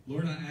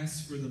 Lord, I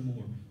ask for the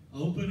more.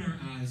 Open our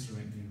eyes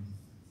right now.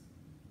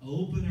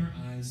 Open our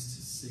eyes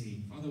to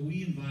see. Father,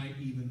 we invite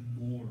even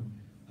more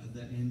of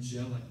the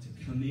angelic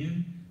to come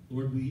in.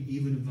 Lord, we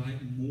even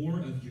invite more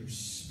of your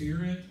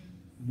Spirit,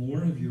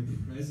 more of your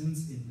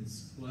presence in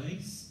this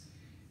place,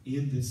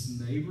 in this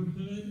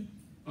neighborhood.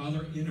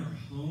 Father, in our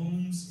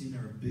homes, in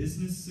our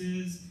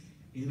businesses,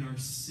 in our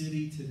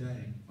city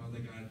today. Father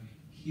God,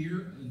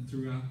 here and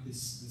throughout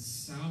this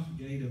south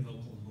gate of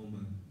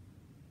Oklahoma.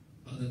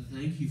 Father,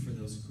 thank you for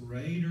those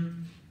greater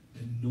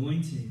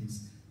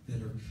anointings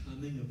that are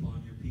coming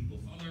upon your people.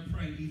 Father, I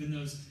pray even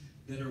those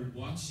that are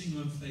watching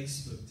on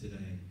Facebook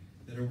today,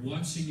 that are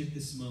watching at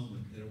this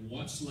moment, that are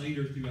watched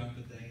later throughout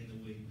the day and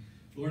the week.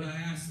 Lord, I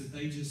ask that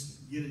they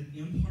just get an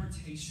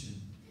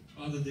impartation,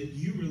 Father, that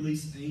you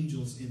release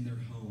angels in their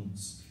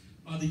homes.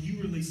 Father,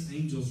 you release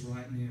angels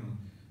right now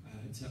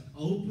to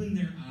open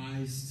their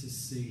eyes to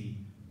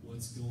see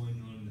what's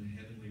going on in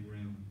the heavenly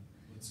realm,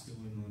 what's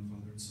going on,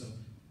 Father. And so,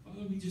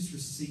 Father, we just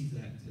receive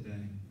that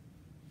today.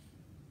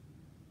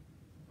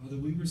 Father,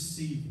 we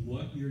receive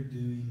what you're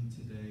doing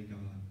today,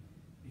 God,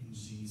 in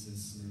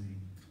Jesus'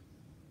 name.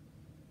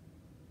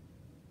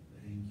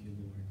 Thank you,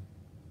 Lord.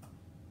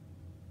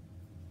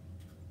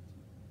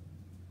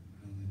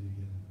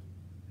 Hallelujah.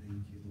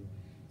 Thank you, Lord.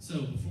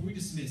 So, before we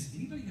dismiss,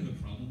 anybody have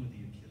a problem with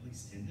the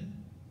Achilles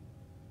tendon?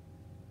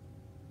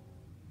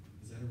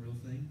 Is that a real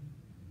thing?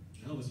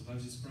 No, as I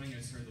was just praying, I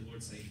just heard the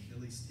Lord say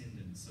Achilles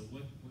tendon. So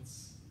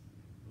what's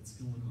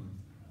going on?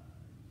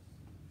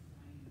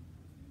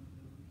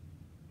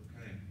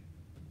 Okay.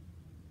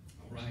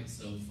 All right,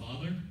 so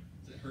Father,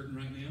 is it hurting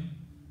right now?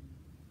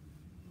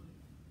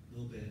 A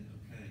little bit,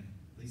 okay.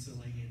 Lisa,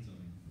 lay hands on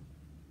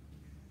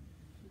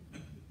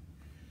him.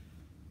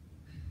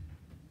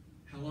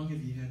 How long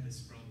have you had this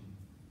problem?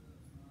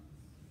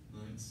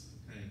 Months?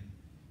 Okay.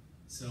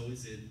 So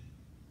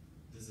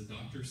does the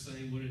doctor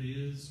say what it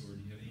is, or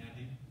do you have any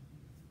idea?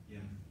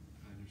 Yeah,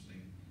 I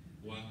understand.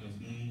 Wife goes,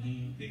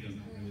 he goes,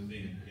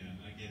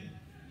 yeah, I get it.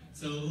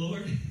 So,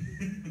 Lord,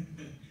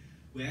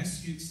 we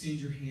ask you to extend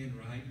your hand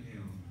right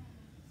now.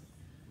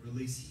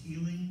 Release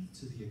healing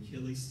to the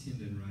Achilles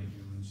tendon right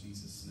now in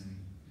Jesus' name.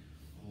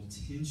 All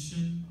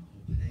tension,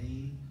 all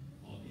pain,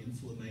 all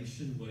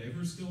inflammation,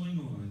 whatever's going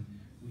on,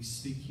 we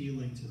speak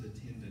healing to the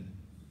tendon.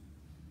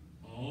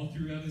 All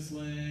throughout his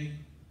leg,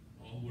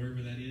 all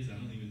wherever that is, I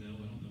don't even know.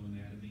 I don't know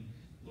anatomy.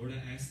 Lord,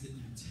 I ask that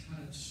you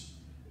touch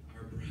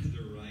our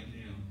brother right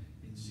now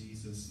in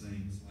Jesus'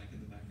 name. It's like in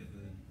the back of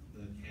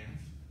the calf.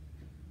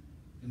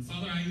 And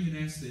Father, I even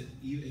ask that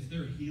if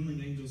there are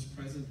healing angels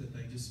present, that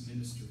they just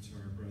minister to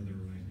our brother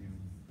right now.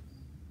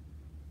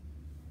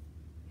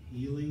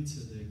 Healing to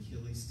the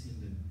Achilles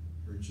tendon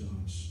for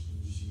Josh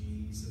in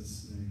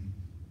Jesus' name.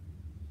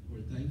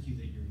 Lord, thank you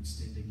that you're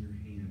extending your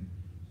hand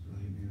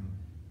right now.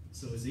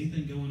 So is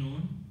anything going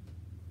on?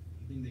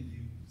 Anything that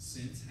you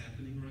sense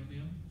happening right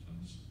now,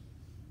 Josh?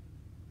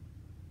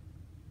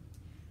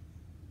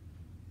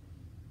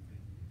 Okay.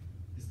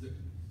 Is there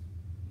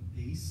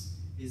peace?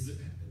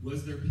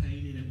 Was there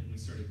pain in it when we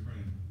started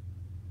crying?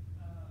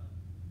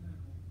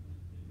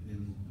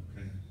 Minimal.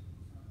 Okay.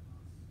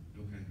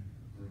 Okay.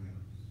 All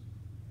right.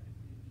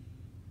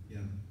 Yeah.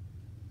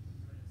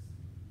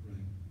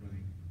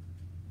 Right.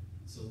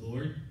 So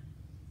Lord,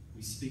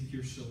 we speak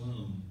your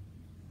shalom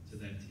to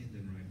that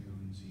tendon right now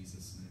in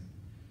Jesus' name.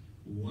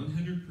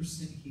 100%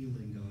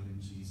 healing, God,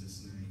 in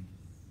Jesus' name.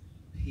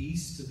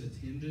 Peace to the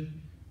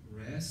tendon,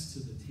 rest to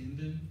the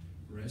tendon,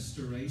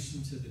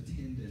 restoration to the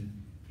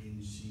tendon in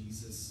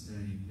Jesus'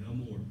 name. No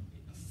more.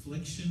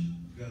 Affliction,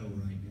 go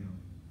right now.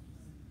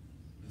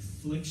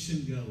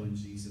 Affliction, go in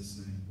Jesus'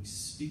 name. We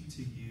speak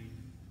to you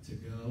to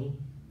go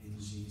in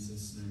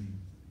Jesus' name.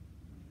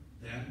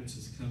 That which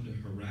has come to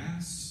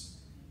harass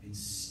and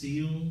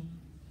steal,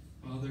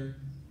 Father,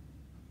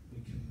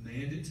 we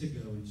command it to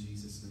go in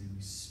Jesus' name.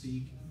 We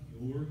speak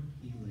your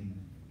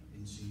healing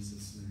in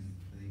Jesus' name.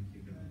 Thank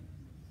you, God.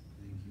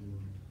 Thank you,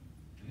 Lord.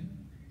 Okay?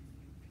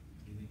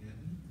 Anything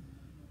happening?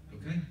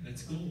 Okay,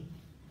 that's cool.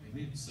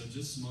 Amen. So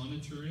just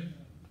monitor it.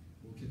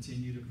 We'll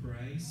continue to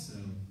pray. So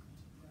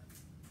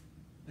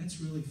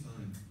that's really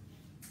fun.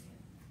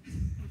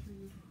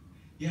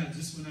 Yeah,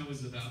 just when I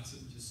was about to,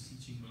 just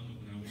teaching moment,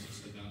 when I was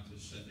just about to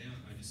shut down,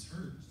 I just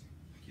heard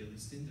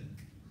Achilles tendon.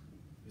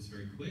 It was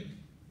very quick.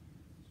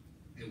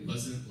 It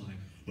wasn't like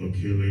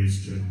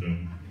Achilles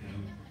tendon, you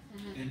know.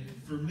 And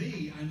for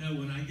me, I know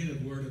when I get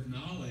a word of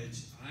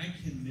knowledge, I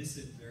can miss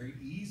it very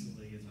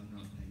easily if I'm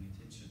not paying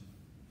attention.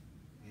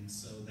 And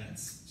so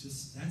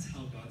that's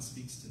how God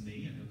speaks to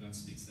me. I know God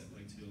speaks that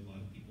way to a lot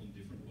of people in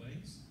different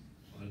ways.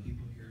 A lot of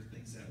people hear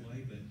things that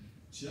way, but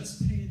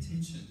just pay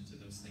attention to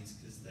those things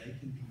because they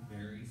can be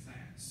very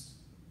fast.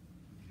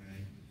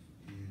 Okay?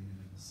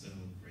 And so,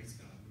 praise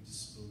God. We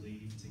just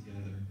believe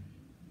together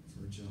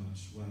for Josh.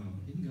 gosh. Wow.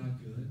 Isn't God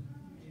good?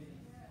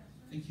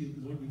 Thank you,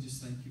 Lord. We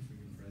just thank you for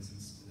your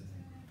presence today.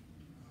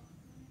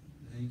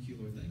 Thank you,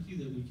 Lord. Thank you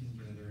that we can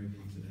gather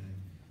again today.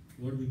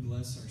 Lord, we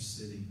bless our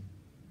city.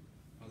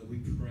 Father, we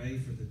pray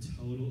for the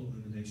total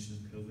elimination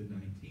of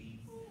COVID-19.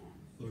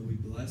 Lord, we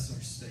bless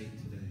our state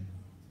today.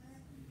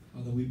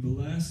 Father, we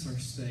bless our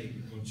state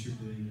with what you're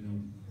doing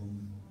in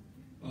Oklahoma.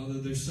 Father,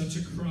 there's such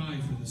a cry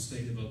for the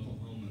state of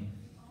Oklahoma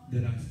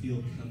that I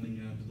feel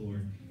coming up,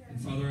 Lord. And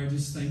Father, I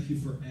just thank you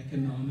for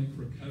economic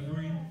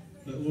recovery.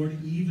 But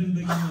Lord, even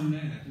beyond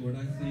that, Lord,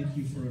 I thank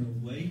you for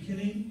an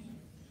awakening,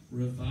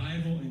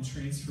 revival, and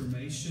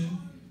transformation.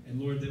 And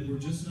Lord, that we're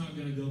just not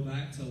going to go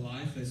back to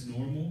life as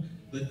normal,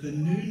 but the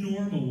new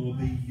normal will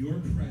be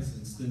your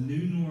presence. The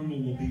new normal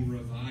will be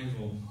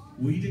revival.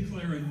 We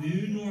declare a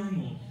new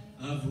normal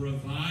of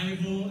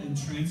revival and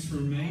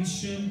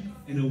transformation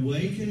and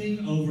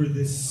awakening over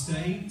this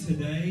state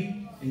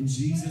today in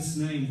Jesus'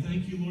 name.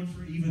 Thank you, Lord,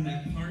 for even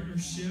that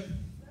partnership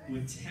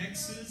with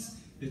Texas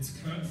that's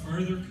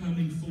further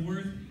coming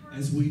forth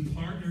as we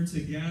partner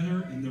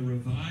together in the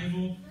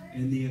revival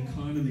and the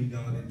economy,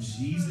 God. In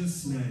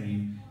Jesus'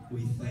 name,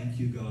 we thank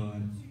you,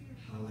 God.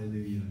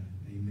 Hallelujah.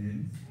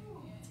 Amen.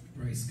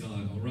 Praise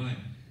God. All right.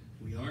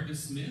 We are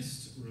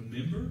dismissed.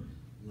 Remember,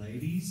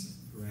 ladies,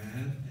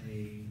 grab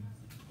a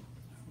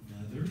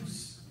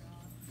mothers.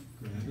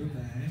 Grab a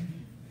bag.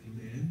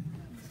 Amen.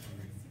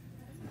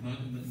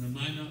 There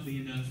might not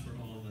be enough for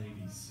all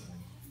ladies. So,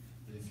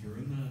 but if you're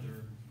a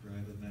mother,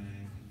 grab a bag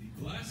and be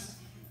blessed.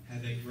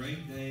 Have a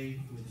great day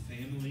with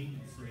family,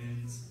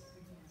 friends,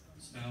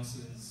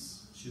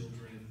 spouses,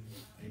 children.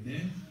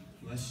 Amen.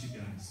 Bless you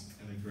guys.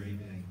 Have a great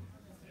day.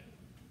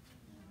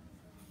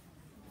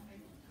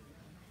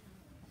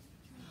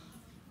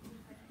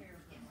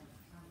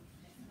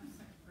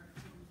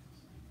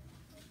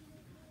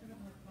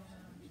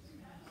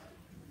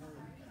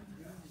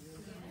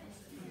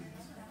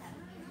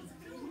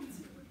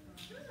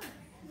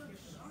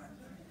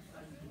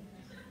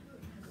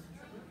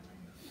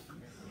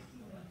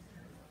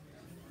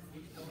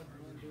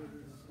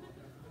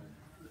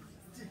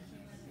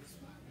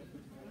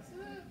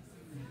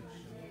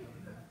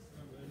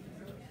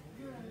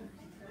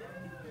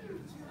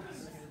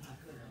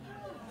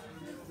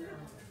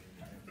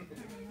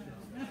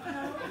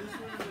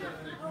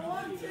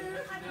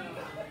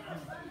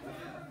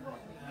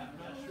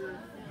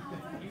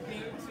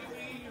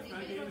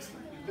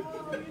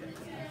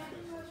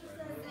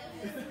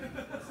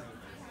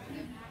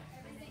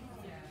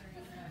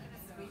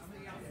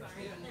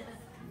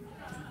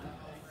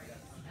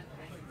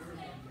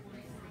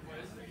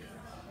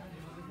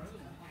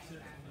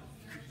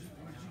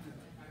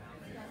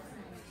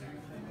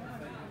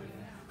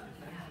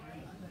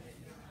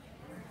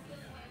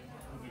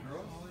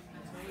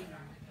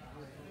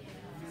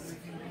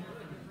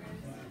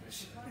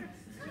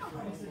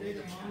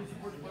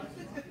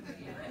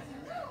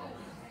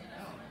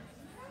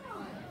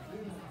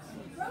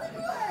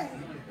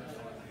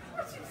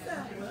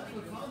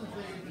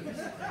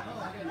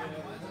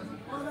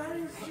 Well, that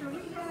is true.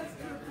 He has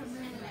to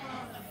command.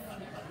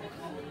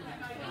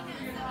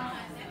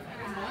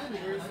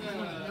 Where's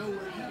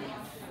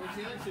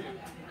the other two?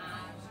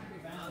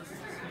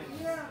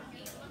 Yeah.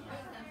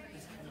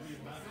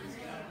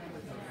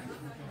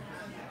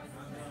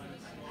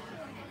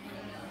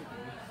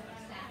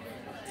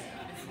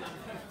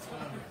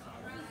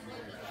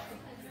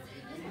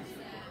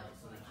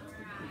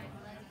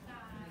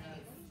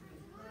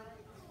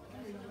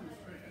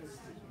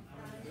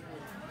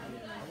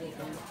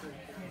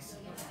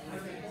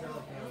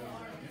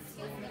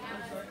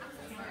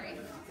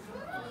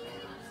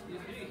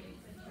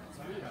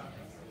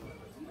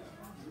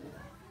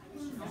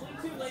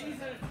 Two ladies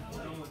at a time.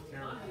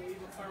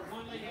 Or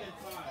one lady at a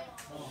time.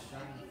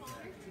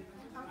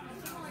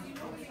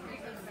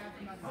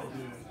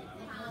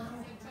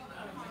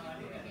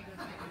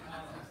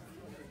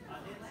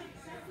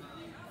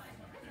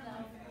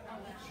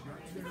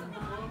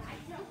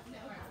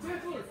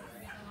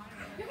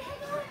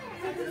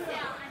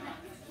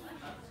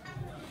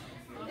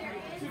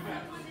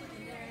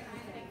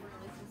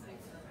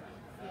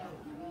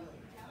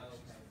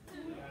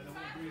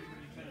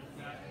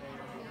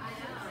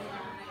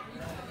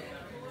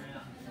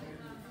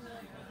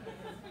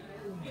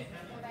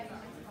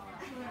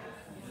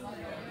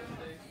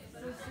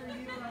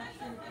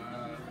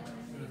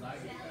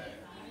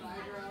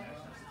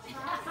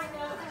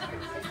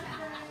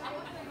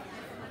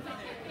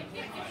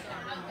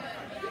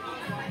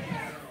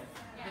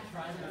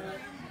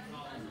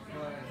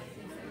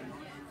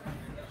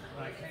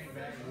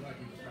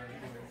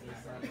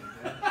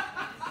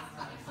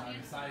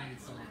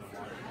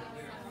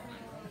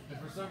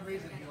 For some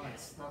reason, he like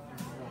stuck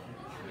himself in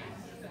the tree.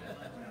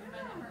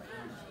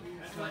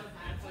 That's like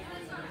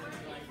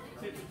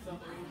tipping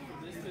something from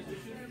this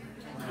position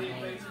to be a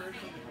face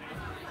person.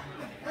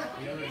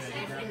 The other day,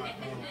 he grabbed